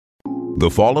The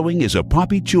following is a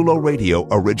Papi Chulo Radio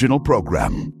original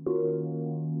program.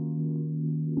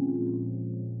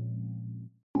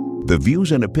 The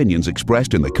views and opinions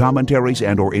expressed in the commentaries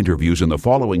and or interviews in the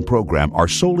following program are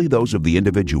solely those of the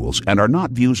individuals and are not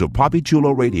views of Papi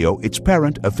Chulo Radio, its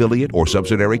parent, affiliate, or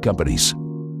subsidiary companies.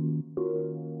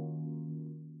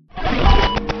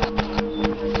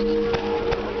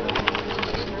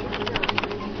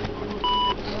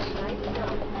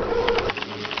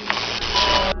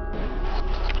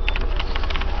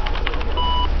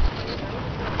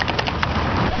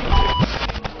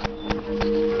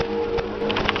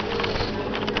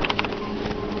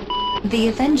 The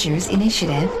Avengers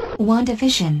Initiative,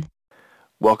 WandaVision.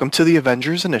 Welcome to the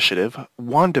Avengers Initiative,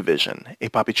 WandaVision, a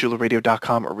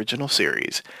PapiChuloRadio.com original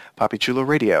series. Papi Chulo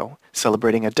Radio,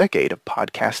 celebrating a decade of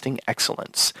podcasting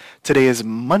excellence. Today is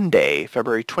Monday,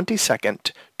 February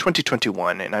 22nd,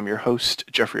 2021, and I'm your host,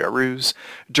 Jeffrey Aruz.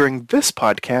 During this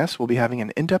podcast, we'll be having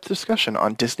an in-depth discussion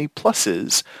on Disney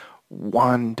Plus's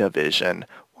WandaVision.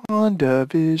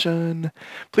 WandaVision.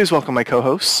 Please welcome my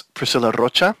co-hosts, Priscilla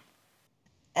Rocha.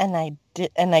 And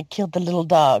I killed the little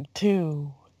dog,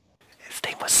 too. His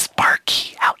name was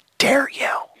Sparky. How dare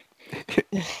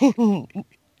you?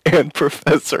 And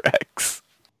Professor X.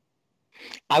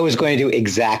 I was going to do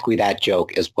exactly that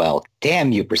joke as well.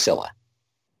 Damn you, Priscilla.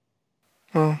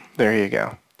 Well, there you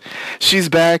go. She's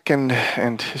back, and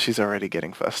she's already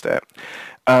getting fussed at.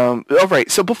 All right,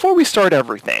 so before we start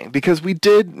everything, because we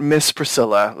did miss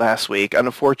Priscilla last week,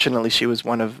 unfortunately she was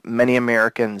one of many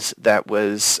Americans that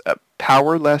was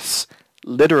powerless,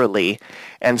 literally,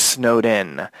 and snowed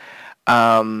in.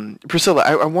 Priscilla,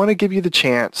 I want to give you the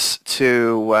chance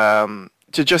to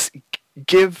just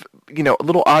give,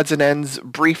 little odds and ends,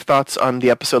 brief thoughts on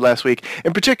the episode last week.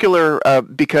 In particular,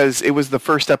 because it was the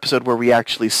first episode where we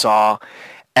actually saw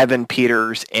Evan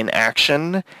Peters in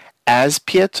action as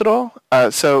Pietro.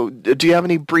 So do you have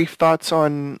any brief thoughts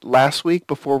on last week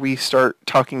before we start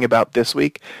talking about this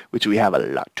week, which we have a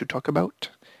lot to talk about?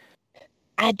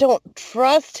 I don't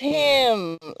trust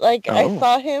him. I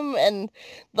saw him, and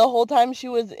the whole time she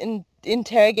was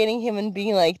interrogating him and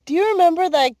being like, do you remember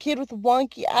that kid with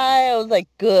wonky eye? I was like,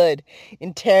 good.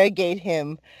 Interrogate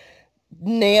him.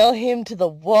 Nail him to the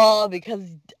wall, because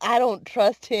I don't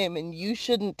trust him, and you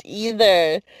shouldn't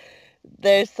either.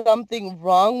 There's something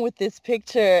wrong with this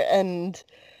picture, and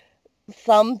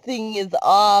something is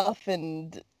off,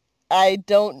 and I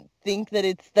don't think that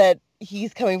it's that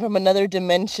he's coming from another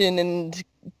dimension and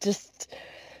just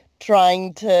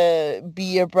trying to be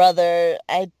your brother.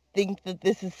 I think that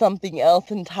this is something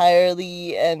else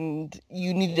entirely, and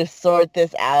you need to sort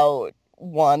this out,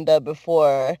 Wanda,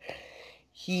 before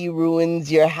he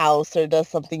ruins your house or does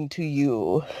something to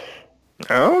you.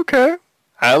 Okay.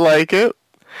 I like it.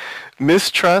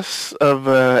 Mistrust of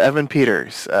Evan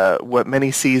Peters, what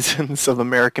many seasons of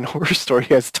American Horror Story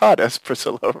has taught us,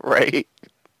 Priscilla, right?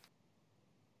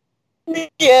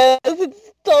 Yes,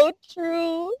 it's so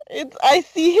true. I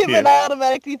see him and I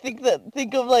automatically think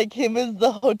of like him as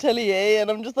the hotelier,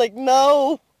 and I'm just like,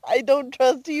 no, I don't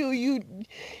trust you. You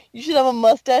should have a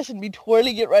mustache and be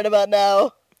twirling it right about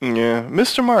now. Yeah,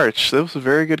 Mr. March, that was a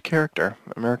very good character.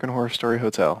 American Horror Story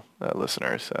Hotel,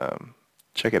 listeners,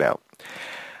 check it out.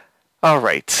 All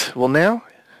right, well now,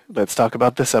 let's talk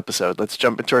about this episode. Let's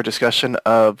jump into our discussion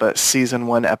of Season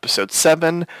 1, Episode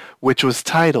 7, which was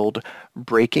titled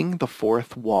Breaking the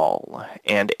Fourth Wall,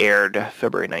 and aired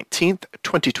February 19th,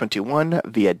 2021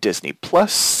 via Disney+.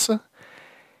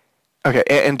 Okay,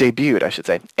 and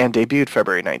debuted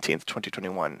February 19th,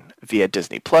 2021 via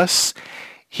Disney+.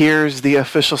 Here's the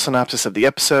official synopsis of the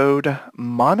episode.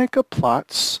 Monica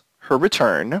plots her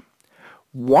return.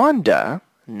 Wanda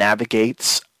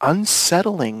navigates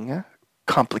unsettling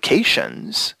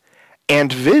complications,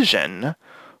 and Vision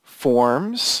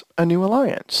forms a new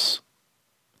alliance.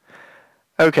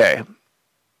 Okay,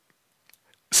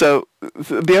 so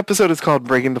the episode is called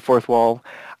Breaking the Fourth Wall.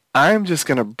 I'm just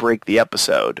going to break the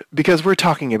episode because we're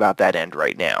talking about that end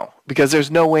right now. Because there's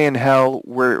no way in hell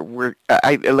we're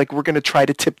going to try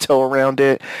to tiptoe around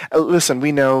it. Listen,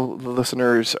 we know the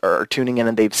listeners are tuning in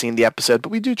and they've seen the episode,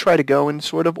 but we do try to go in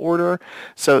sort of order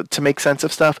so to make sense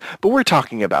of stuff. But we're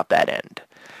talking about that end.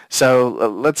 So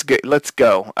let's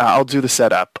go. I'll do the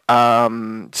setup.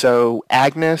 So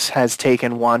Agnes has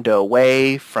taken Wanda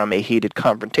away from a heated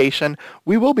confrontation.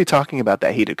 We will be talking about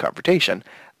that heated confrontation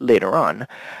later on.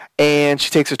 And she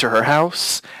takes her to her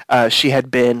house. She had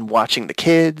been watching the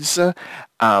kids.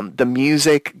 The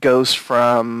music goes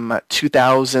from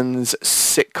 2000s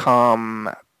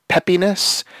sitcom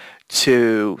peppiness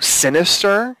to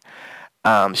sinister.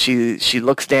 She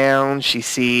looks down. She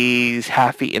sees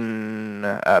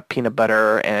half-eaten peanut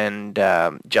butter and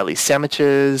jelly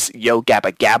sandwiches. Yo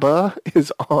Gabba Gabba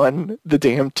is on the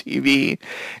damn TV.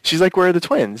 She's like, "Where are the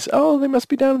twins? Oh, they must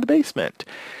be down in the basement."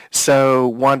 So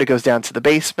Wanda goes down to the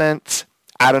basement.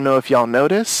 I don't know if y'all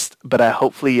noticed, but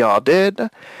hopefully y'all did.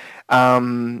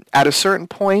 At a certain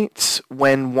point,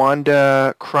 when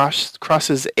Wanda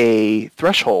crosses a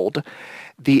threshold,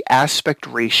 the aspect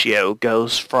ratio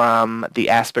goes from the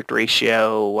aspect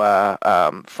ratio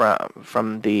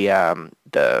from the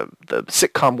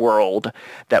sitcom world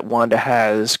that Wanda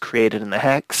has created in the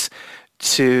Hex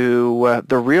to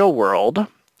the real world.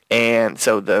 And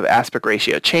so the aspect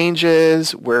ratio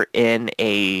changes. We're in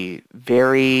a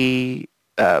very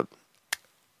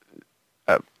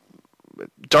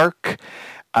dark,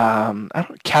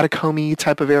 catacomby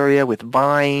type of area with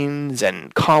vines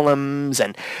and columns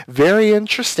and very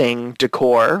interesting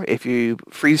decor. If you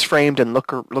freeze framed and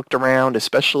looked around,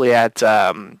 especially at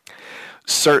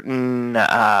certain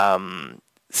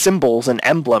symbols and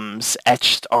emblems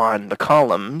etched on the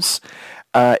columns.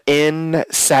 In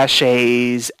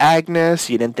sachets Agnes,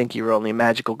 you didn't think you were only a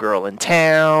magical girl in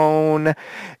town.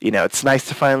 It's nice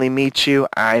to finally meet you.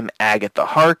 I'm Agatha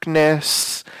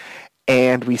Harkness.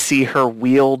 And we see her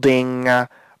wielding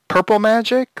purple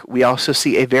magic. We also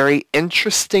see a very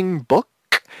interesting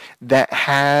book that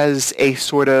has a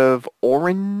sort of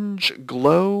orange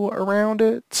glow around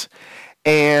it.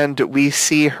 And we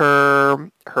see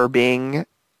her being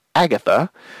Agatha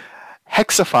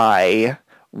hexify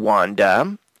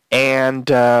Wanda and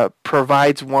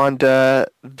provides Wanda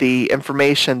the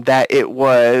information that it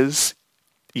was,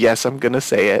 yes, I'm going to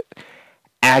say it,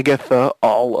 Agatha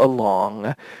all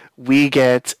along. We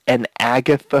get an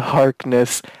Agatha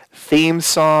Harkness theme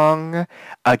song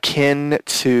akin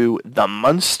to the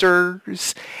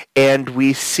Munsters, and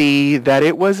we see that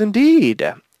it was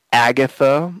indeed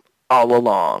Agatha all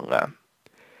along.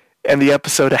 And the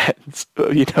episode ends,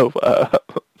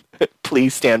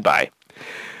 please stand by,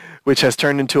 which has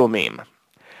turned into a meme.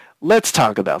 Let's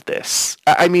talk about this.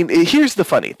 I mean, here's the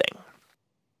funny thing.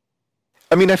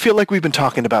 I mean, I feel like we've been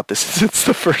talking about this since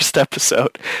the first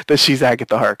episode, that she's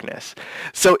Agatha Harkness.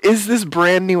 So is this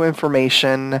brand new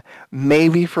information,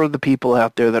 maybe for the people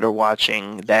out there that are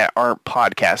watching that aren't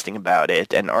podcasting about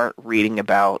it and aren't reading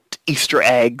about Easter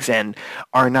eggs and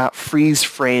are not freeze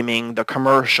framing the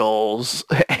commercials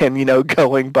and,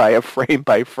 going by a frame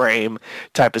by frame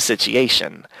type of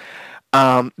situation.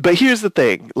 But here's the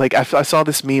thing, like I saw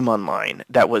this meme online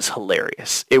that was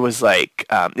hilarious. It was like,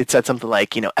 it said something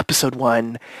like, episode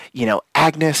 1,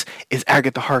 Agnes is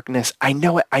Agatha Harkness. I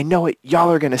know it,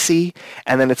 y'all are gonna see.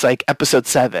 And then it's like episode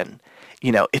 7,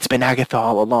 it's been Agatha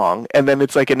all along. And then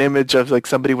it's like an image of like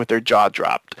somebody with their jaw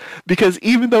dropped. Because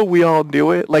even though we all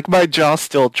knew it, like my jaw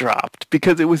still dropped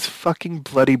because it was fucking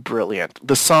bloody brilliant.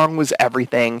 The song was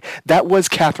everything. That was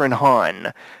Catherine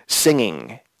Hahn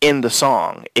singing in the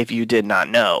song, if you did not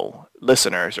know,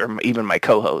 listeners, or even my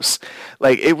co-hosts.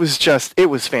 Like, it was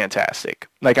fantastic.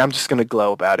 Like, I'm just going to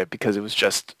glow about it because it was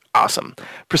just awesome.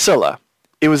 Priscilla,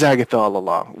 it was Agatha all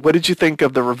along. What did you think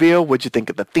of the reveal? What did you think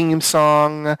of the theme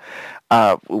song?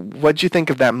 What did you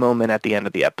think of that moment at the end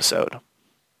of the episode?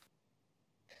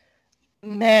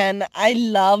 Man, I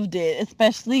loved it,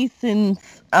 especially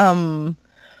since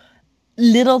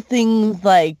little things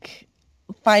like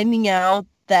finding out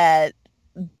that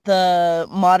the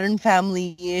Modern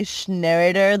Family-ish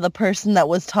narrator, the person that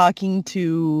was talking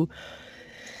to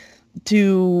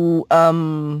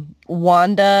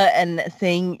Wanda and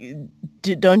saying,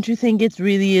 don't you think it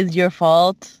really is your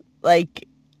fault? Like,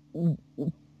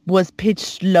 was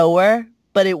pitched lower,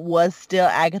 but it was still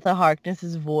Agatha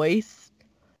Harkness's voice.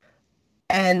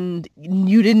 And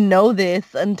you didn't know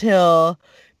this until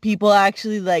people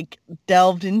actually like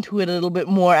delved into it a little bit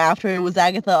more after it was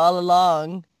Agatha all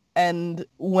along. And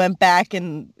went back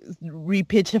and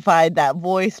repitchified that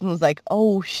voice and was like,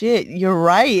 oh shit, you're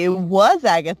right. It was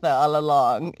Agatha all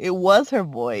along. It was her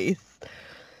voice.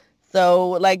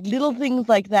 So like little things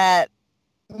like that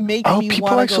make me want to go back. Oh,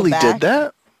 people actually did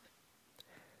that?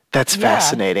 That's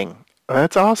fascinating.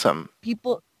 That's awesome.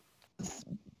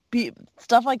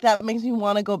 Stuff like that makes me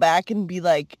want to go back and be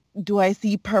like, do I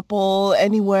see purple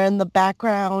anywhere in the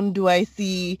background? Do I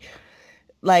see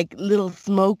like little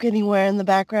smoke anywhere in the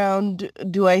background?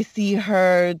 Do I see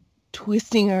her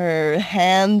twisting her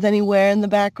hands anywhere in the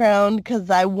background?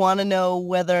 Because I want to know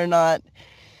whether or not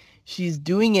she's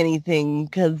doing anything,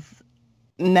 because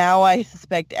now I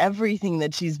suspect everything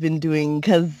that she's been doing,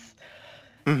 because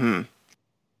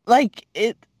like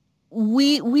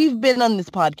we've been on this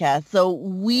podcast, so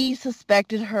we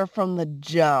suspected her from the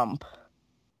jump.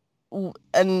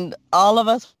 and all of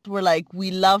us were like,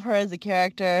 we love her as a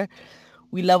character.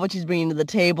 We love what she's bringing to the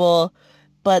table,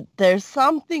 but there's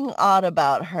something odd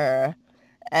about her,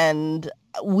 and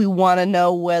we want to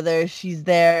know whether she's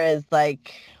there as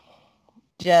like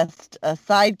just a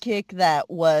sidekick that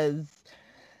was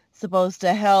supposed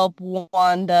to help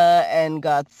Wanda and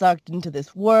got sucked into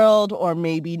this world, or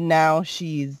maybe now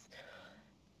she's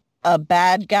a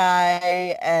bad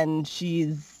guy and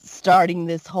she's starting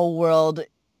this whole world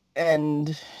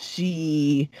and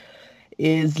she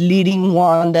is leading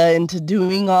Wanda into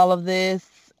doing all of this,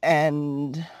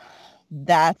 and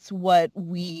that's what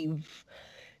we've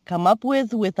come up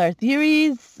with our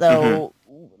theories. So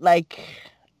like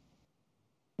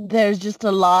there's just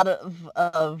a lot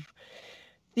of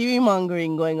theory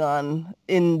mongering going on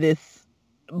in this,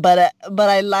 but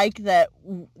I like that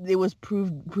it was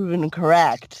proven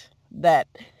correct that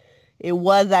it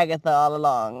was Agatha all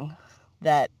along,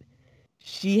 that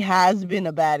she has been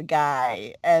a bad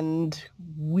guy, and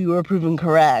we were proven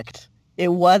correct. It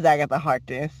was Agatha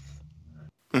Harkness.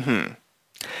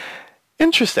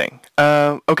 Interesting.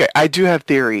 Okay, I do have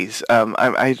theories.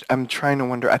 I'm trying to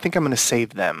wonder. I think I'm going to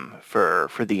save them for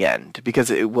the end because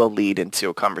it will lead into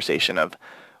a conversation of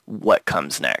what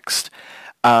comes next.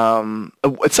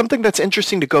 It's something that's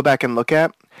interesting to go back and look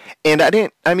at. And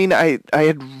I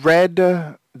had read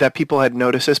that people had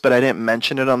noticed this, but I didn't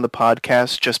mention it on the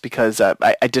podcast just because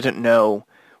I didn't know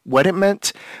what it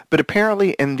meant. But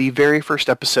apparently in the very first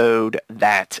episode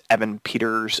that Evan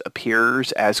Peters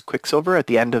appears as Quicksilver at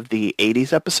the end of the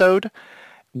 80s episode,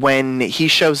 when he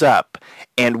shows up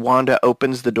and Wanda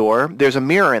opens the door, there's a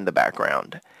mirror in the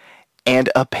background. And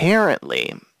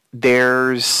apparently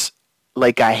there's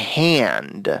like a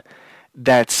hand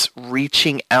that's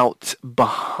reaching out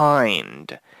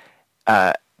behind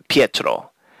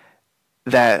Pietro.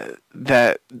 There's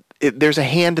a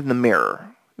hand in the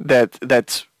mirror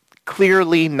that's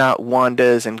clearly not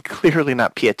Wanda's and clearly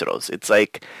not Pietro's. It's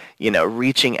like,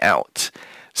 reaching out.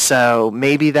 So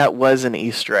maybe that was an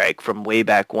Easter egg from way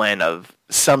back when of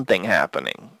something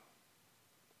happening.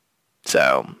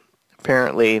 So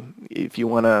apparently, if you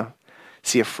want to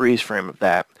see a freeze frame of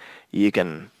that, you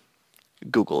can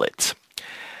Google it.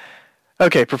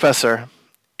 Okay, Professor,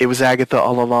 it was Agatha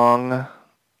all along.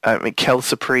 I mean, quelle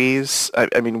surprise.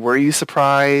 I mean, were you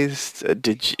surprised?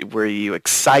 Were you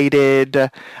excited?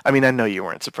 I mean, I know you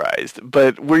weren't surprised,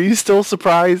 but were you still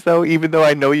surprised, though, even though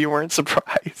I know you weren't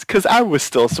surprised? Because I was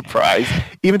still surprised,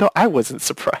 even though I wasn't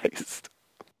surprised.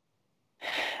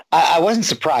 I wasn't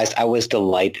surprised. I was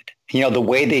delighted. The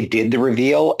way they did the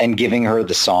reveal and giving her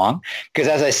the song. Because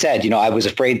as I said, I was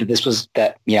afraid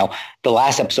that the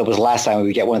last episode was the last time we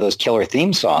would get one of those killer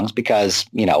theme songs because,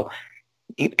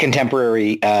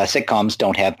 contemporary sitcoms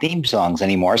don't have theme songs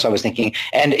anymore. So I was thinking,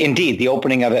 and indeed, the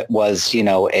opening of it was, an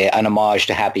homage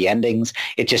to Happy Endings.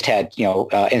 It just had,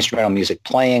 instrumental music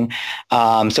playing.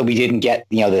 So we didn't get,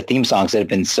 the theme songs that have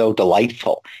been so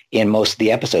delightful in most of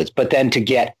the episodes. But then to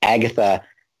get Agatha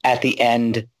at the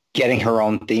end getting her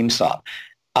own theme song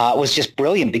was just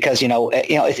brilliant because,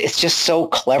 it's just so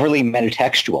cleverly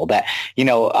metatextual that,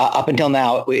 up until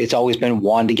now, it's always been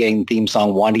Wanda getting the theme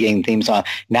song.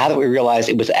 Now that we realize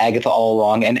it was Agatha all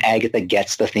along and Agatha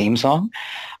gets the theme song,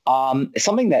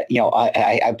 something that,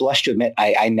 I blush to admit,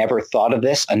 I never thought of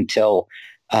this until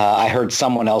I heard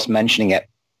someone else mentioning it.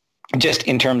 Just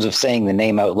in terms of saying the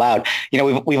name out loud,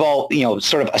 we've all,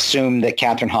 sort of assumed that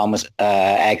Catherine Hahn was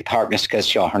Agatha Harkness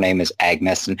because her name is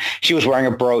Agnes, and she was wearing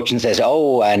a brooch and says,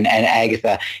 and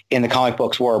Agatha in the comic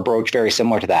books wore a brooch very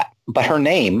similar to that. But her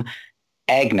name,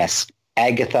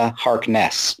 Agatha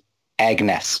Harkness,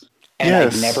 Agnes. And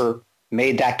yes. I've never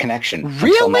made that connection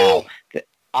really? Until now.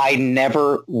 I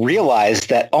never realized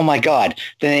that, oh my God,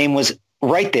 the name was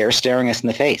right there staring us in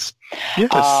the face. Yes.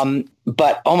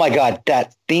 But, oh my God,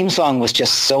 that theme song was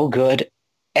just so good.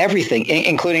 Everything,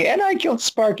 including, and I killed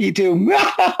Sparky too.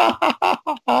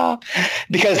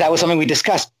 Because that was something we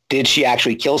discussed. Did she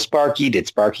actually kill Sparky? Did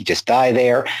Sparky just die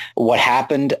there? What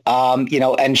happened?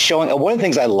 And showing, one of the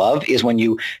things I love is when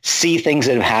you see things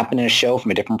that have happened in a show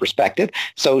from a different perspective.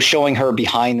 So showing her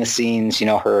behind the scenes,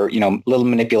 her, little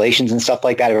manipulations and stuff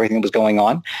like that, everything that was going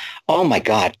on. Oh my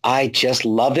God, I just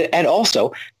loved it. And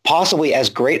also, possibly as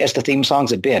great as the theme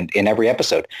songs have been in every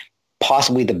episode,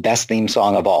 possibly the best theme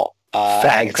song of all.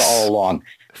 Facts. All along.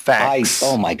 Facts.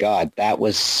 Oh my God, that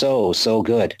was so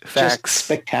good. Facts. Just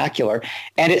spectacular.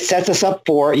 And it sets us up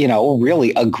for,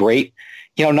 really a great,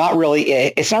 it's not really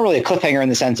a cliffhanger in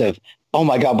the sense of, oh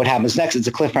my God, what happens next? It's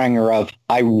a cliffhanger of,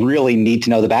 I really need to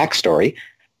know the backstory.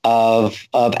 of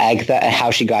Agatha and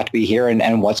how she got to be here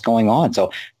and what's going on.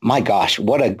 So my gosh,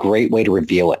 what a great way to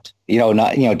reveal it.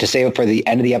 Not to save it for the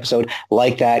end of the episode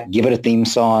like that, give it a theme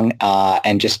song,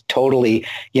 and just totally,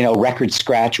 record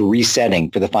scratch resetting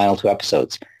for the final 2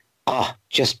 episodes.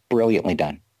 Just brilliantly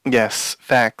done. Yes,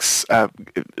 facts.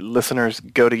 Listeners,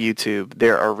 go to YouTube.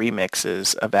 There are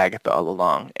remixes of Agatha All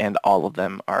Along, and all of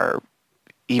them are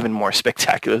even more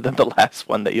spectacular than the last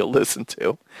one that you'll listen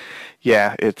to.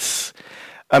 Yeah, it's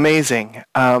amazing.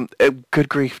 Good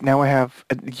grief. Now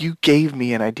you gave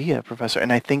me an idea, Professor,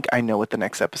 and I think I know what the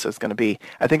next episode is going to be.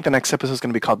 I think the next episode is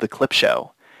going to be called The Clip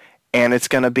Show, and it's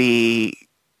going to be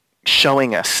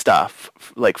showing us stuff,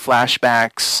 like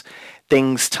flashbacks,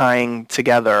 things tying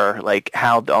together, like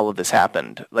how all of this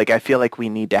happened. Like, I feel like we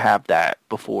need to have that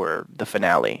before the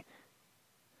finale.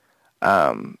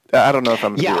 I don't know if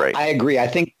I'm going to be right. I agree. I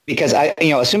think because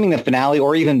assuming the finale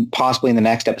or even possibly in the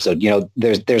next episode,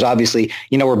 there's obviously,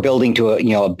 we're building to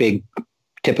a big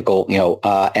typical,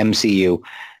 MCU,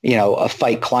 a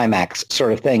fight climax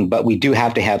sort of thing, but we do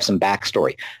have to have some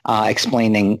backstory,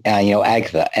 explaining,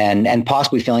 Agatha and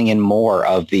possibly filling in more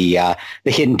of the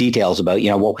hidden details about,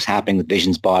 what was happening with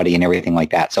Vision's body and everything like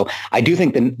that. So I do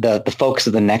think the focus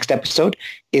of the next episode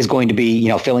is going to be,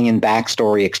 filling in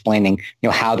backstory, explaining,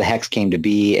 how the Hex came to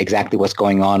be, exactly what's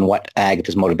going on, what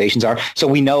Agatha's motivations are. So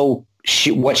we know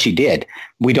what she did.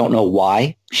 We don't know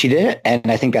why she did it.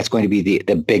 And I think that's going to be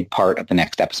the big part of the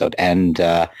next episode. And,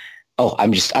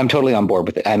 I'm totally on board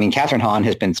with it. I mean, Catherine Hahn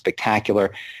has been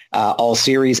spectacular all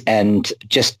series and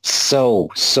just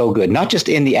so good. Not just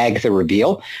in the Agatha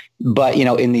reveal, but,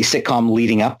 in the sitcom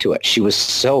leading up to it. She was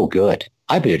so good.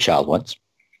 I beat a child once.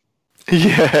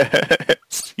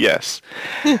 Yes.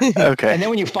 Okay. And then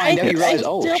when you find out, you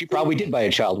realize, she probably did buy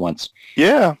a child once.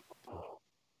 Yeah.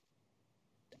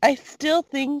 I still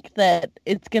think that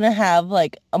it's going to have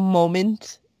like a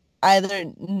moment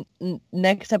either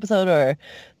next episode or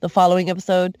the following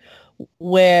episode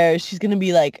where she's going to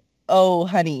be like, oh,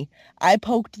 honey, I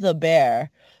poked the bear,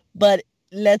 but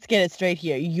let's get it straight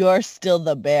here. You're still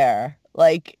the bear.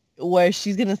 Like, where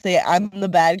she's going to say, I'm the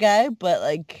bad guy, but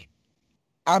like,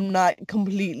 you're not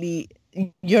completely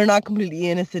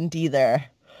innocent either.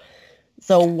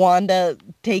 So Wanda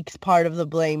takes part of the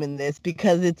blame in this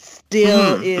because it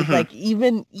still is like,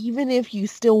 even if you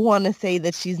still want to say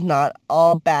that she's not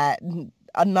all bad,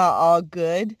 not all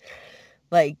good,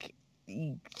 like,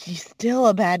 she's still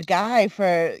a bad guy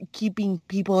for keeping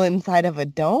people inside of a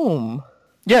dome.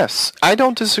 Yes, I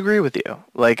don't disagree with you.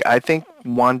 Like, I think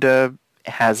Wanda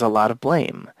has a lot of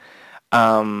blame.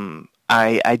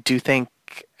 I do think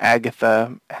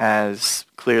Agatha has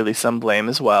clearly some blame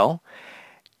as well.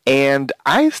 And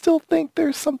I still think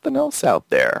there's something else out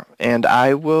there. And I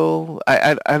don't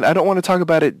want to talk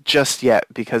about it just yet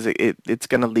because it's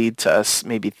going to lead to us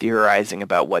maybe theorizing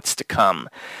about what's to come.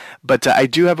 But I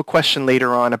do have a question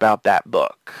later on about that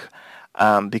book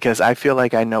because I feel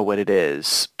like I know what it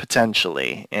is,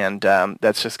 potentially. And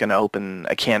that's just going to open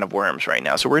a can of worms right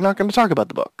now. So we're not going to talk about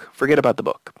the book. Forget about the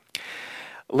book.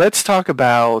 Let's talk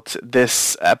about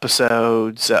this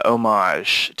episode's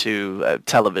homage to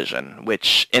television,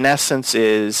 which in essence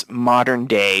is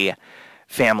modern-day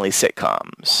family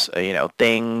sitcoms.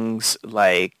 Things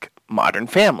like Modern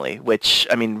Family, which,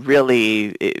 I mean, really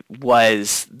it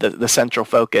was the central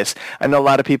focus. I know a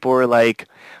lot of people were like,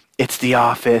 it's The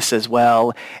Office as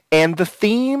well. And the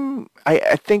theme,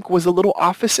 I think, was a little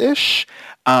Office-ish.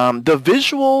 The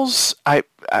visuals,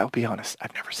 I'll be honest,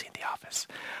 I've never seen The Office.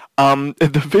 The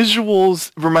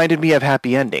visuals reminded me of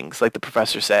Happy Endings, like the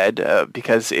professor said,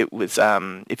 because it was,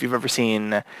 if you've ever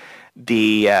seen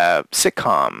the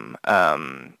sitcom,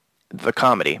 the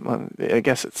comedy, well, I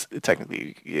guess it's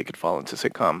technically, it could fall into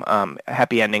sitcom,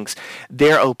 Happy Endings,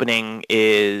 their opening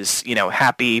is,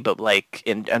 happy, but like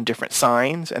on different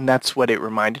signs, and that's what it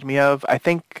reminded me of. I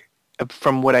think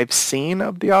from what I've seen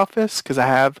of The Office, because I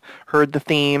have heard the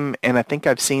theme, and I think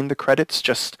I've seen the credits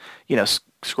just,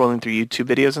 scrolling through YouTube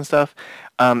videos and stuff,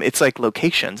 it's like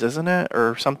locations, isn't it,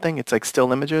 or something? It's like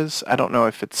still images. I don't know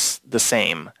if it's the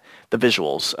same. The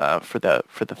visuals for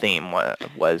the theme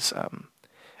was.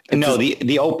 No,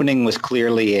 the opening was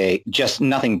clearly just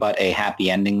nothing but a Happy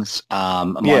Endings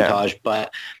montage,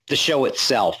 but the show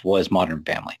itself was Modern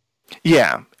Family.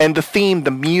 Yeah, and the theme, the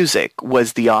music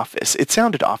was The Office. It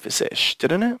sounded Office-ish,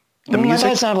 didn't it? The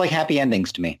music? It sounded like Happy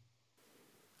Endings to me.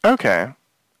 Okay.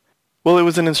 Well, it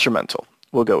was an instrumental.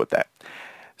 We'll go with that.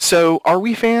 So, are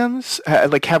we fans?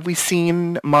 Have we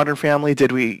seen Modern Family?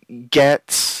 Did we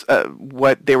get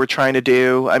what they were trying to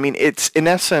do? I mean, it's in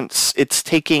essence, it's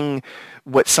taking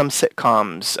what some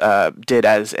sitcoms did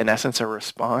as, in essence, a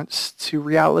response to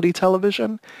reality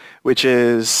television, which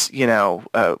is,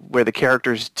 where the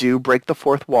characters do break the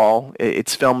fourth wall.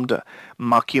 It's filmed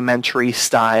mockumentary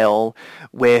style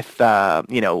with,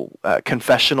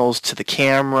 confessionals to the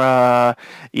camera,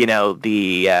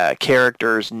 the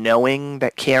characters knowing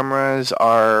that cameras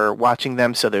are watching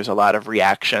them, so there's a lot of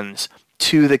reactions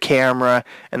to the camera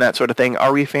and that sort of thing.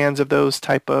 Are we fans of those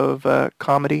type of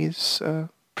comedies,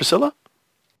 Priscilla?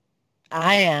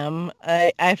 I am.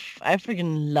 I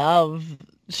freaking love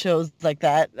shows like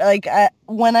that. Like,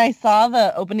 when I saw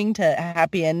the opening to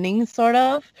Happy Endings, sort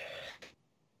of,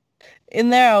 in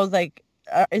there, I was like,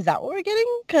 is that what we're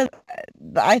getting? Because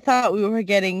I thought we were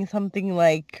getting something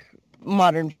like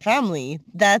Modern Family.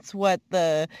 That's what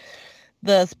the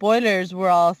spoilers were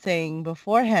all saying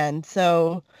beforehand.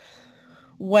 So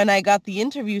when I got the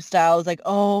interview style, I was like,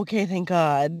 oh, okay, thank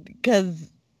God. Because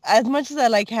as much as I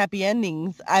like Happy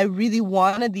Endings, I really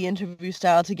wanted the interview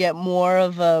style to get more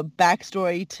of a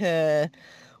backstory to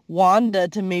Wanda,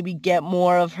 to maybe get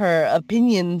more of her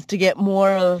opinions, to get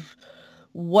more of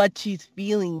what she's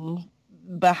feeling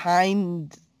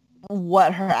behind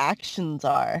what her actions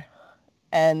are.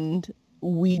 And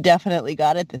we definitely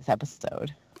got it this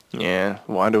episode. Yeah,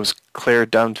 Wanda was Claire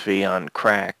Dunphy on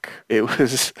crack. It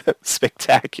was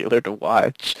spectacular to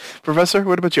watch. Professor,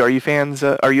 what about you? Are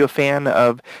you a fan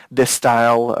of this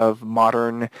style of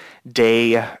modern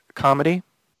day comedy?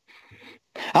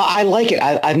 I like it.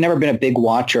 I've never been a big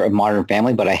watcher of Modern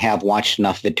Family, but I have watched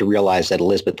enough of it to realize that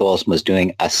Elizabeth Olsen was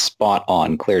doing a spot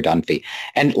on Claire Dunphy.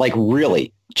 And like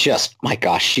really, just, my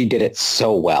gosh, she did it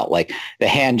so well. Like the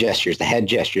hand gestures, the head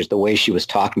gestures, the way she was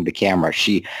talking to the camera,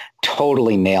 she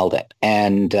totally nailed it.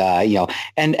 And,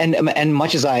 and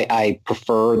much as I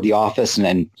prefer The Office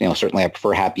and certainly I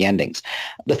prefer Happy Endings,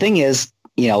 the thing is,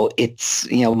 it's,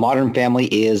 Modern Family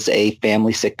is a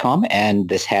family sitcom, and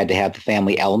this had to have the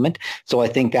family element. So I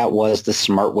think that was the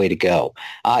smart way to go.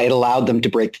 It allowed them to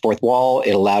break the fourth wall.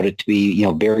 It allowed it to be,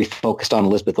 very focused on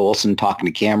Elizabeth Olsen talking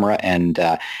to camera and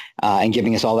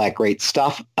giving us all that great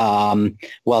stuff,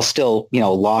 while still,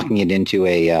 locking it into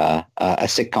a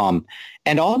sitcom.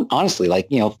 And honestly,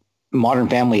 Modern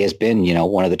Family has been,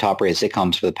 one of the top rated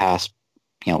sitcoms for the past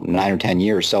 9 or 10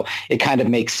 years. So it kind of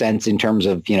makes sense in terms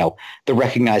of, the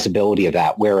recognizability of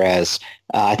that. Whereas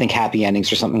I think Happy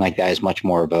Endings or something like that is much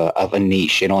more of a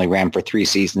niche. It only ran for 3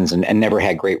 seasons and never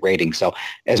had great ratings. So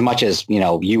as much as,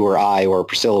 you or I or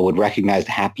Priscilla would recognize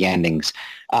the Happy Endings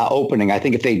opening, I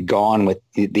think if they'd gone with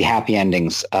the Happy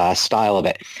Endings style of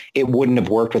it, it wouldn't have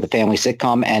worked with a family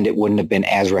sitcom and it wouldn't have been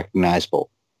as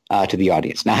recognizable to the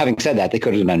audience. Now, having said that, they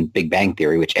could have done Big Bang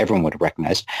Theory, which everyone would have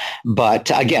recognized. But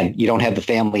again, you don't have the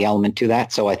family element to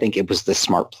that. So I think it was the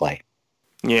smart play.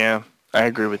 Yeah, I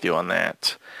agree with you on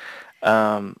that.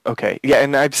 Okay. Yeah,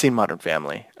 and I've seen Modern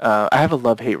Family. I have a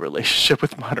love-hate relationship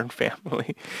with Modern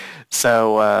Family.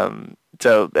 So, I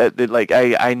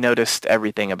noticed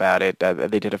everything about it.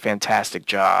 They did a fantastic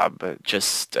job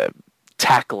just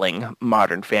tackling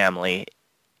Modern Family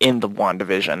in the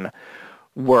WandaVision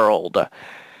world.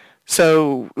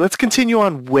 So let's continue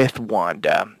on with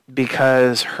Wanda,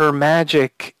 because her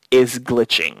magic is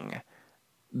glitching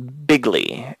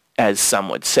bigly, as some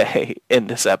would say, in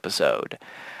this episode.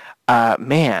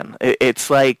 It's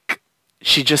like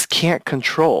she just can't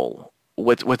control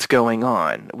what's going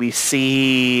on. We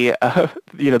see,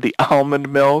 the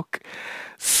almond milk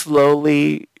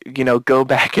slowly, go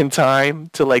back in time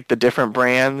to like the different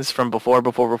brands from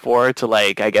before to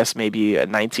like, I guess maybe a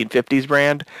 1950s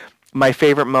brand. My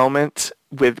favorite moment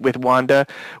with Wanda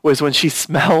was when she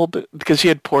smelled, because she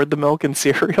had poured the milk in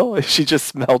cereal, and she just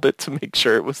smelled it to make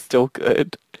sure it was still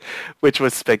good, which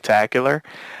was spectacular.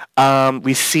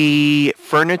 We see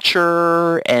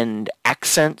furniture and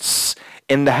accents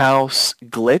in the house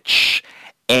glitch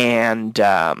and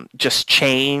just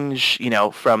change,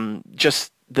 from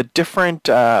just the different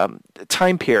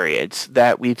time periods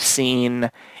that we've seen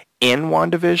in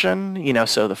WandaVision,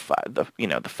 so the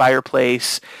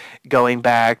fireplace going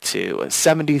back to a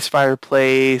 70s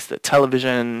fireplace, the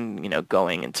television,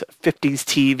 going into 50s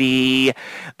TV,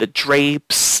 the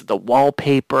drapes, the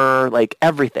wallpaper, like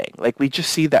everything. Like we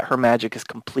just see that her magic is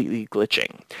completely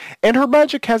glitching. And her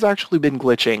magic has actually been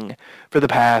glitching for the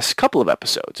past couple of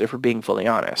episodes, if we're being fully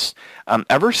honest.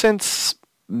 Ever since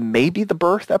maybe the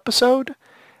birth episode,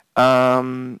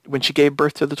 when she gave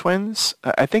birth to the twins,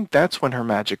 I think that's when her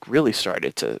magic really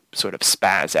started to sort of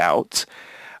spaz out.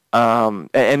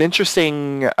 An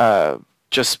interesting,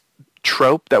 just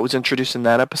trope that was introduced in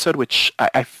that episode, which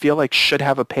I feel like should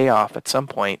have a payoff at some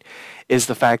point, is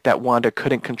the fact that Wanda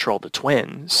couldn't control the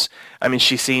twins. I mean,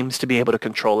 she seems to be able to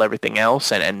control everything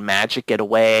else and magic it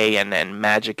away and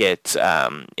magic it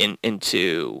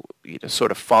into,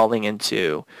 sort of falling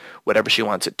into whatever she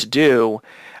wants it to do.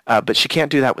 But she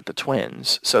can't do that with the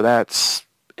twins. So that's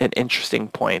an interesting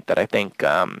point that I think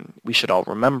we should all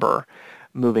remember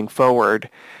moving forward.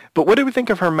 But what do we think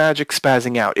of her magic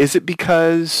spazzing out? Is it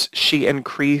because she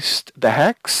increased the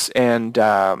hex and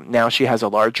now she has a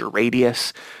larger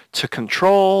radius to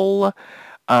control?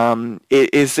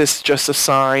 Is this just a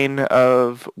sign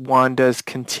of Wanda's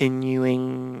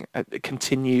continued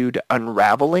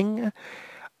unraveling?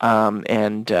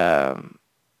 And I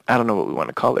don't know what we want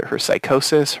to call it. Her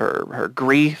psychosis, her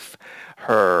grief,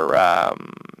 her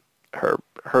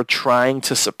trying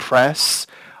to suppress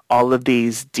all of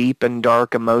these deep and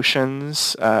dark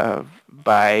emotions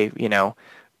by,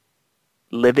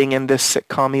 living in this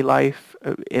sitcom-y life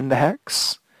in the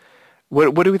Hex?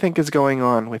 What do we think is going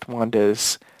on with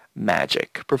Wanda's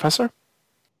magic, Professor?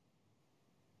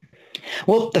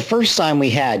 Well, the first time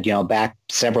we had, back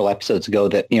several episodes ago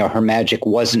that, her magic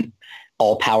wasn't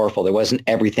all powerful, there wasn't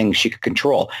everything she could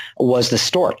control, was the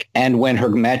stork. And when her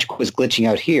magic was glitching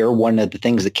out here, one of the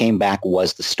things that came back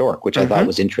was the stork, which I thought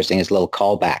was interesting as a little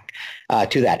callback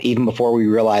to that, even before we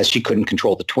realized she couldn't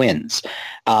control the twins.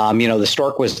 The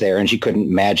stork was there and she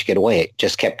couldn't magic it away. It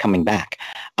just kept coming back.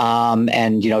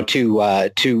 And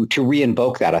to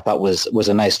re-invoke that, I thought was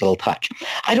a nice little touch.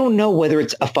 I don't know whether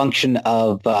it's a function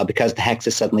of because the hex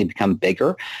has suddenly become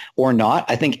bigger or not.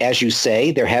 I think, as you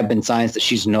say, there have been signs that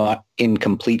she's not in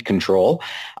complete control.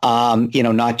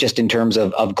 Not just in terms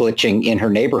of glitching in her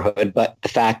neighborhood, but the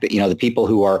fact that the people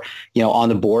who are on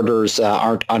the borders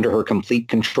aren't under her complete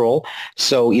control.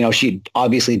 So she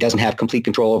obviously doesn't have complete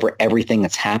control over everything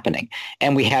that's happening.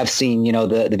 And we have seen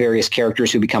the various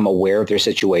characters who become aware of their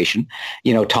situation,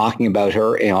 talking about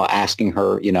her, asking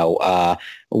her,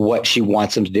 what she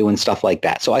wants them to do and stuff like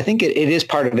that. So I think it is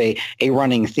part of a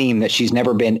running theme that she's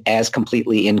never been as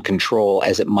completely in control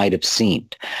as it might have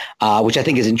seemed, which I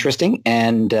think is interesting.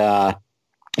 And,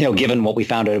 given what we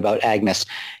found out about Agnes,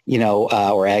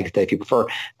 or Agatha, if you prefer,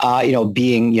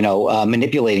 being,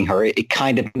 manipulating her, it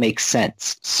kind of makes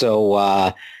sense.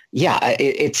 So,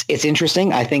 it's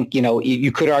interesting. I think,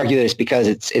 you could argue that it's because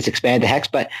it's expanded the hex,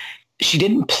 but she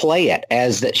didn't play it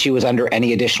as that she was under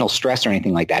any additional stress or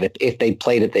anything like that. If they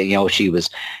played it, she was,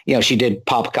 she did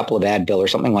pop a couple of Advil or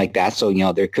something like that. So,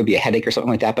 there could be a headache or something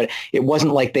like that, but it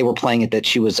wasn't like they were playing it that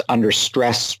she was under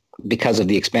stress because of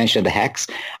the expansion of the hex.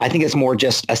 I think it's more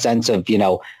just a sense of,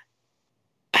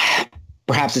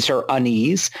 perhaps it's her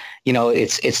unease.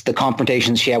 It's the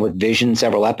confrontations she had with Vision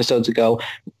several episodes ago,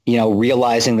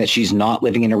 realizing that she's not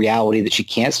living in a reality, that she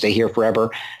can't stay here forever.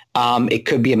 It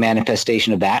could be a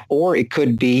manifestation of that, or it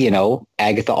could be,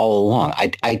 Agatha all along.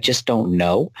 I just don't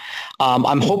know.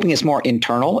 I'm hoping it's more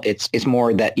internal. It's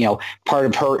more that, part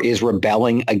of her is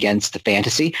rebelling against the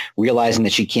fantasy, realizing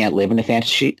that she can't live in a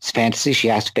fantasy. She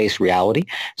has to face reality.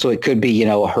 So it could be,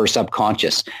 her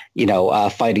subconscious,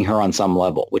 fighting her on some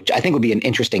level, which I think would be an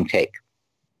interesting take.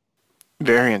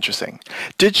 Very interesting.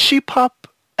 Did she pop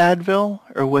Advil,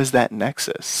 or was that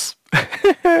Nexus?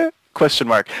 Question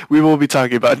mark. We will be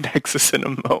talking about Nexus in a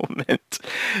moment.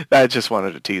 I just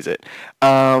wanted to tease it.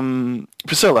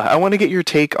 Priscilla, I want to get your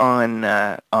take on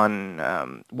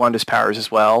Wanda's powers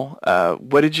as well.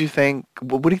 What did you think?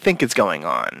 What do you think is going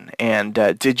on? And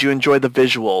did you enjoy the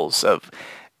visuals of,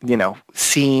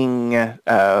 seeing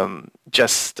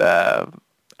just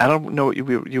I don't know what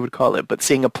you would call it, but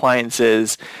seeing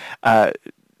appliances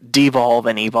devolve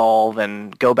and evolve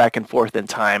and go back and forth in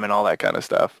time and all that kind of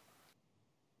stuff?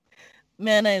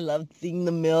 Man, I loved seeing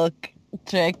the milk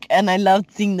trick, and I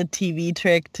loved seeing the TV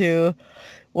trick too,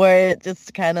 where it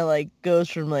just kind of goes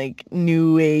from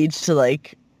new age to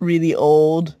really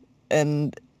old,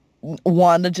 and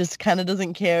Wanda just kind of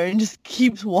doesn't care and just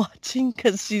keeps watching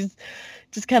because she's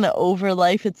just kind of over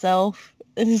life itself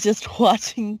and is just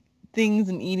watching things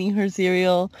and eating her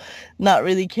cereal, not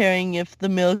really caring if the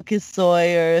milk is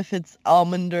soy or if it's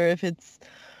almond or if it's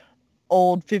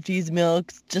old 50s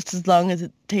milks, just as long as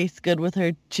it tastes good with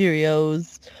her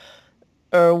Cheerios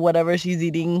or whatever she's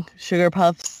eating, Sugar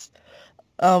Puffs.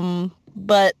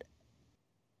 But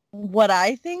what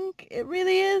I think it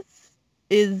really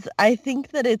is I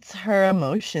think that it's her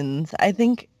emotions. I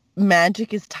think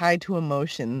magic is tied to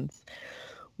emotions.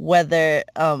 Whether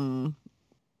I'm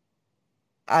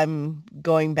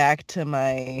going back to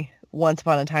my Once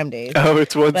Upon a Time days. Oh,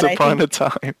 it's Once Upon a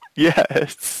Time.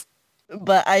 Yes.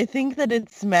 But I think that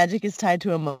its magic is tied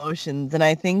to emotions, and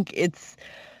I think it's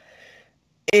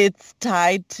it's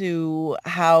tied to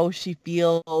how she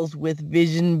feels with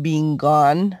Vision being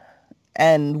gone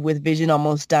and with Vision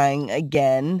almost dying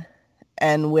again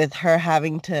and with her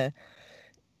having to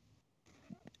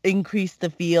increase the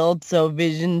field so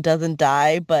Vision doesn't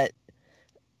die, but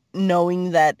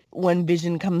knowing that when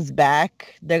Vision comes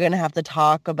back, they're going to have to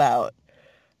talk about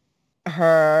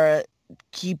her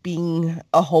keeping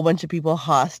a whole bunch of people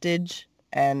hostage,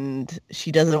 and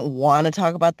she doesn't want to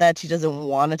talk about that. She doesn't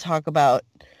want to talk about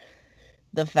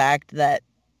the fact that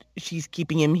she's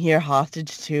keeping him here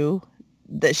hostage too,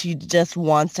 that she just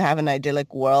wants to have an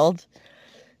idyllic world.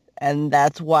 And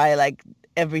that's why, like,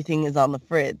 everything is on the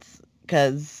fritz,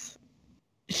 because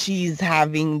she's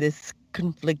having this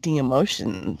conflicting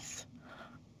emotions.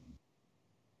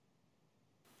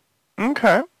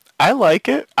 Okay. I like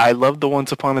it. I love the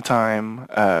Once Upon a Time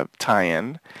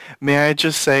tie-in. May I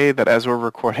just say that as we're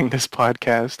recording this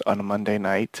podcast on a Monday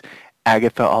night,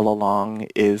 Agatha All Along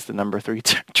is the number 3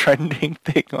 trending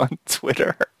thing on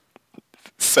Twitter.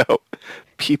 So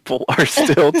people are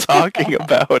still talking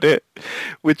about it,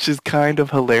 which is kind of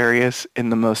hilarious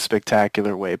in the most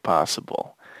spectacular way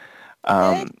possible.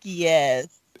 Heck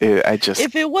yes.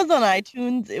 If it was on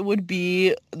iTunes, it would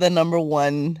be the number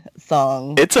 1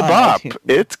 song. It's a bop. iTunes.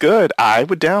 It's good. I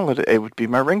would download it. It would be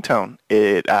my ringtone.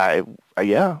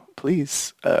 Yeah,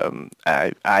 please.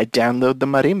 I download the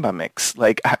marimba mix.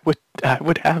 Like I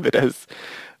would have it as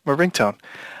my ringtone.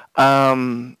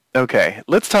 Okay,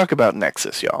 let's talk about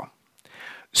Nexus, y'all.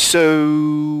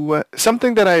 So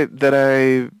something that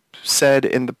I said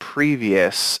in the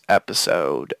previous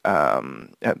episode,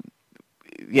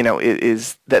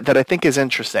 is that I think is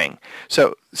interesting.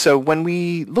 So when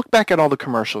we look back at all the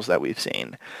commercials that we've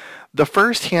seen, the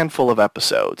first handful of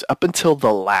episodes, up until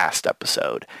the last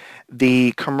episode,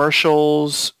 the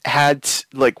commercials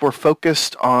were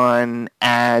focused on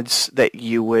ads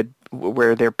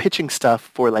where they're pitching stuff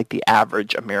for like the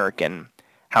average American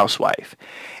housewife.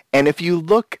 And if you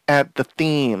look at the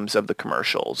themes of the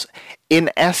commercials, in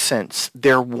essence,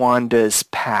 they're Wanda's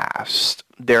past.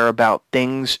 They're about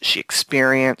things she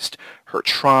experienced, her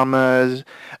traumas,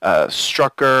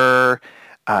 Strucker,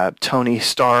 Tony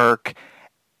Stark,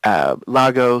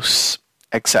 Lagos,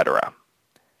 etc.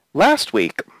 Last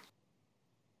week,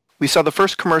 we saw the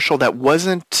first commercial that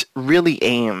wasn't really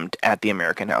aimed at the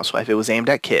American housewife. It was aimed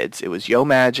at kids. It was Yo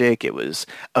Magic. It was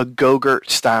a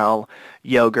Go-Gurt style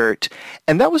yogurt.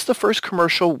 And that was the first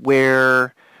commercial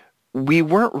where we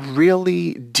weren't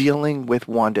really dealing with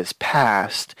Wanda's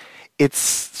past. It's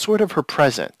sort of her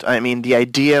present. I mean, the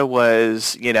idea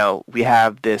was, we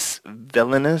have this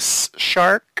villainous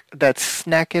shark that's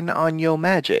snacking on Yo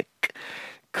Magic.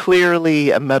 Clearly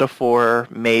a metaphor,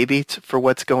 maybe, for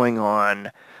what's going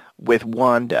on with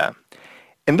Wanda.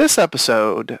 In this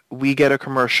episode, we get a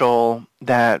commercial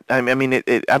that, I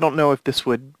don't know if this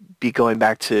would be going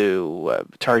back to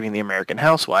targeting the American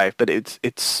housewife, but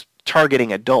it's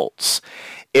targeting adults.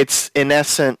 It's, in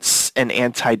essence, an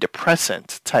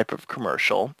antidepressant type of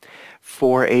commercial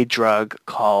for a drug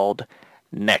called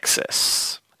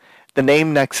Nexus. The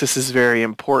name Nexus is very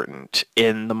important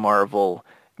in the Marvel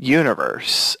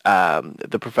universe.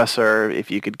 The professor,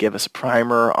 if you could give us a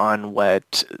primer on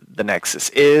what the Nexus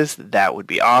is, that would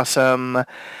be awesome.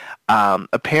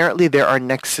 Apparently there are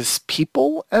Nexus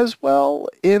people as well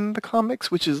in the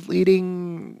comics, which is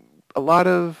leading a lot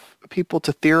of people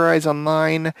to theorize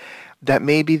online that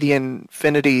maybe the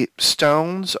Infinity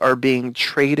Stones are being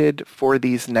traded for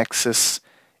these Nexus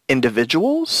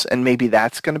individuals, and maybe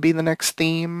that's going to be the next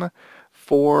theme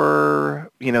for,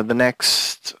 the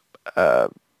next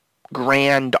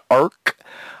grand arc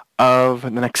of the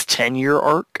next 10-year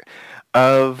arc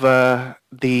of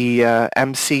the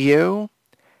MCU.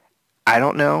 I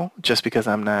don't know, just because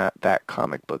I'm not that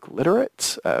comic book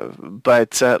literate.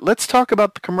 But let's talk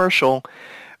about the commercial.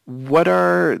 What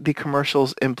are the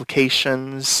commercial's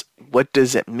implications? What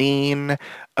does it mean?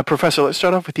 Professor, let's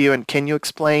start off with you. And can you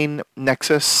explain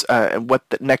Nexus and what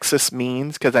the Nexus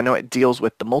means? Because I know it deals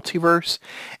with the multiverse,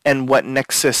 and what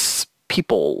Nexus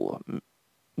people,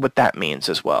 what that means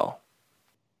as well.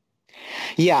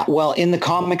 Yeah, well, in the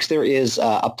comics, there is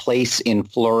a place in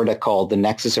Florida called the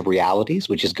Nexus of Realities,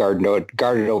 which is guarded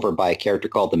over by a character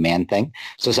called the Man-Thing.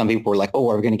 So some people were like, oh,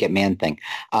 are we going to get Man-Thing?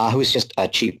 Who's just a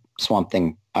cheap Swamp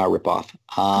Thing ripoff.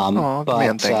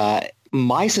 But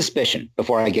my suspicion,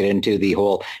 before I get into the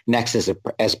whole Nexus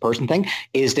as a person thing,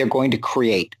 is they're going to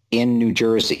create in New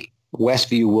Jersey,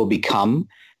 Westview will become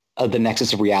the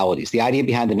Nexus of Realities. The idea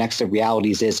behind the Nexus of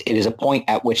Realities is it is a point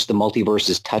at which the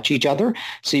multiverses touch each other,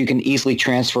 so you can easily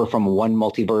transfer from one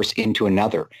multiverse into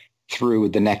another through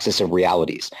the Nexus of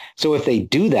Realities. So if they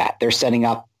do that, they're setting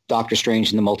up Doctor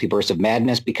Strange in the Multiverse of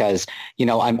Madness because,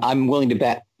 I'm willing to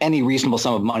bet any reasonable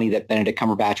sum of money that Benedict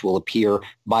Cumberbatch will appear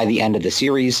by the end of the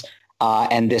series.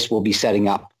 And this will be setting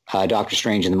up Doctor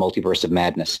Strange in the Multiverse of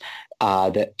Madness.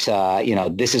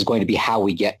 This is going to be how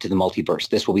we get to the multiverse.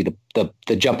 This will be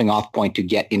the jumping off point to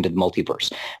get into the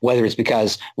multiverse, whether it's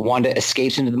because Wanda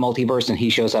escapes into the multiverse and he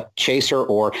shows up to chase her,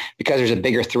 or because there's a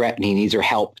bigger threat and he needs her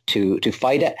help to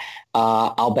fight it.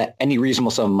 I'll bet any reasonable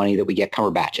sum of money that we get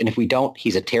Cumberbatch. And if we don't,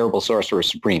 he's a terrible Sorcerer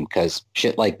Supreme because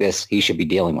shit like this he should be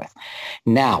dealing with.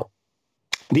 Now,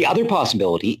 the other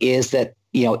possibility is that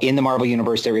in the Marvel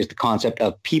Universe, there is the concept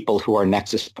of people who are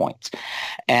nexus points.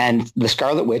 And the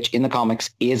Scarlet Witch in the comics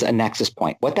is a nexus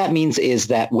point. What that means is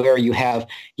that where you have,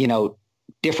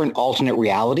 different alternate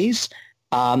realities,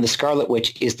 the Scarlet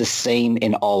Witch is the same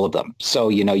in all of them. So,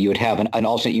 you would have an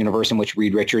alternate universe in which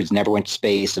Reed Richards never went to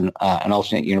space, and an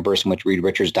alternate universe in which Reed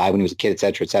Richards died when he was a kid, et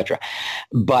cetera, et cetera.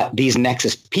 But these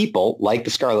nexus people, like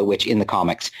the Scarlet Witch in the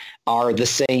comics, are the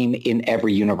same in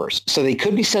every universe. So they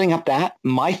could be setting up that.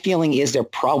 My feeling is they're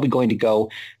probably going to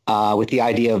go with the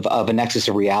idea of a nexus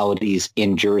of realities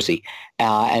in Jersey.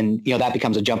 And that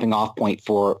becomes a jumping off point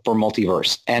for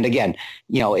multiverse. And again,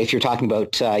 if you're talking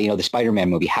about, the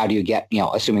Spider-Man movie, how do you get,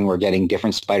 assuming we're getting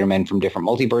different Spider-Men from different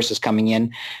multiverses coming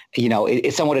in,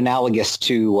 it's somewhat analogous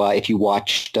to if you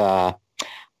watched Into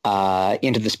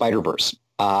the Spider-Verse.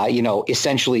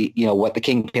 Essentially, what the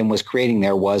Kingpin was creating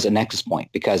there was a nexus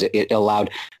point because it allowed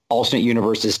alternate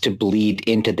universes to bleed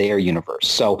into their universe.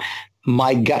 So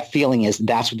my gut feeling is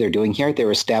that's what they're doing here.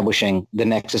 They're establishing the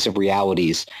nexus of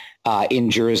realities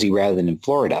in Jersey rather than in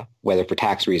Florida, whether for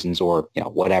tax reasons or,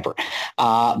 whatever.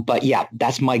 But yeah,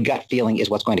 that's my gut feeling is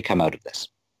what's going to come out of this.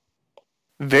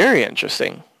 Very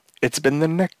interesting. It's been the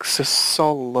nexus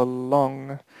all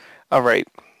along. All right,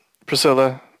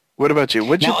 Priscilla, what about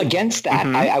you? Against that,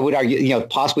 I would argue,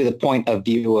 possibly the point of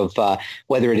view of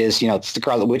whether it is,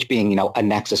 Scarlet Witch being, a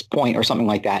nexus point or something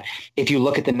like that. If you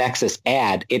look at the Nexus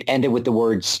ad, it ended with the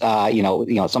words,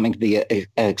 something to the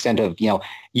extent of,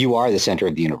 you are the center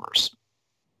of the universe.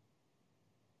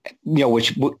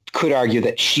 Which could argue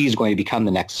that she's going to become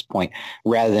the nexus point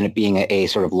rather than it being a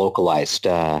sort of localized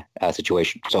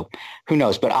situation. So who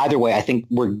knows? But either way, I think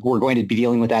we're going to be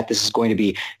dealing with that. This is going to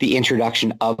be the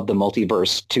introduction of the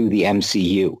multiverse to the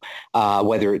MCU,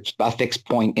 whether it's a fixed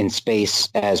point in space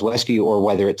as Westview or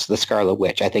whether it's the Scarlet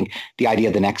Witch. I think the idea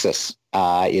of the nexus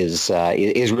is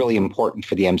really important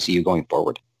for the MCU going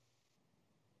forward.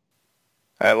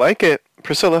 I like it.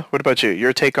 Priscilla, what about you?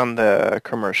 Your take on the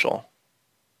commercial?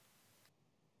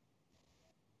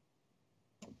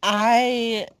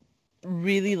 I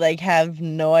really have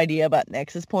no idea about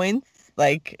nexus points.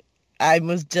 I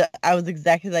was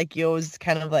exactly like you. I was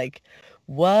kind of like,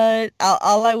 what?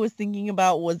 All I was thinking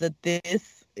about was that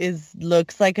this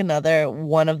looks like another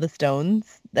one of the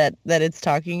stones that it's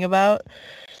talking about.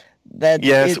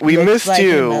 Yes, we missed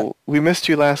you. We missed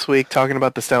you last week talking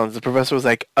about the stones. The professor was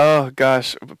like, "Oh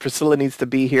gosh, Priscilla needs to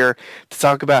be here to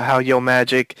talk about how Yo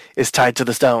Magic is tied to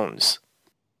the stones."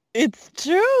 It's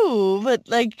true, but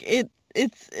it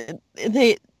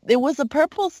was a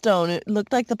purple stone. It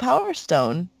looked like the Power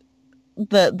Stone.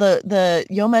 The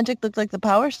Yo Magic looked like the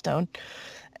Power Stone,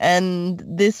 and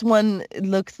this one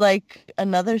looks like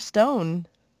another stone.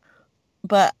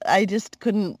 But I just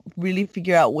couldn't really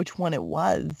figure out which one it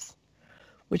was.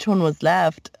 Which one was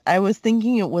left? I was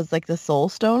thinking it was like the Soul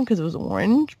Stone because it was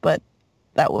orange, but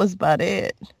that was about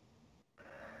it.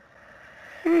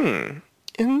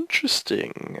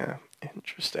 Interesting.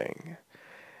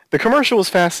 The commercial was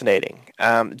fascinating.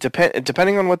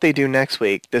 Depending on what they do next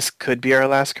week, this could be our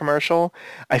last commercial.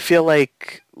 I feel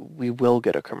like we will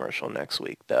get a commercial next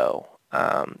week, though.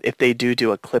 If they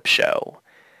do a clip show,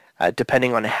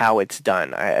 depending on how it's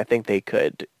done, I think they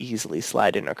could easily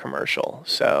slide in a commercial.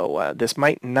 So this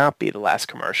might not be the last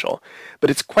commercial, but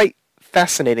it's quite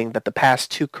fascinating that the past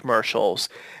two commercials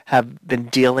have been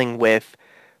dealing with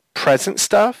present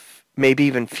stuff, maybe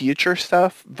even future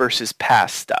stuff, versus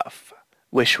past stuff,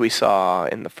 which we saw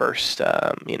in the first,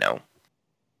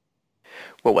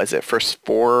 what was it, first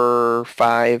 4 or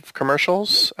 5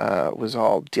 commercials, was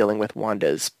all dealing with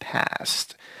Wanda's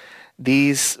past.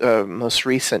 These most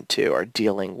recent 2 are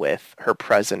dealing with her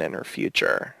present and her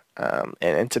future,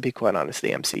 and to be quite honest,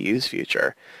 the MCU's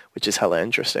future, which is hella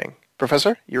interesting.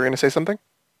 Professor, you were going to say something?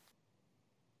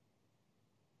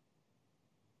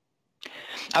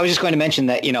 I was just going to mention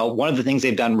that, one of the things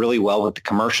they've done really well with the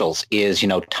commercials is,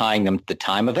 tying them to the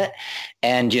time of it.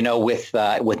 And,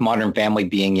 with Modern Family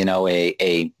being,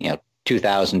 a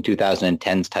 2000,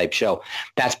 2010s type show,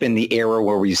 that's been the era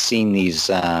where we've seen these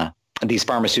these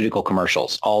pharmaceutical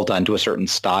commercials, all done to a certain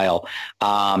style.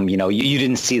 You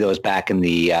didn't see those back in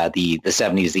the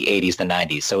 70s, the 80s, the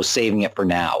 90s. So saving it for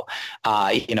now,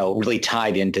 really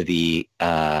tied into the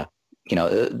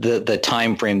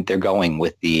time frame they're going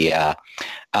with the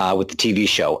TV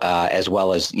show, as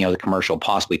well as the commercial,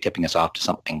 possibly tipping us off to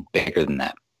something bigger than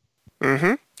that.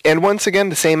 Mm-hmm. And once again,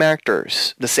 the same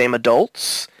actors, the same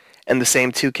adults, and the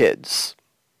same two kids.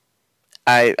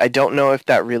 I don't know if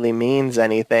that really means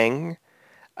anything,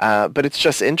 but it's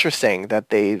just interesting that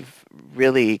they've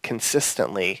really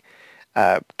consistently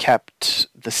kept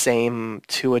the same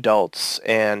two adults,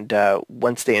 and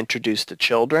once they introduced the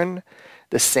children,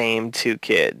 the same two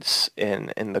kids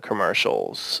in the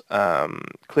commercials.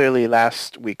 Clearly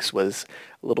last week's was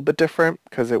a little bit different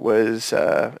because it was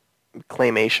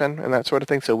claymation and that sort of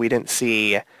thing, so we didn't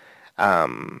see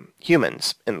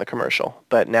humans in the commercial.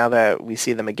 But now that we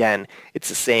see them again, it's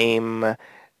the same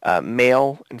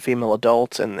male and female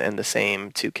adults and the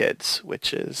same two kids,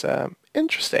 which is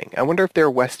interesting. I wonder if they're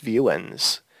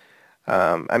Westviewans.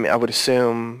 I would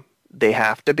assume they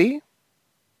have to be.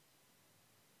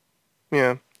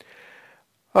 Yeah.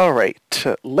 All right.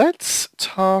 Let's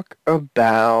talk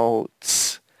about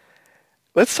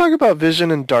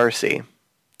Vision and Darcy.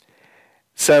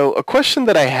 So a question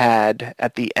that I had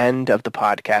at the end of the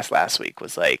podcast last week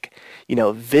was like,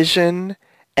 Vision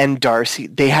and Darcy,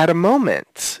 they had a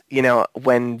moment,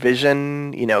 when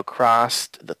Vision,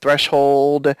 crossed the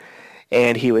threshold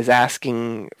and he was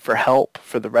asking for help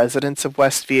for the residents of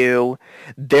Westview.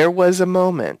 There was a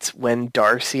moment when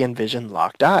Darcy and Vision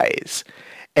locked eyes.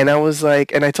 And I was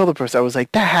like, and I told the person, I was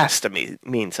like, that has to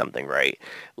mean something, right?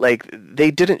 Like,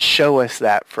 they didn't show us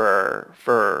that for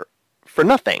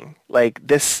nothing. Like,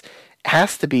 this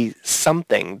has to be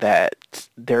something that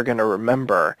they're going to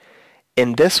remember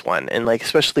in this one. And, like,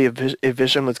 especially if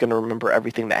Vision was going to remember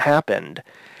everything that happened,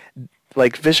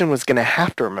 like, Vision was going to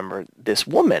have to remember this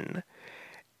woman.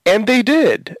 And they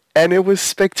did. And it was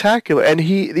spectacular. And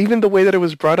even the way that it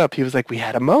was brought up, he was like, we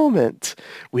had a moment.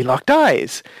 We locked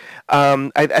eyes.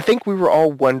 I think we were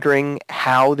all wondering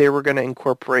how they were going to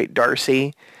incorporate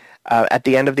Darcy. At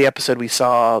the end of the episode, we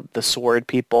saw the sword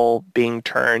people being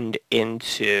turned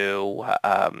into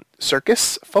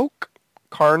circus folk,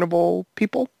 carnival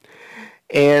people.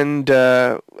 And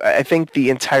I think the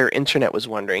entire internet was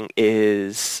wondering,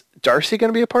 is Darcy going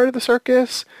to be a part of the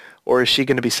circus? Or is she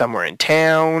going to be somewhere in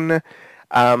town?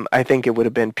 I think it would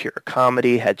have been pure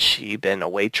comedy had she been a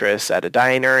waitress at a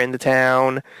diner in the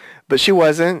town. But she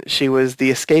wasn't. She was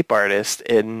the escape artist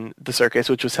in the circus,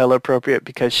 which was hella appropriate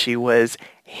because she was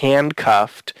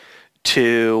handcuffed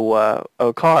to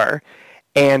a car.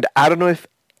 And I don't know if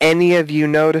any of you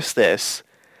noticed this,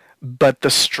 but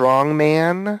the strong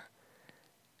man,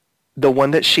 the one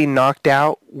that she knocked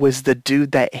out, was the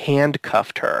dude that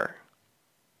handcuffed her.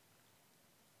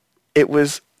 It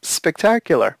was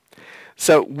spectacular.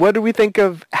 So what do we think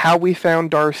of how we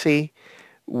found Darcy?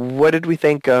 What did we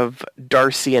think of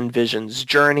Darcy and Vision's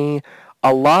journey?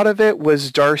 A lot of it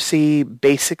was Darcy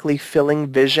basically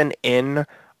filling Vision in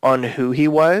on who he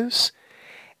was.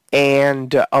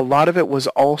 And a lot of it was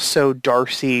also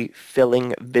Darcy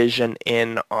filling Vision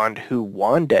in on who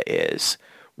Wanda is,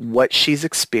 what she's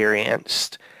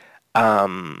experienced,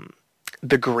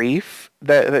 the grief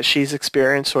that she's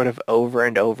experienced sort of over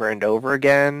and over and over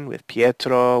again with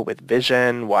Pietro, with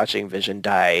Vision, watching Vision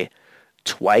die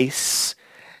twice,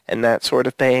 and that sort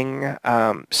of thing.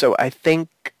 So I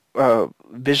think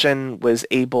Vision was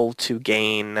able to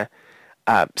gain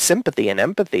sympathy and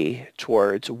empathy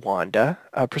towards Wanda.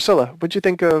 Priscilla, what'd you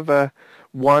think of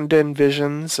Wanda and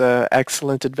Vision's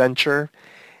excellent adventure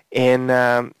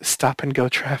in stop-and-go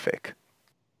traffic?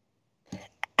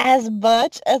 As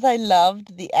much as I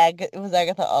loved it was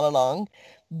Agatha all along,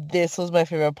 this was my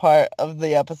favorite part of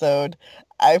the episode.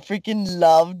 I freaking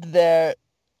loved their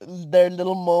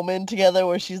little moment together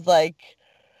where she's like,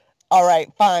 all right,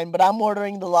 fine, but I'm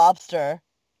ordering the lobster.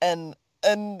 And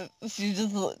she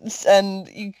just, and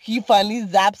he finally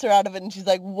zaps her out of it and she's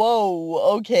like,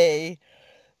 whoa, okay,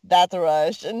 that's a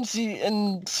rush. And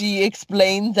she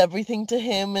explains everything to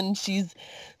him and she's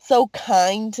so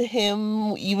kind to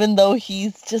him, even though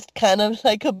he's just kind of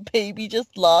like a baby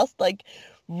just lost. Like,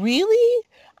 really?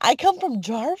 I come from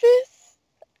Jarvis?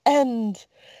 And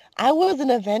I was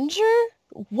an Avenger?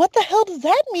 What the hell does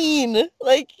that mean?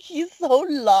 Like, he's so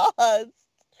lost.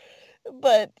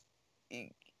 But,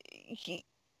 he,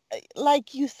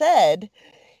 like you said,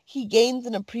 he gains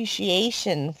an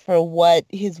appreciation for what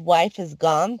his wife has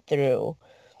gone through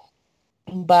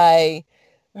by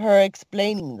her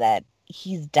explaining that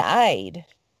he's died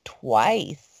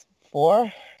twice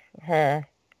for her,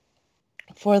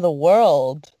 for the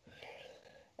world.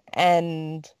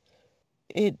 And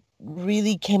it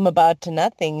really came about to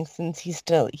nothing since he's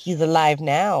alive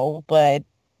now, but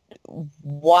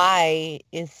why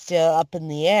is still up in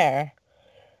the air.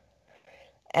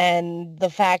 And the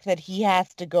fact that he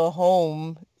has to go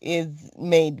home is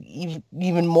made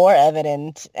even more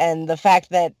evident. And the fact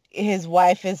that his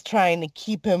wife is trying to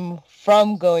keep him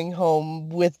from going home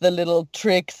with the little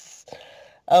tricks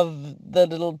of the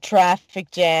little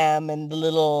traffic jam and the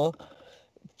little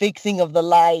fixing of the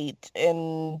light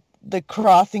and the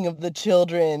crossing of the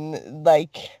children,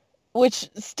 like, which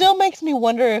still makes me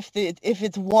wonder if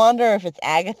it's Wanda or if it's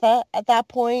Agatha at that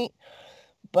point.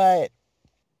 But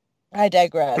I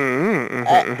digress.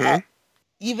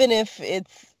 Even if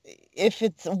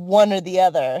it's one or the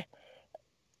other,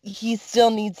 he still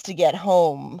needs to get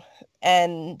home.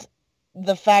 And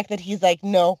the fact that he's like,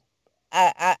 no,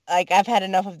 I've had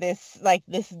enough of this. Like,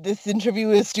 this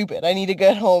interview is stupid. I need to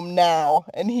get home now.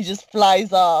 And he just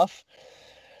flies off.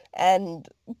 And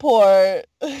poor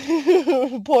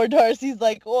Darcy's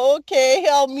like, well, okay,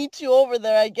 I'll meet you over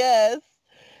there, I guess.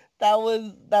 That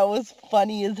was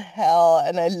funny as hell,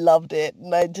 and I loved it.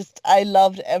 And I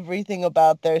loved everything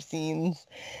about their scenes.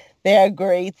 They are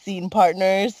great scene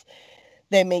partners.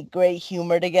 They make great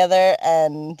humor together,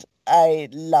 and I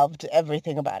loved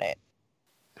everything about it.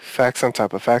 Facts on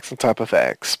top of facts on top of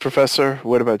facts. Professor,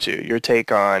 what about you? Your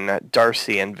take on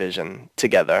Darcy and Vision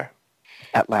together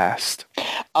at last?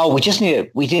 Oh,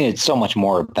 we needed so much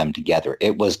more of them together.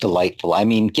 It was delightful. I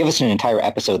mean, give us an entire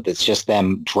episode that's just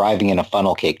them driving in a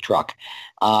funnel cake truck.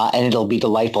 And it'll be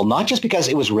delightful, not just because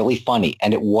it was really funny,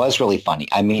 and it was really funny.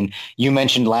 I mean, you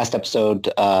mentioned last episode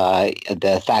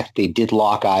the fact they did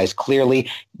lock eyes, clearly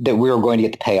that we were going to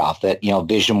get the payoff, that,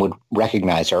 Vision would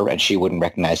recognize her and she wouldn't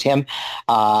recognize him,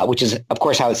 which is, of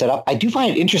course, how it's set up. I do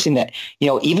find it interesting that,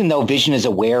 even though Vision is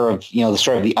aware of, the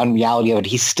sort of the unreality of it,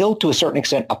 he's still, to a certain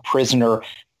extent, a prisoner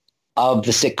of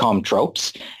the sitcom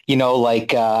tropes,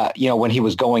 when he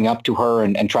was going up to her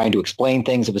and trying to explain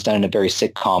things, it was done in a very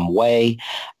sitcom way.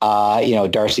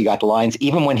 Darcy got the lines,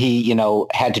 even when he,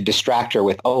 had to distract her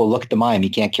with, oh, look at the mime, he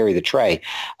can't carry the tray,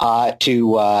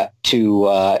 to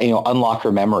unlock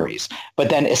her memories. But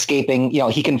then escaping,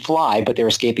 he can fly, but they're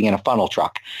escaping in a funnel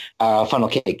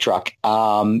cake truck,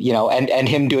 and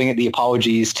him doing the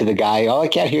apologies to the guy, oh, I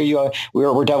can't hear you,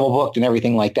 we're double booked and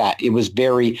everything like that. It was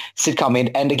very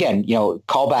sitcom. And again,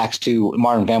 callbacks to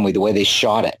Modern Family, the way they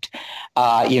shot it,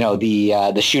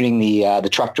 the shooting the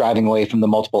truck driving away from the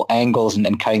multiple angles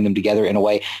and cutting them together in a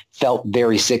way felt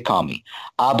very sitcom-y.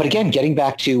 But again, getting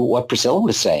back to what Priscilla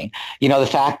was saying, the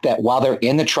fact that while they're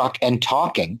in the truck and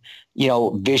talking,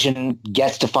 Vision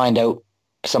gets to find out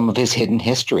some of his hidden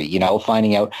history,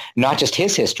 finding out not just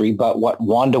his history, but what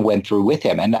Wanda went through with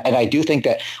him. And I do think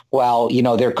that while,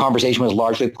 their conversation was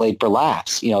largely played for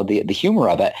laughs, the humor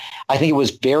of it, I think it was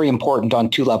very important on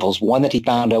two levels. One, that he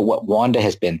found out what Wanda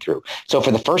has been through. So for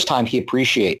the first time, he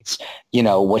appreciates,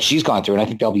 what she's gone through. And I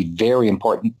think that'll be very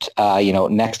important,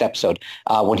 next episode,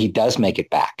 when he does make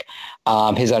it back,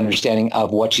 his understanding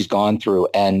of what she's gone through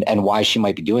and why she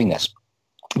might be doing this.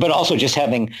 But also just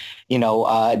having,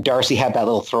 Darcy have that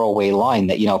little throwaway line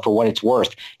that, for what it's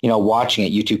worth, watching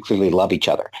it, you two clearly love each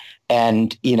other.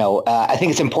 And, I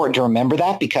think it's important to remember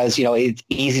that because, it's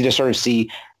easy to sort of see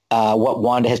what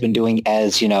Wanda has been doing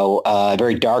as,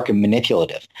 very dark and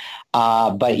manipulative.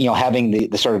 But, having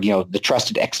the sort of, the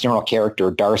trusted external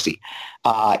character, Darcy,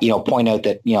 point out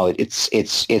that,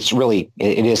 it's really,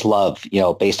 it is love,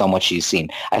 based on what she's seen.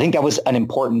 I think that was an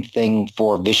important thing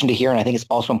for Vision to hear. And I think it's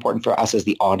also important for us as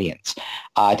the audience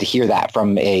to hear that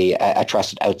from a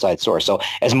trusted outside source. So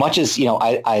as much as,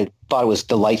 I thought it was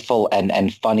delightful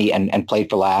and funny and played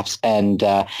for laughs. And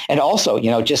also,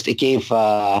 just it gave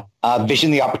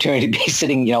Vision the opportunity to be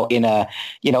sitting, in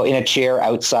a chair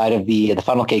outside of the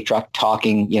funnel cake truck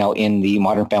talking, in the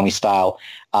Modern Family style,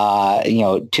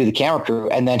 to the camera crew,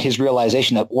 and then his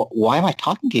realization that why am I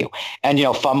talking to you? And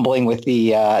fumbling with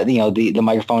the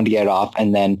microphone to get it off,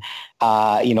 and then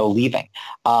leaving.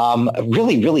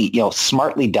 Really, really,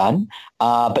 smartly done,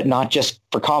 but not just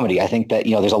for comedy. I think that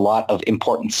there's a lot of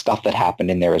important stuff that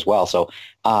happened in there as well. So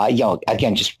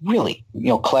again, just really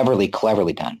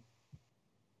cleverly done.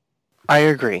 I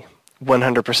agree.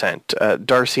 100%.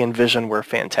 Darcy and Vision were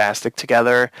fantastic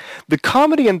together. The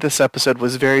comedy in this episode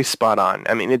was very spot on.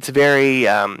 I mean, it's very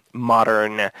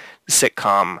modern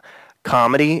sitcom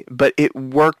comedy, but it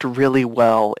worked really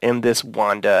well in this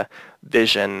Wanda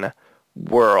Vision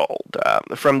world.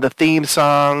 From the theme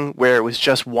song, where it was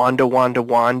just Wanda, Wanda,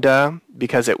 Wanda,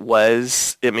 because it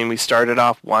was, I mean, we started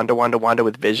off Wanda, Wanda, Wanda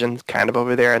with Vision kind of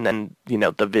over there, and then,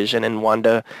 the Vision and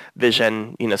Wanda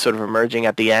Vision, sort of emerging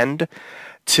at the end.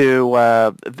 to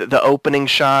the opening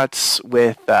shots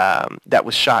with that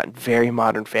was shot in very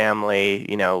Modern Family,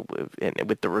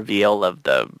 with the reveal of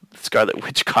the Scarlet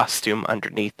Witch costume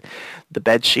underneath the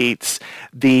bed sheets.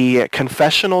 The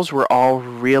confessionals were all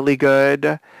really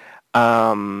good.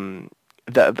 The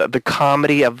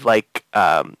comedy of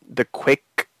the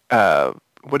quick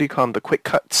what do you call them, the quick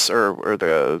cuts or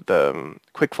the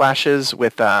quick flashes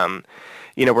with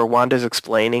where Wanda's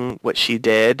explaining what she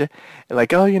did, and I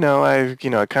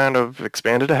kind of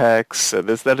expanded a hex,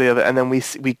 this, that, the other, and then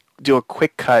we do a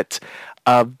quick cut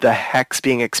of the hex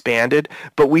being expanded,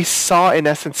 but we saw in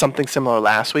essence something similar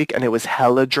last week, and it was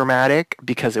hella dramatic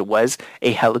because it was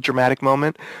a hella dramatic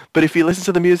moment. But if you listen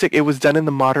to the music, it was done in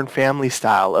the Modern Family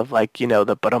style of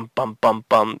the bum bum bum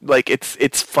bum.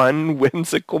 It's fun,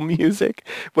 whimsical music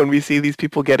when we see these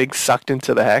people getting sucked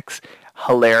into the hex.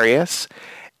 Hilarious.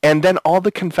 And then all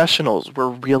the confessionals were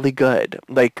really good.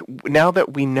 Now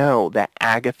that we know that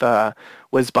Agatha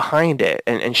was behind it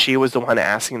and she was the one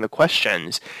asking the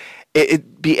questions,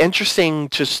 it'd be interesting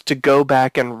just to go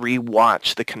back and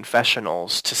rewatch the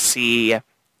confessionals to see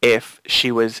if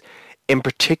she was, in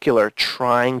particular,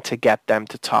 trying to get them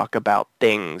to talk about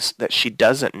things that she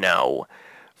doesn't know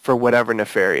for whatever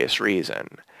nefarious reason.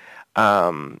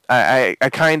 I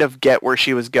kind of get where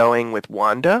she was going with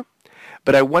Wanda,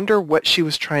 but I wonder what she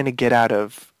was trying to get out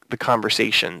of the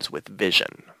conversations with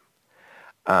Vision.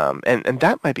 And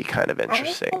that might be kind of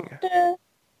interesting.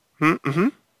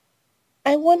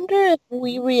 I wonder if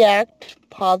we react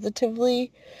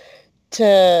positively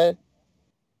to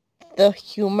the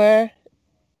humor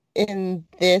in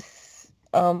this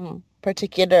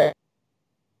particular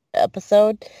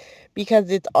episode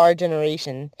because it's our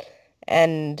generation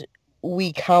and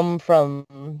we come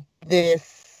from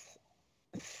this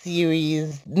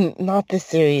series, not this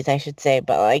series I should say,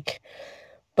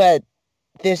 but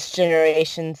this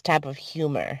generation's type of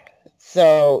humor.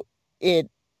 So it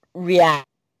reacts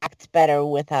better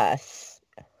with us.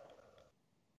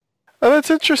 Oh, that's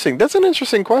interesting. That's an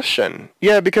interesting question.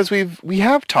 Yeah, because we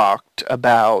have talked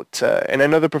about, and I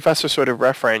know the professor sort of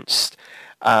referenced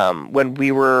when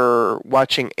we were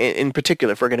watching, in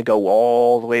particular, if we're going to go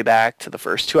all the way back to the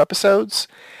first two episodes,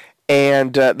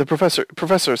 and the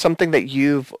professor, something that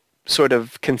you've sort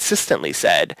of consistently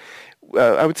said,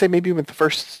 I would say maybe with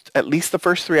at least the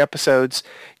first three episodes,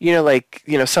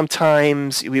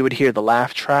 sometimes we would hear the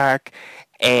laugh track,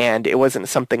 and it wasn't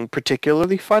something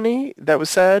particularly funny that was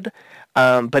said,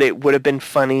 but it would have been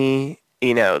funny.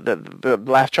 The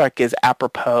laugh track is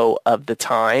apropos of the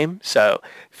time, so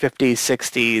 50s,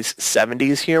 60s,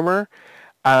 70s humor.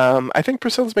 I think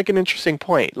Priscilla's making an interesting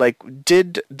point.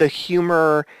 Did the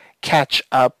humor catch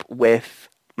up with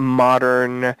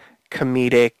modern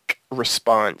comedic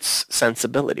response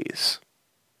sensibilities?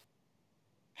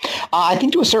 I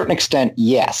think to a certain extent,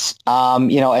 yes.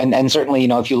 And certainly,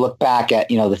 if you look back at,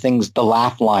 the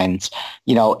laugh lines,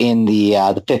 in the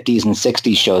 50s and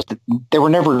 60s shows, there were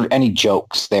never any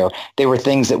jokes there. They were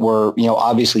things that were,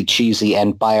 obviously cheesy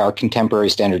and by our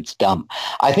contemporary standards, dumb.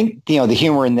 I think, the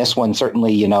humor in this one,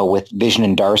 certainly, with Vision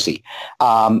and Darcy,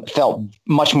 felt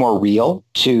much more real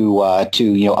to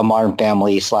a Modern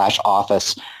Family /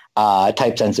 Office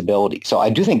type sensibility. So I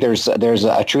do think there's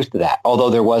a truth to that, although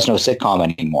there was no sitcom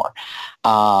anymore.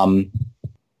 One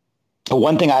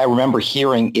thing I remember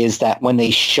hearing is that when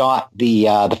they shot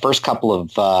the first couple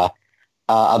of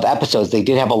episodes, they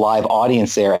did have a live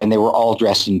audience there, and they were all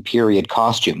dressed in period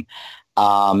costume.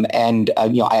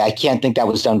 I can't think that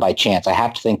was done by chance. I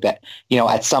have to think that,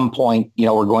 at some point,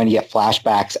 we're going to get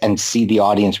flashbacks and see the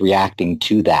audience reacting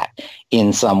to that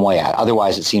in some way.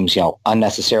 Otherwise, it seems,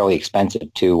 unnecessarily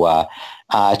expensive to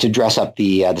dress up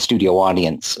the studio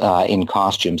audience in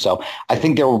costume. So I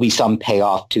think there will be some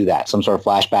payoff to that, some sort of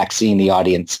flashback, seeing the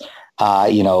audience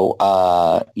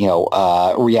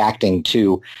reacting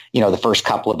to, the first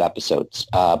couple of episodes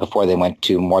before they went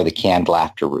to more the canned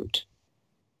laughter route.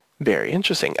 Very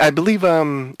interesting. I believe,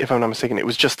 if I'm not mistaken, it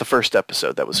was just the first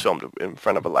episode that was filmed in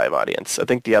front of a live audience. I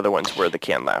think the other ones were the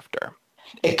canned laughter.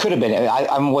 It could have been.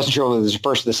 I wasn't sure whether it was the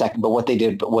first or the second, but what they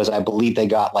did was, I believe they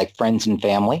got friends and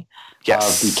family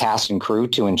of the cast and crew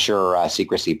to ensure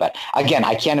secrecy. But again,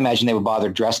 I can't imagine they would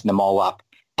bother dressing them all up,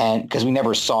 and because we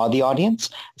never saw the audience.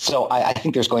 So I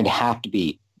think there's going to have to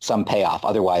be some payoff.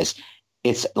 Otherwise,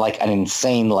 it's an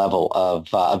insane level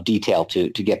of detail to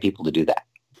get people to do that.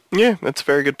 Yeah, that's a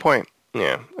very good point.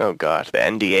 Yeah. Oh, God, the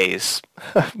NDAs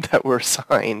that were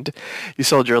signed. You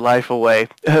sold your life away.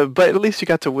 But at least you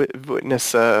got to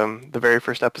witness the very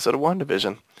first episode of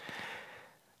WandaVision.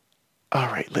 All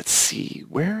right, let's see.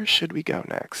 Where should we go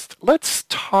next? Let's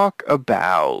talk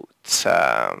about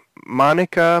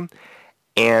Monica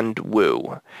and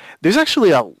Wu. There's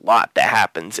actually a lot that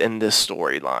happens in this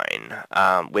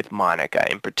storyline with Monica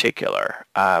in particular.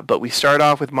 But we start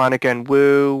off with Monica and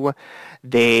Wu.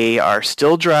 They are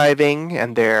still driving,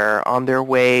 and they're on their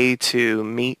way to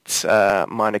meet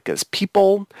Monica's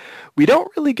people. We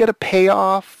don't really get a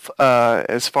payoff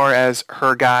as far as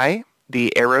her guy,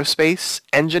 the aerospace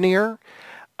engineer.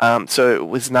 So it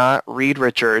was not Reed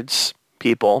Richards'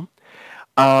 people.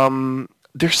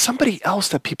 There's somebody else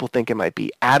that people think it might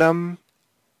be. Adam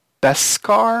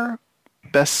Beskar?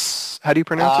 How do you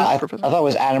pronounce it, Professor? I thought it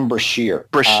was Adam Brashear,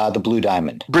 the Blue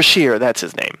Diamond. Brashear, that's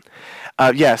his name.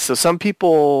 So some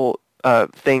people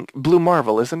think Blue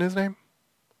Marvel, isn't his name?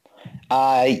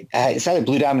 It's either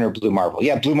Blue Diamond or Blue Marvel.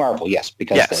 Yeah, Blue Marvel, yes,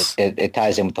 because it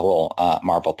ties in with the whole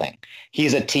Marvel thing.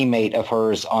 He's a teammate of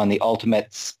hers on the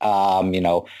Ultimates,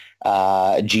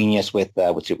 genius with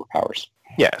superpowers.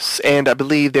 Yes, and I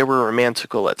believe they were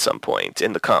romantical at some point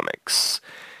in the comics.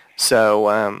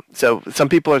 So some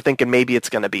people are thinking maybe it's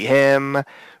going to be him.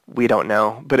 We don't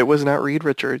know, but it was not Reed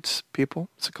Richards, people,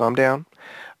 so calm down.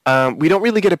 We don't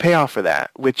really get a payoff for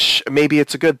that, which maybe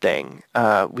it's a good thing.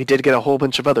 We did get a whole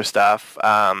bunch of other stuff.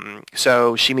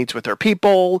 So she meets with her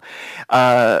people.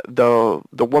 The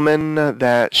woman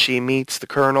that she meets, the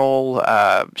colonel,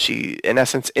 she in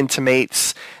essence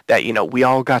intimates that, we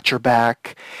all got your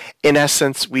back. In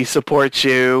essence, we support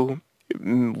you.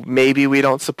 Maybe we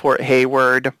don't support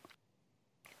Hayward.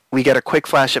 We get a quick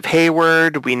flash of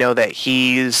Hayward. We know that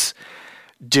he's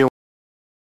doing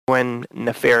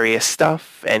nefarious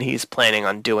stuff, and he's planning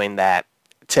on doing that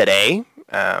today.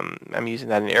 I'm using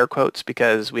that in air quotes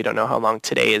because we don't know how long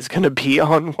today is going to be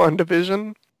on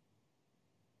WandaVision.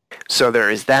 So there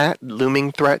is that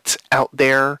looming threat out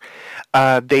there.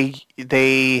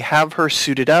 They have her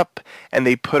suited up, and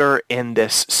they put her in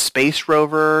this space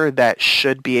rover that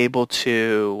should be able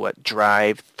to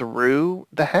drive through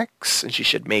the Hex, and she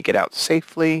should make it out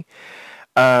safely.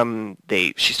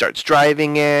 She starts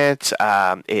driving it.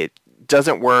 It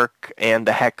doesn't work, and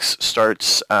the Hex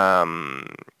starts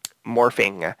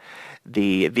morphing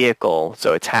the vehicle,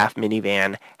 so it's half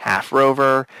minivan, half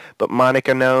rover. But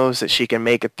Monica knows that she can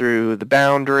make it through the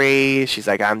boundary. She's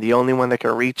like, I'm the only one that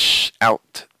can reach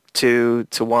out to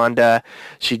Wanda.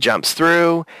 She jumps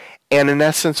through, and in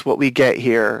essence, what we get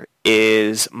here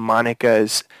is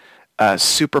Monica's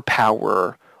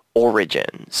superpower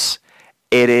origins.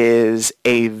 It is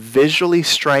a visually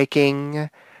striking,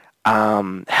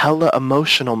 hella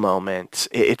emotional moment.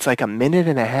 It's like a minute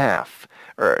and a half,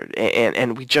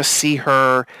 and we just see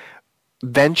her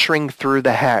venturing through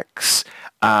the Hex,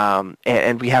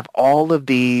 and we have all of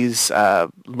these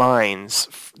lines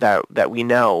that we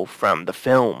know from the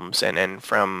films and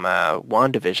from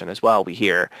WandaVision as well. We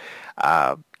hear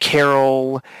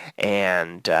Carol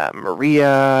and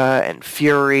Maria and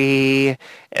Fury and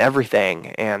everything,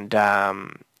 and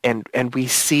we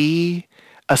see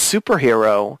a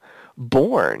superhero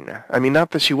born. I mean,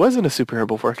 not that she wasn't a superhero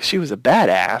before, because she was a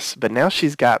badass, but now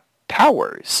she's got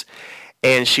powers,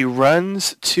 and she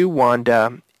runs to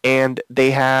Wanda, and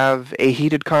they have a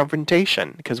heated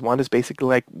confrontation because Wanda's basically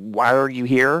like, "Why are you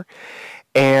here?"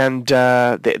 And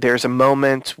there's a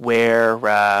moment where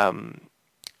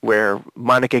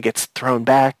Monica gets thrown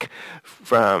back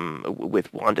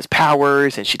with Wanda's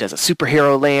powers, and she does a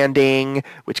superhero landing,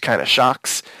 which kind of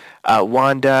shocks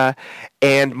Wanda,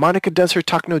 and Monica does her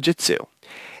Tak no Jutsu.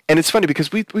 And it's funny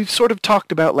because we've sort of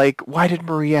talked about, like, why did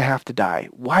Maria have to die?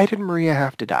 Why did Maria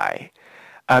have to die?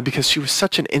 Because she was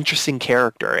such an interesting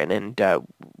character, and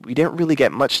we didn't really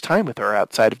get much time with her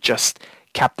outside of just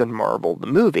Captain Marvel, the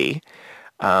movie.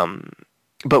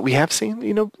 But we have seen,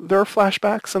 there are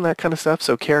flashbacks and that kind of stuff,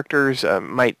 so characters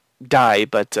might die,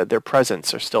 but their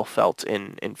presence are still felt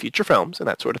in future films and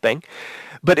that sort of thing.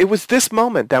 But it was this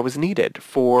moment that was needed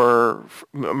for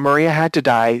Maria had to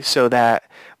die so that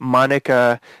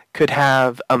Monica could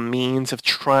have a means of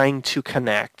trying to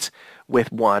connect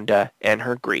with Wanda and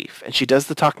her grief. And she does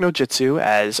the Tak no Jutsu,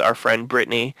 as our friend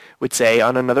Brittany would say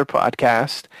on another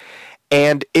podcast,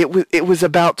 and it was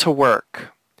about to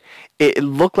work. It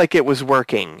looked like it was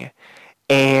working.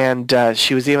 And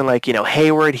she was even like,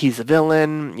 Hayward, he's a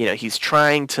villain. He's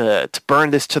trying to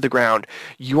burn this to the ground.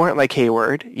 You aren't like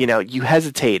Hayward. You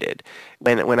hesitated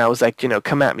when I was like,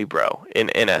 come at me, bro, in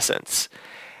essence.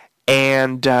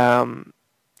 And Wanda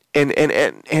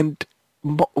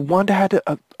had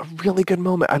a really good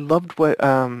moment. I loved what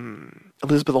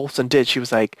Elizabeth Olsen did. She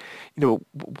was like,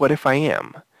 what if I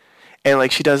am? And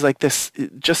like she does like this,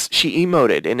 she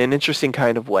emoted in an interesting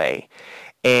kind of way.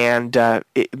 And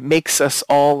it makes us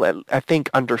all, I think,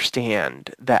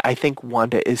 understand that I think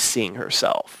Wanda is seeing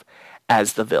herself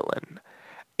as the villain.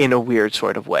 in a weird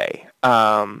sort of way.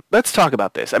 Let's talk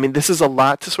about this. I mean, this is a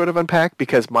lot to sort of unpack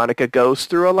because Monica goes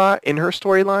through a lot in her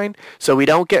storyline. So we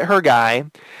don't get her guy.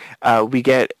 We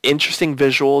get interesting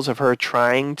visuals of her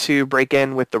trying to break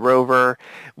in with the rover.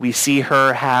 We see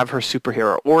her have her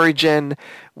superhero origin.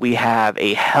 We have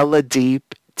a hella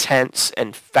deep, tense,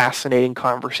 and fascinating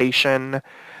conversation,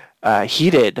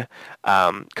 heated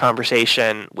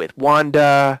conversation with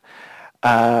Wanda.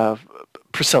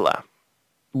 Priscilla,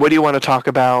 what do you want to talk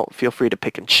about? Feel free to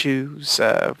pick and choose.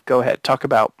 Go ahead. Talk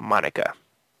about Monica.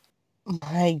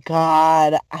 My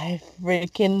God, I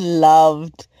freaking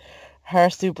loved her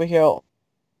superhero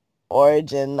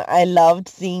origin. I loved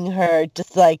seeing her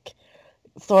just like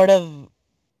sort of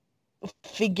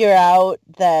figure out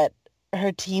that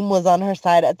her team was on her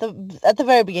side at the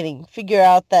very beginning. Figure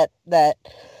out that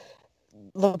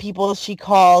the people she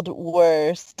called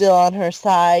were still on her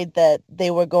side, that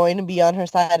they were going to be on her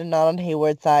side and not on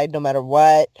Hayward's side no matter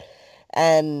what.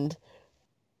 And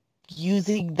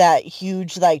using that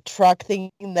huge like truck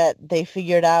thing that they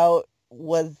figured out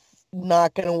was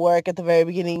not going to work at the very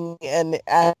beginning, and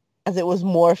as it was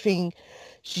morphing,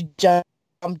 she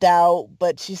jumped out,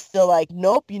 but she's still like,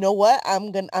 nope, you know what,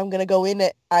 I'm gonna go in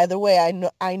it either way.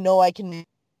 I know I can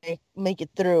make it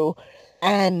through.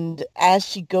 And as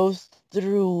she goes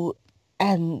through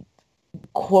and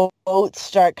quotes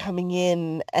start coming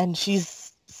in and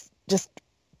she's just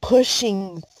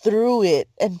pushing through it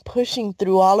and pushing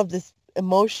through all of this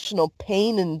emotional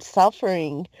pain and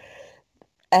suffering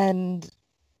and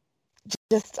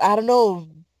just, I don't know,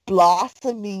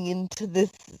 blossoming into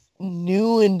this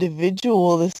new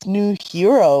individual, this new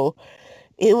hero.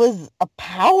 It was a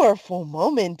powerful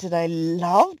moment and I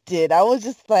loved it. I was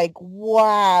just like,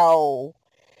 wow,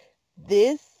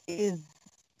 this is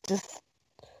just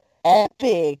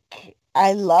epic.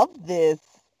 I love this.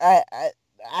 I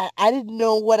didn't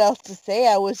know what else to say.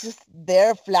 I was just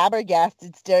there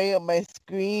flabbergasted, staring at my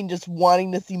screen, just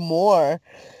wanting to see more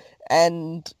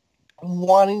and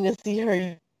wanting to see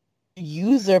her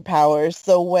use her powers.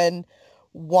 So when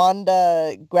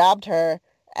Wanda grabbed her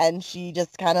and she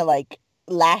just kind of like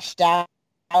lashed out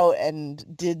and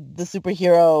did the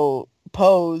superhero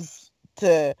pose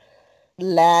to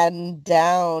land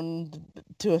down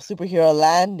to a superhero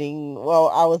landing, well,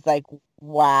 I was like,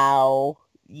 wow,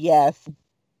 yes,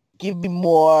 give me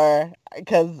more,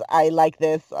 because I like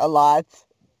this a lot.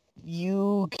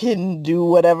 You can do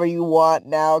whatever you want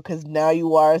now, because now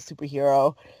you are a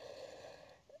superhero.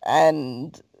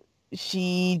 And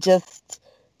she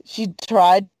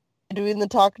tried doing the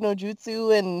talk no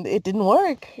jutsu and it didn't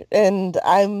work. And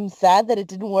I'm sad that it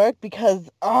didn't work because,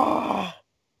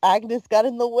 Agnes got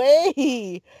in the way.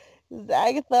 It was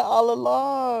Agatha all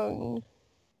along.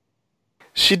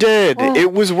 She did.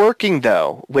 It was working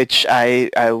though, which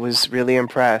I was really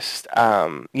impressed.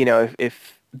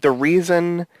 If the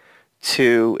reason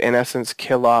to, in essence,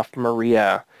 kill off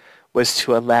Maria was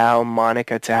to allow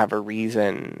Monica to have a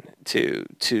reason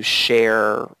to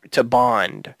share, to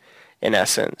bond, in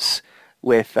essence,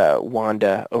 with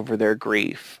Wanda over their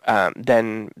grief,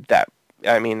 then that,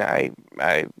 I mean, I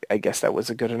guess that was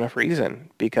a good enough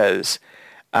reason because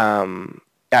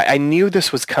I knew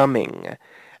this was coming.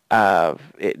 When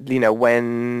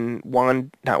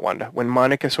when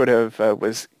Monica sort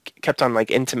of kept on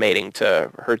like intimating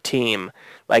to her team,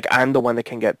 like, I'm the one that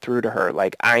can get through to her.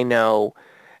 Like, I know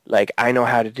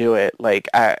how to do it. Like,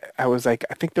 I was like,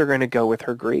 I think they're going to go with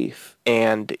her grief.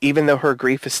 And even though her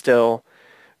grief is still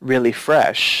really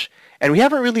fresh, and we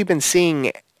haven't really been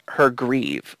seeing her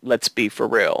grieve, let's be for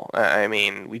real. I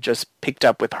mean, we just picked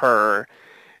up with her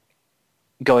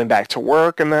going back to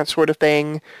work and that sort of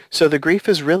thing. So the grief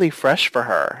is really fresh for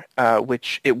her,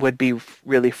 which it would be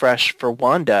really fresh for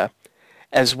Wanda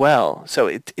as well. So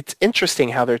it's interesting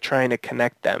how they're trying to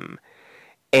connect them.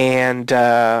 And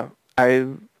I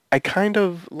kind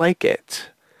of like it.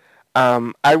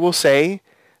 I will say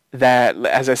that,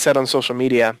 as I said on social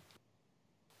media,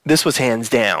 this was hands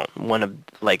down one of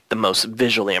like the most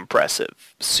visually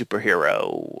impressive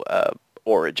superhero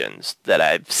origins that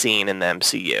I've seen in the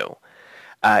MCU.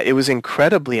 It was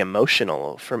incredibly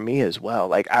emotional for me as well.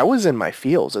 Like, I was in my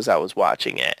feels as I was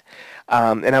watching it.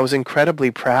 And I was incredibly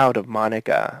proud of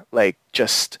Monica, like,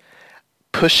 just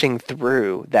pushing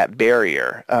through that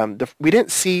barrier. We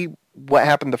didn't see what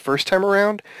happened the first time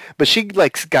around, but she,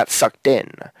 like, got sucked in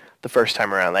the first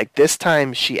time around. Like, this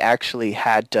time she actually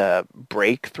had to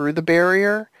break through the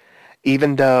barrier,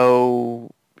 even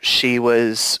though she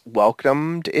was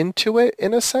welcomed into it,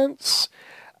 in a sense.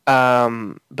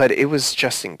 But it was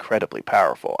just incredibly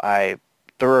powerful. I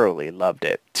thoroughly loved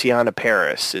it. Tiana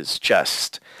Paris is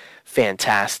just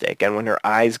fantastic. And when her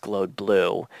eyes glowed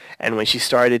blue, and when she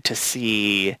started to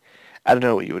see, I don't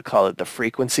know what you would call it, the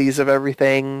frequencies of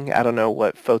everything. I don't know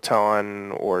what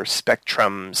photon or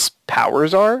spectrum's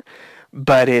powers are,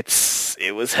 but it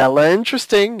was hella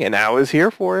interesting, and I was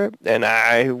here for it, and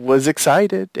I was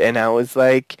excited, and I was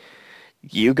like,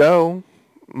 you go,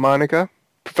 Monica.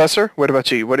 Professor, what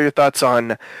about you? What are your thoughts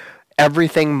on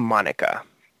everything Monica?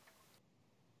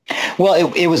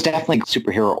 Well, it was definitely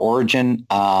superhero origin.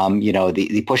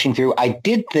 The pushing through. I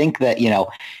did think that,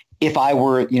 if I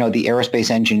were, the aerospace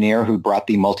engineer who brought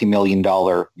the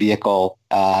multi-million-dollar vehicle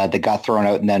that got thrown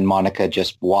out and then Monica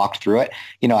just walked through it,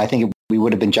 I think we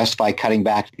would have been justified cutting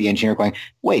back to the engineer going,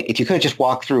 wait, if you could have just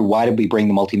walked through, why did we bring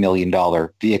the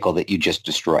multi-million-dollar vehicle that you just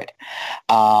destroyed?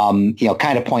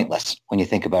 Kind of pointless when you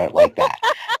think about it like that.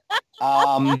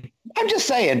 I'm just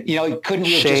saying, couldn't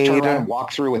we have just turned around and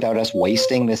walked through without us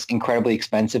wasting this incredibly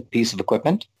expensive piece of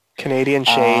equipment? Canadian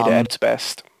shade at its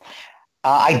best.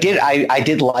 I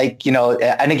did like,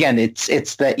 and again, it's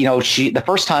that, the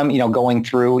first time, going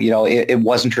through, it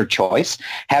wasn't her choice.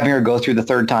 Having her go through the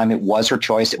third time, it was her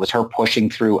choice. It was her pushing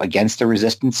through against the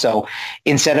resistance. So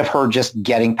instead of her just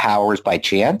getting powers by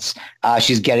chance,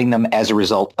 she's getting them as a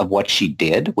result of what she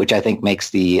did, which I think makes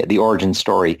the origin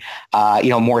story,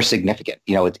 more significant.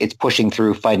 It's pushing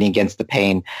through, fighting against the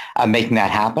pain, making that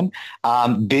happen.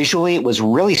 Visually, it was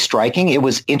really striking. It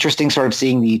was interesting sort of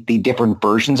seeing the different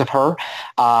versions of her.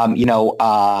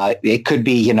 It could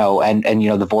be,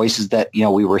 the voices that,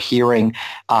 we were hearing,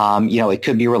 it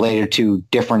could be related to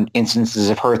different instances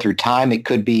of her through time. It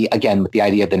could be, again, with the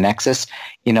idea of the Nexus,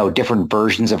 different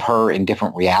versions of her in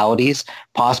different realities,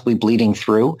 possibly bleeding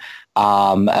through.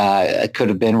 It could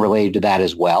have been related to that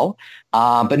as well.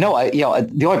 But no, the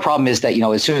only problem is that,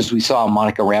 as soon as we saw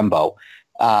Monica Rambeau,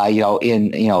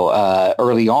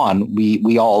 early on,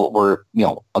 we all were,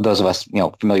 those of us,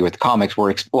 familiar with the comics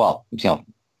were,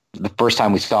 the first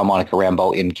time we saw Monica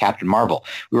Rambeau in Captain Marvel,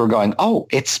 we were going, oh,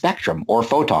 it's Spectrum or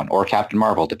Photon or Captain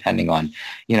Marvel, depending on,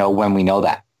 when we know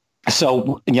that.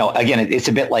 So, again, it's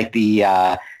a bit like the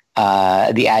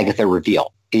Agatha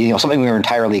reveal. Something we were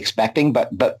entirely expecting,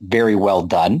 but very well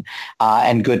done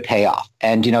and good payoff.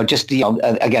 And,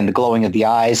 again, the glowing of the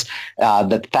eyes,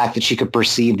 the fact that she could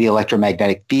perceive the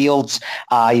electromagnetic fields,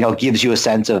 gives you a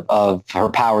sense of her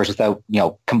powers without,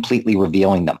 completely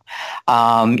revealing them.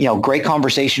 Great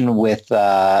conversation with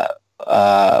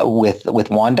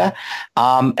Wanda.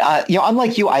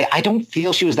 Unlike you, I don't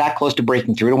feel she was that close to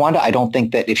breaking through to Wanda. I don't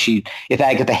think that if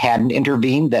Agatha hadn't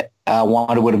intervened, that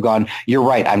Wanda would have gone, you're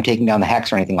right, I'm taking down the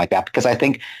Hex or anything like that. Because I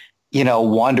think,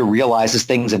 Wanda realizes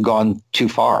things have gone too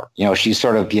far. She's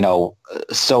sort of,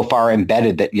 so far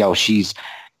embedded that, she's,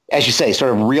 as you say,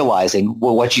 sort of realizing,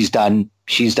 well, what she's done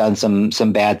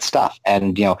some bad stuff,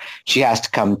 and she has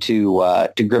to come to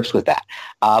grips with that.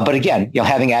 But again,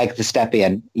 having Agatha step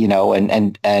in,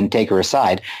 and take her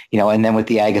aside, and then with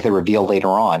the Agatha reveal later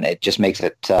on, it just makes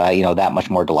it that much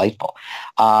more delightful.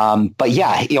 But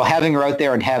yeah, having her out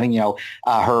there and having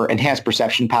her enhanced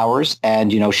perception powers,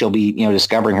 and she'll be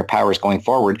discovering her powers going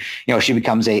forward. She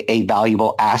becomes a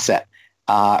valuable asset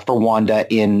for Wanda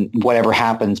in whatever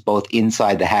happens both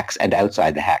inside the Hex and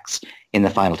outside the Hex in the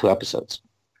final 2 episodes.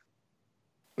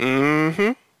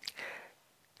 Mm-hmm.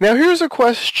 Now here's a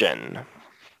question.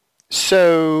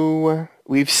 So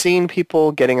we've seen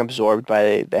people getting absorbed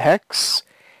by the Hex,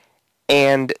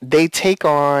 and they take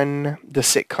on the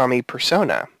sitcom-y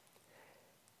persona.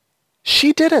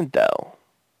 She didn't, though.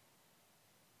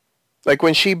 Like,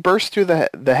 when she burst through the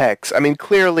Hex, I mean,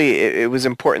 clearly it was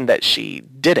important that she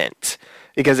didn't,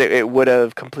 because it would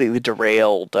have completely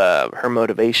derailed her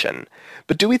motivation.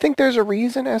 But do we think there's a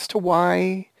reason as to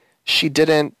why she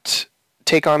didn't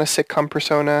take on a sitcom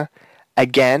persona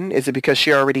again? Is it because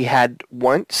she already had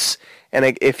once?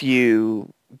 And if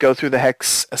you go through the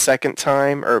Hex a second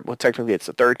time, or well, technically it's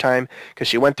the third time, because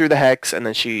she went through the Hex and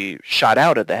then she shot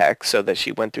out of the Hex, so that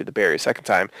she went through the barrier a second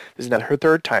time. This is now her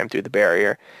third time through the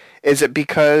barrier. Is it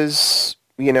because,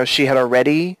 she had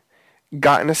already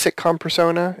gotten a sitcom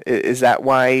persona? Is that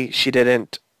why she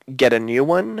didn't get a new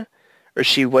one? Or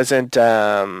she wasn't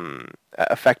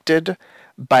affected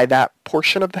by that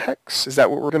portion of the Hex? Is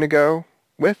that what we're going to go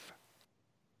with?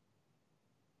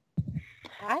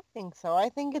 I think so. I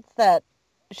think it's that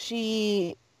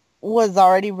she was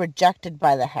already rejected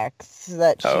by the Hex.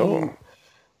 That she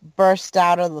burst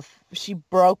out of she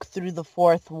broke through the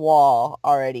fourth wall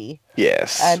already.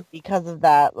 Yes. And because of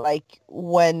that,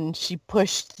 when she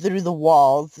pushed through the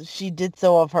walls, she did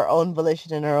so of her own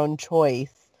volition and her own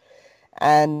choice.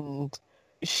 And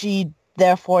she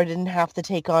therefore didn't have to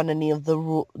take on any of the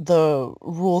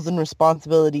rules and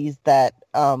responsibilities that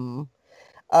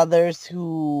others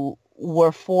who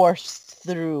were forced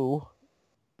through,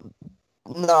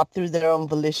 not through their own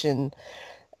volition,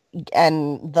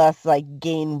 and thus like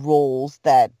gain roles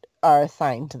that are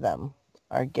assigned to them,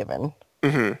 are given.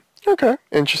 Mm-hmm. Okay,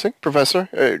 interesting. Professor,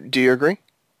 do you agree?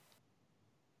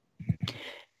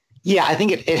 Yeah, I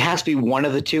think it has to be one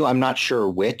of the two. I'm not sure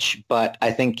which, but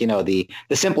I think, the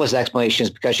simplest explanation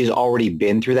is because she's already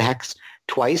been through the hex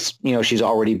twice. She's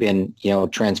already been,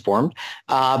 transformed.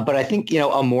 But I think,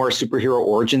 a more superhero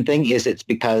origin thing is it's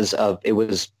because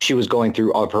she was going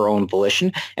through of her own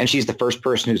volition, and she's the first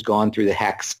person who's gone through the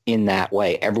hex in that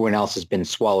way. Everyone else has been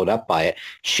swallowed up by it.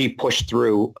 She pushed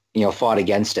through, fought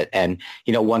against it. And,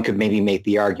 one could maybe make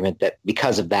the argument that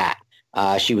because of that,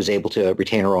 she was able to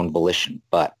retain her own volition.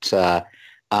 But I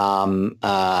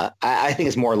think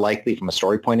it's more likely from a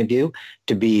story point of view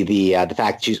to be the fact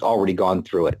that she's already gone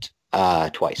through it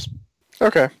twice.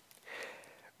 Okay.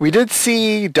 We did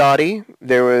see Dottie.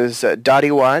 There was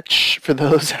Dottie Watch for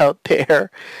those out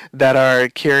there that are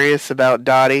curious about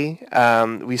Dottie.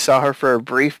 We saw her for a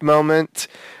brief moment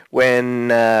when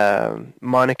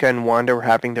Monica and Wanda were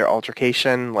having their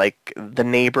altercation, like the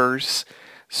neighbors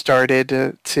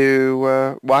started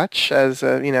to watch, as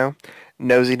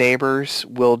nosy neighbors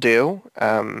will do.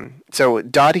 So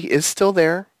Dottie is still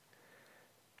there.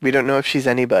 We don't know if she's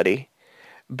anybody,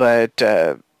 but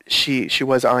she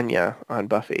was Anya on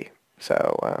Buffy.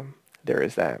 So there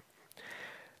is that.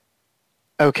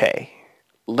 Okay,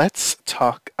 let's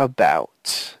talk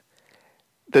about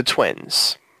the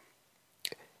twins.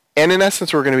 And in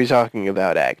essence, we're going to be talking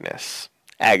about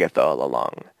Agatha all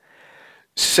along.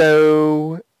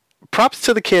 So, props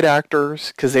to the kid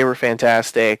actors, because they were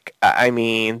fantastic. I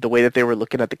mean, the way that they were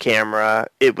looking at the camera,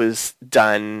 it was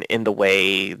done in the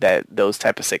way that those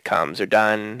type of sitcoms are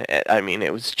done. I mean,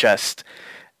 it was just,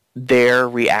 their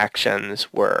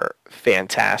reactions were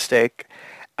fantastic.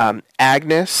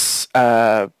 Agnes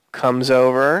comes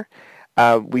over.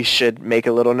 We should make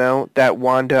a little note that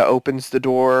Wanda opens the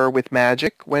door with